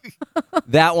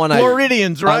 That one,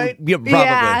 Floridians, right? Yeah, probably.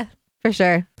 Yeah, for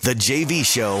sure. The JV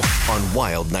Show on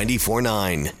Wild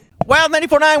 94.9. Wild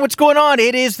 94.9, what's going on?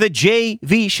 It is the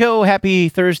JV Show. Happy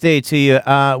Thursday to you.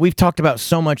 We've talked about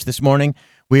so much this morning.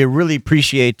 We really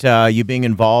appreciate you being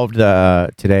involved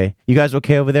today. You guys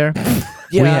okay over there?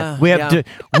 Yeah.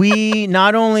 We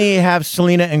not only have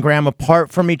Selena and Graham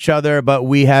apart from each other, but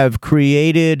we have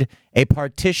created a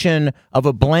partition of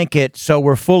a blanket so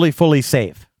we're fully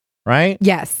safe, right?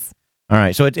 Yes. All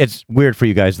right, so it's weird for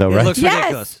you guys, though, right? It looks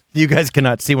ridiculous. You guys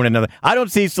cannot see one another. I don't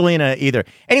see Selena either.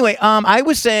 Anyway, I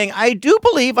was saying I do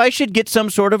believe I should get some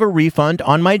sort of a refund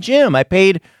on my gym. I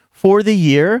paid for the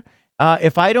year.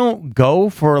 If I don't go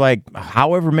for like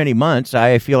however many months,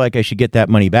 I feel like I should get that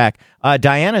money back.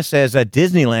 Diana says that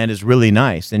Disneyland is really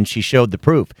nice, and she showed the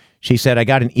proof. She said, I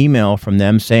got an email from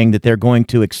them saying that they're going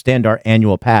to extend our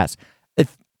annual pass.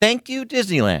 Thank you,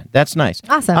 Disneyland. That's nice.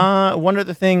 Awesome. One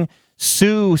other thing.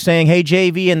 Sue saying, hey,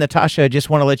 JV and Natasha, I just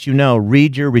want to let you know,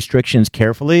 read your restrictions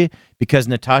carefully because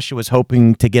Natasha was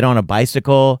hoping to get on a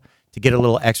bicycle to get a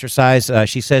little exercise.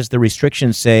 She says the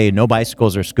restrictions say no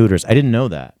bicycles or scooters. I didn't know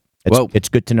that. It's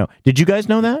good to know. Did you guys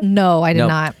know that? No, I did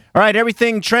not. All right,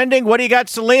 everything trending. What do you got,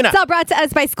 Selena? It's all brought to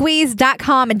us by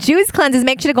Squeeze.com. Juice cleanses.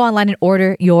 Make sure to go online and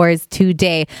order yours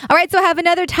today. All right, so I have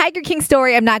another Tiger King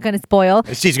story I'm not going to spoil.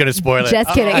 She's going to spoil it.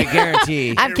 Just kidding. I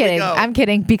guarantee. I'm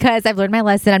kidding because I've learned my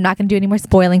lesson. I'm not going to do any more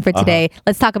spoiling for today.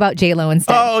 Let's talk about J-Lo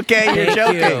instead. Oh, okay. You're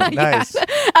joking. Nice.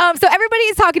 So everybody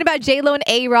is talking about J-Lo and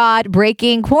A-Rod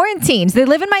breaking quarantines. They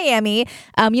live in Miami.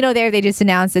 There they just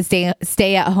announced a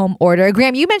stay-at-home order.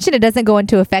 Graham, you mentioned it doesn't go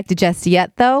into effect just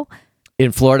yet, though.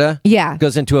 In Florida? Yeah.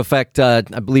 Goes into effect, I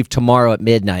believe, tomorrow at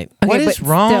midnight. What is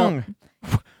wrong?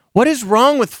 What is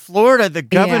wrong with Florida, the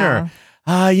governor?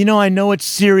 I know it's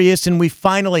serious and we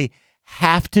finally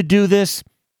have to do this.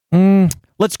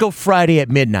 Let's go Friday at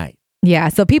midnight. Yeah,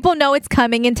 so people know it's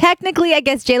coming. And technically, I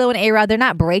guess J-Lo and A-Rod, they're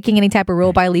not breaking any type of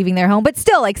rule by leaving their home. But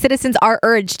still, like, citizens are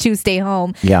urged to stay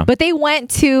home. Yeah. But they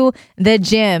went to the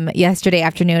gym yesterday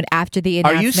afternoon after the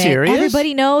announcement. Are you serious?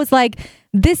 Everybody knows, like,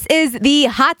 this is the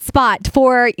hot spot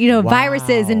for,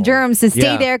 viruses and germs to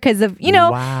stay there because of,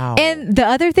 Wow. And the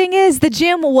other thing is the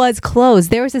gym was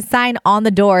closed. There was a sign on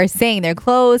the door saying they're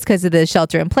closed because of the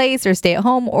shelter in place or stay at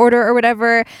home order or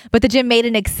whatever. But the gym made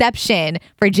an exception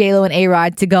for J-Lo and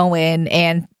A-Rod to go in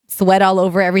and sweat all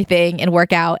over everything and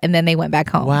work out. And then they went back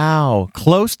home. Wow.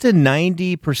 Close to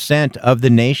 90% of the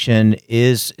nation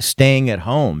is staying at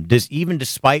home. Even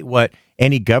despite what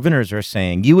any governors are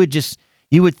saying, you would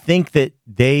think that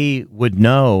they would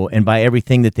know, and by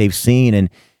everything that they've seen and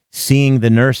seeing the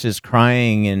nurses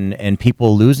crying and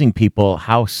people losing people,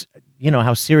 how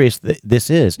serious this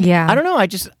is. Yeah. I don't know.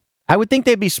 I would think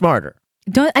they'd be smarter.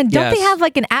 Don't they have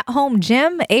like an at-home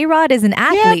gym? A-Rod is an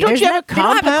athlete. Yeah, don't you have a they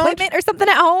don't have compound? equipment or something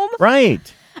at home?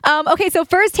 Right. Okay, so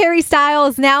first Harry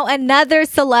Styles, now another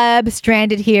celeb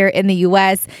stranded here in the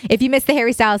U.S. If you missed the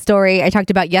Harry Styles story I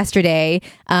talked about yesterday,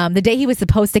 the day he was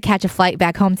supposed to catch a flight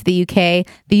back home to the U.K.,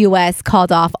 the U.S.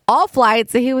 called off all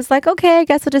flights. So he was like, okay, I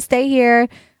guess I'll just stay here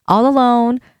all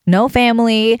alone. No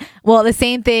family. Well, the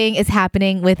same thing is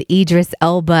happening with Idris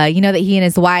Elba. You know that he and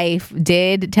his wife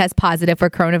did test positive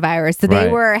for coronavirus. So they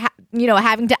were,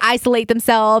 having to isolate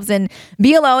themselves and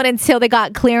be alone until they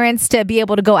got clearance to be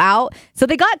able to go out. So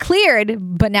they got cleared,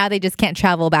 but now they just can't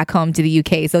travel back home to the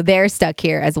UK. So they're stuck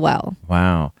here as well.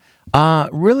 Wow.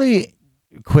 Really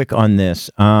quick on this.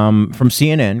 From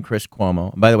CNN, Chris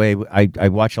Cuomo. By the way, I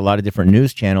watch a lot of different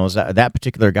news channels. That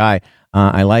particular guy,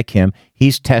 I like him.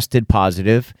 He's tested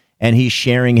positive and he's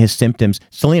sharing his symptoms.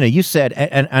 Selena, you said,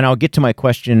 and I'll get to my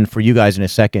question for you guys in a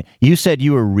second. You said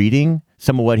you were reading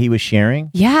some of what he was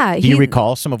sharing? Yeah. Do you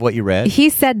recall some of what you read?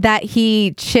 He said that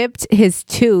he chipped his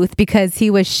tooth because he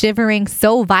was shivering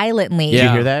so violently. Did you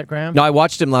hear that, Graham? No, I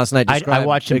watched him last night. I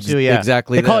watched him too, yeah.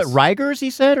 Exactly. They call it Rigers, he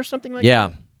said, or something like that?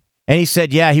 Yeah. And he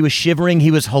said, he was shivering,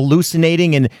 he was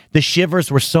hallucinating, and the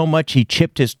shivers were so much he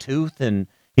chipped his tooth, and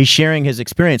he's sharing his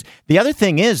experience. The other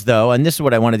thing is, though, and this is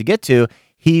what I wanted to get to,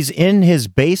 he's in his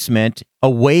basement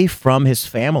away from his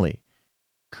family.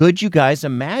 Could you guys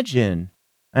imagine?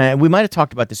 We might have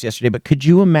talked about this yesterday, but could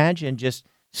you imagine just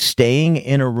staying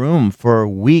in a room for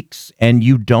weeks and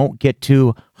you don't get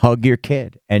to hug your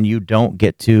kid and you don't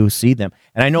get to see them?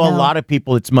 And I know a lot of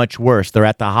people, it's much worse. They're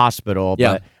at the hospital.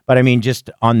 Yeah. But I mean, just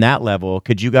on that level,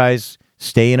 could you guys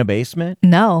stay in a basement?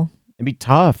 No. It'd be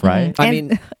tough, right? I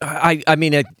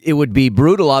mean, it would be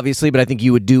brutal, obviously, but I think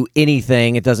you would do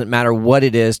anything. It doesn't matter what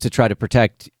it is to try to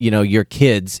protect, your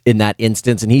kids in that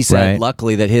instance. And he said,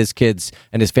 luckily, that his kids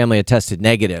and his family had tested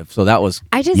negative. So that was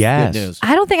good news.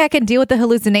 I don't think I can deal with the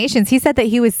hallucinations. He said that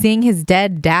he was seeing his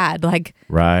dead dad. Like,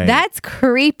 that's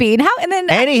creepy.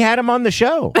 And he had him on the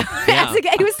show. He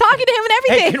was talking to him and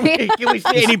everything. Can we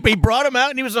see? And he brought him out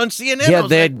and he was on CNN. Yeah,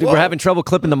 they were having trouble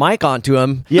clipping the mic onto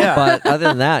him. Yeah. But other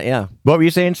than that, yeah. What were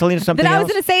you saying, Selena? Something else? I was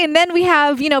going to say, and then we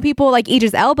have, people like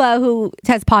Idris Elba who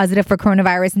test positive for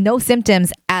coronavirus, no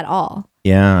symptoms at all.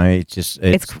 Yeah, it's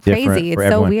crazy. It's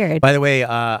so weird. By the way,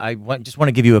 I just want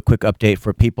to give you a quick update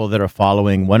for people that are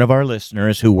following. One of our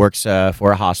listeners who works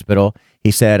for a hospital,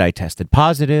 he said, I tested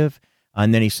positive.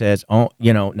 And then he says,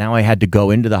 now I had to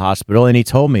go into the hospital. And he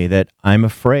told me that I'm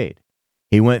afraid.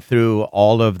 He went through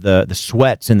all of the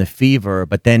sweats and the fever,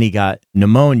 but then he got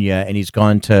pneumonia and he's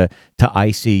gone to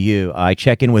ICU. I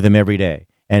check in with him every day.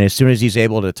 And as soon as he's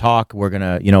able to talk, we're going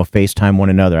to, FaceTime one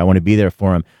another. I want to be there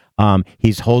for him.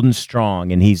 He's holding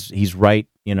strong and he's right.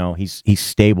 He's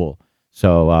stable.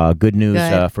 So good news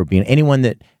for Bino. Anyone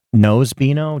that knows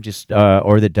Bino,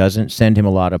 or that doesn't, send him a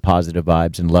lot of positive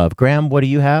vibes and love. Graham, what do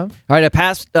you have? All right,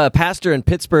 a pastor in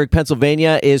Pittsburgh,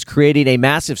 Pennsylvania is creating a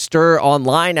massive stir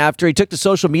online after he took to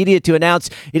social media to announce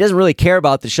he doesn't really care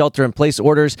about the shelter-in-place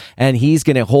orders, and he's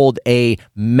going to hold a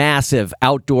massive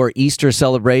outdoor Easter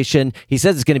celebration. He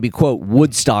says it's going to be, quote,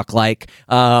 Woodstock-like.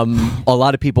 A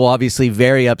lot of people obviously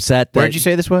very upset. Where did you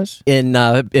say this was?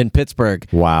 In Pittsburgh.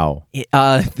 Wow.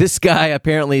 This guy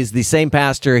apparently is the same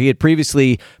pastor. He had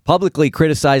previously publicly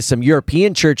criticized some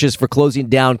European churches for closing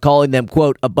down, calling them,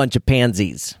 quote, a bunch of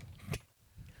pansies.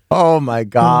 Oh, my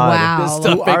God. Wow. This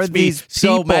stuff Who are makes me these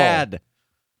so people? mad.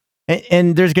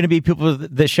 And there's going to be people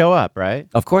that show up, right?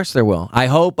 Of course there will.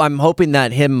 I'm hoping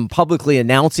that him publicly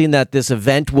announcing that this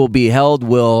event will be held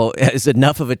is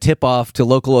enough of a tip-off to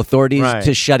local authorities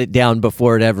to shut it down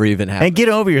before it ever even happens. And get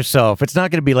over yourself. It's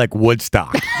not going to be like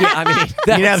Woodstock. Yeah, I mean,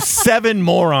 you'd have 7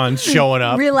 morons showing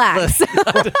up. Relax.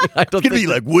 I don't think be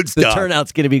like Woodstock. The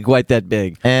turnout's going to be quite that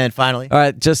big. And finally, all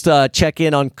right, just check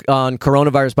in on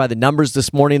coronavirus by the numbers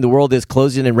this morning. The world is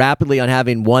closing in rapidly on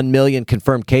having 1 million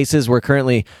confirmed cases. We're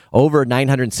currently over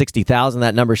 960,000.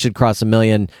 That number should cross 1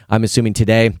 million, I'm assuming,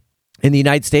 today. In the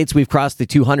United States, we've crossed the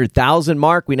 200,000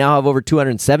 mark. We now have over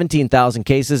 217,000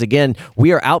 cases. Again,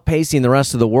 we are outpacing the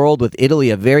rest of the world, with Italy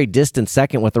a very distant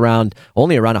second with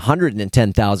only around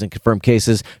 110,000 confirmed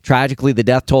cases. Tragically, the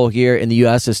death toll here in the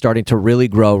U.S. is starting to really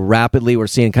grow rapidly. We're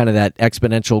seeing kind of that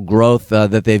exponential growth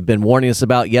that they've been warning us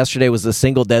about. Yesterday was the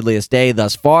single deadliest day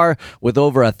thus far, with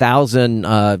over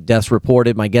 1,000 deaths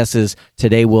reported. My guess is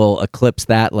today will eclipse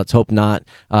that. Let's hope not.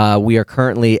 We are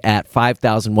currently at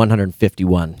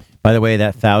 5,151. By the way,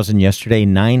 that 1,000 yesterday,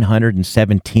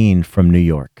 917 from New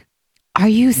York. Are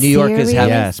you serious? New York is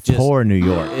having poor New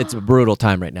York. It's a brutal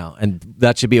time right now, and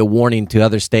that should be a warning to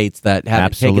other states that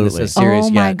haven't taken this as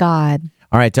serious yet. Oh my God!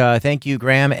 All right, thank you,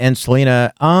 Graham and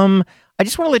Selena. I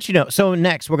just want to let you know. So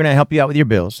next, we're going to help you out with your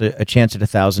bills. A chance at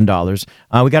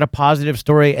 $1,000. We got a positive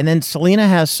story, and then Selena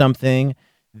has something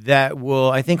that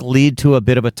will, I think, lead to a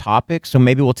bit of a topic. So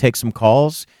maybe we'll take some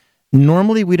calls.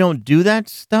 Normally, we don't do that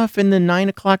stuff in the 9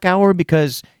 o'clock hour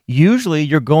because usually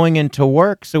you're going into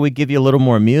work, so we give you a little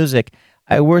more music.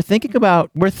 We're thinking about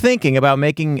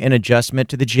making an adjustment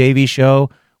to the JV show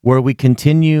where we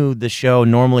continue the show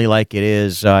normally like it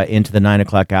is into the 9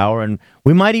 o'clock hour, and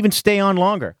we might even stay on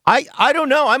longer. I don't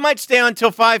know. I might stay on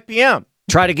until 5 p.m.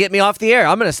 Try to get me off the air.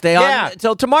 I'm going to stay on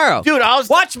until tomorrow. Dude,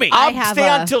 watch me. I'll stay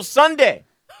on until Sunday.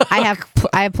 I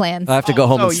have plans. I have to go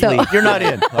home and sleep. You're not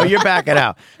in. Oh, you're backing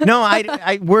out. No,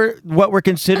 what we're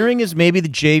considering is maybe the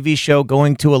JV show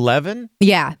going to 11.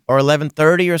 Yeah. Or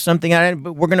 11:30 or something.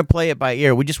 But we're going to play it by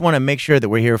ear. We just want to make sure that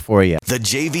we're here for you. The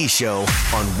JV Show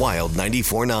on Wild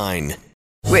 94.9.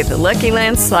 With the Lucky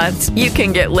Land Slots, you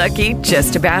can get lucky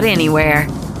just about anywhere.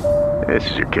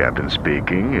 This is your captain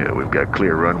speaking. We've got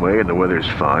clear runway and the weather's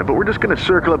fine, but we're just going to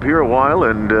circle up here a while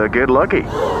and get lucky.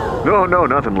 No,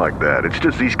 nothing like that. It's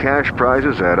just these cash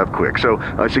prizes add up quick. So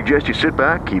I suggest you sit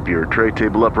back, keep your tray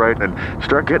table upright, and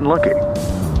start getting lucky.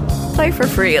 Play for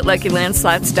free at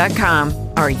LuckyLandSlots.com.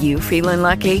 Are you feeling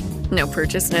lucky? No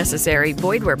purchase necessary.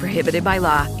 Void where prohibited by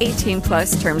law.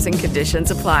 18+ terms and conditions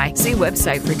apply. See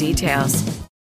website for details.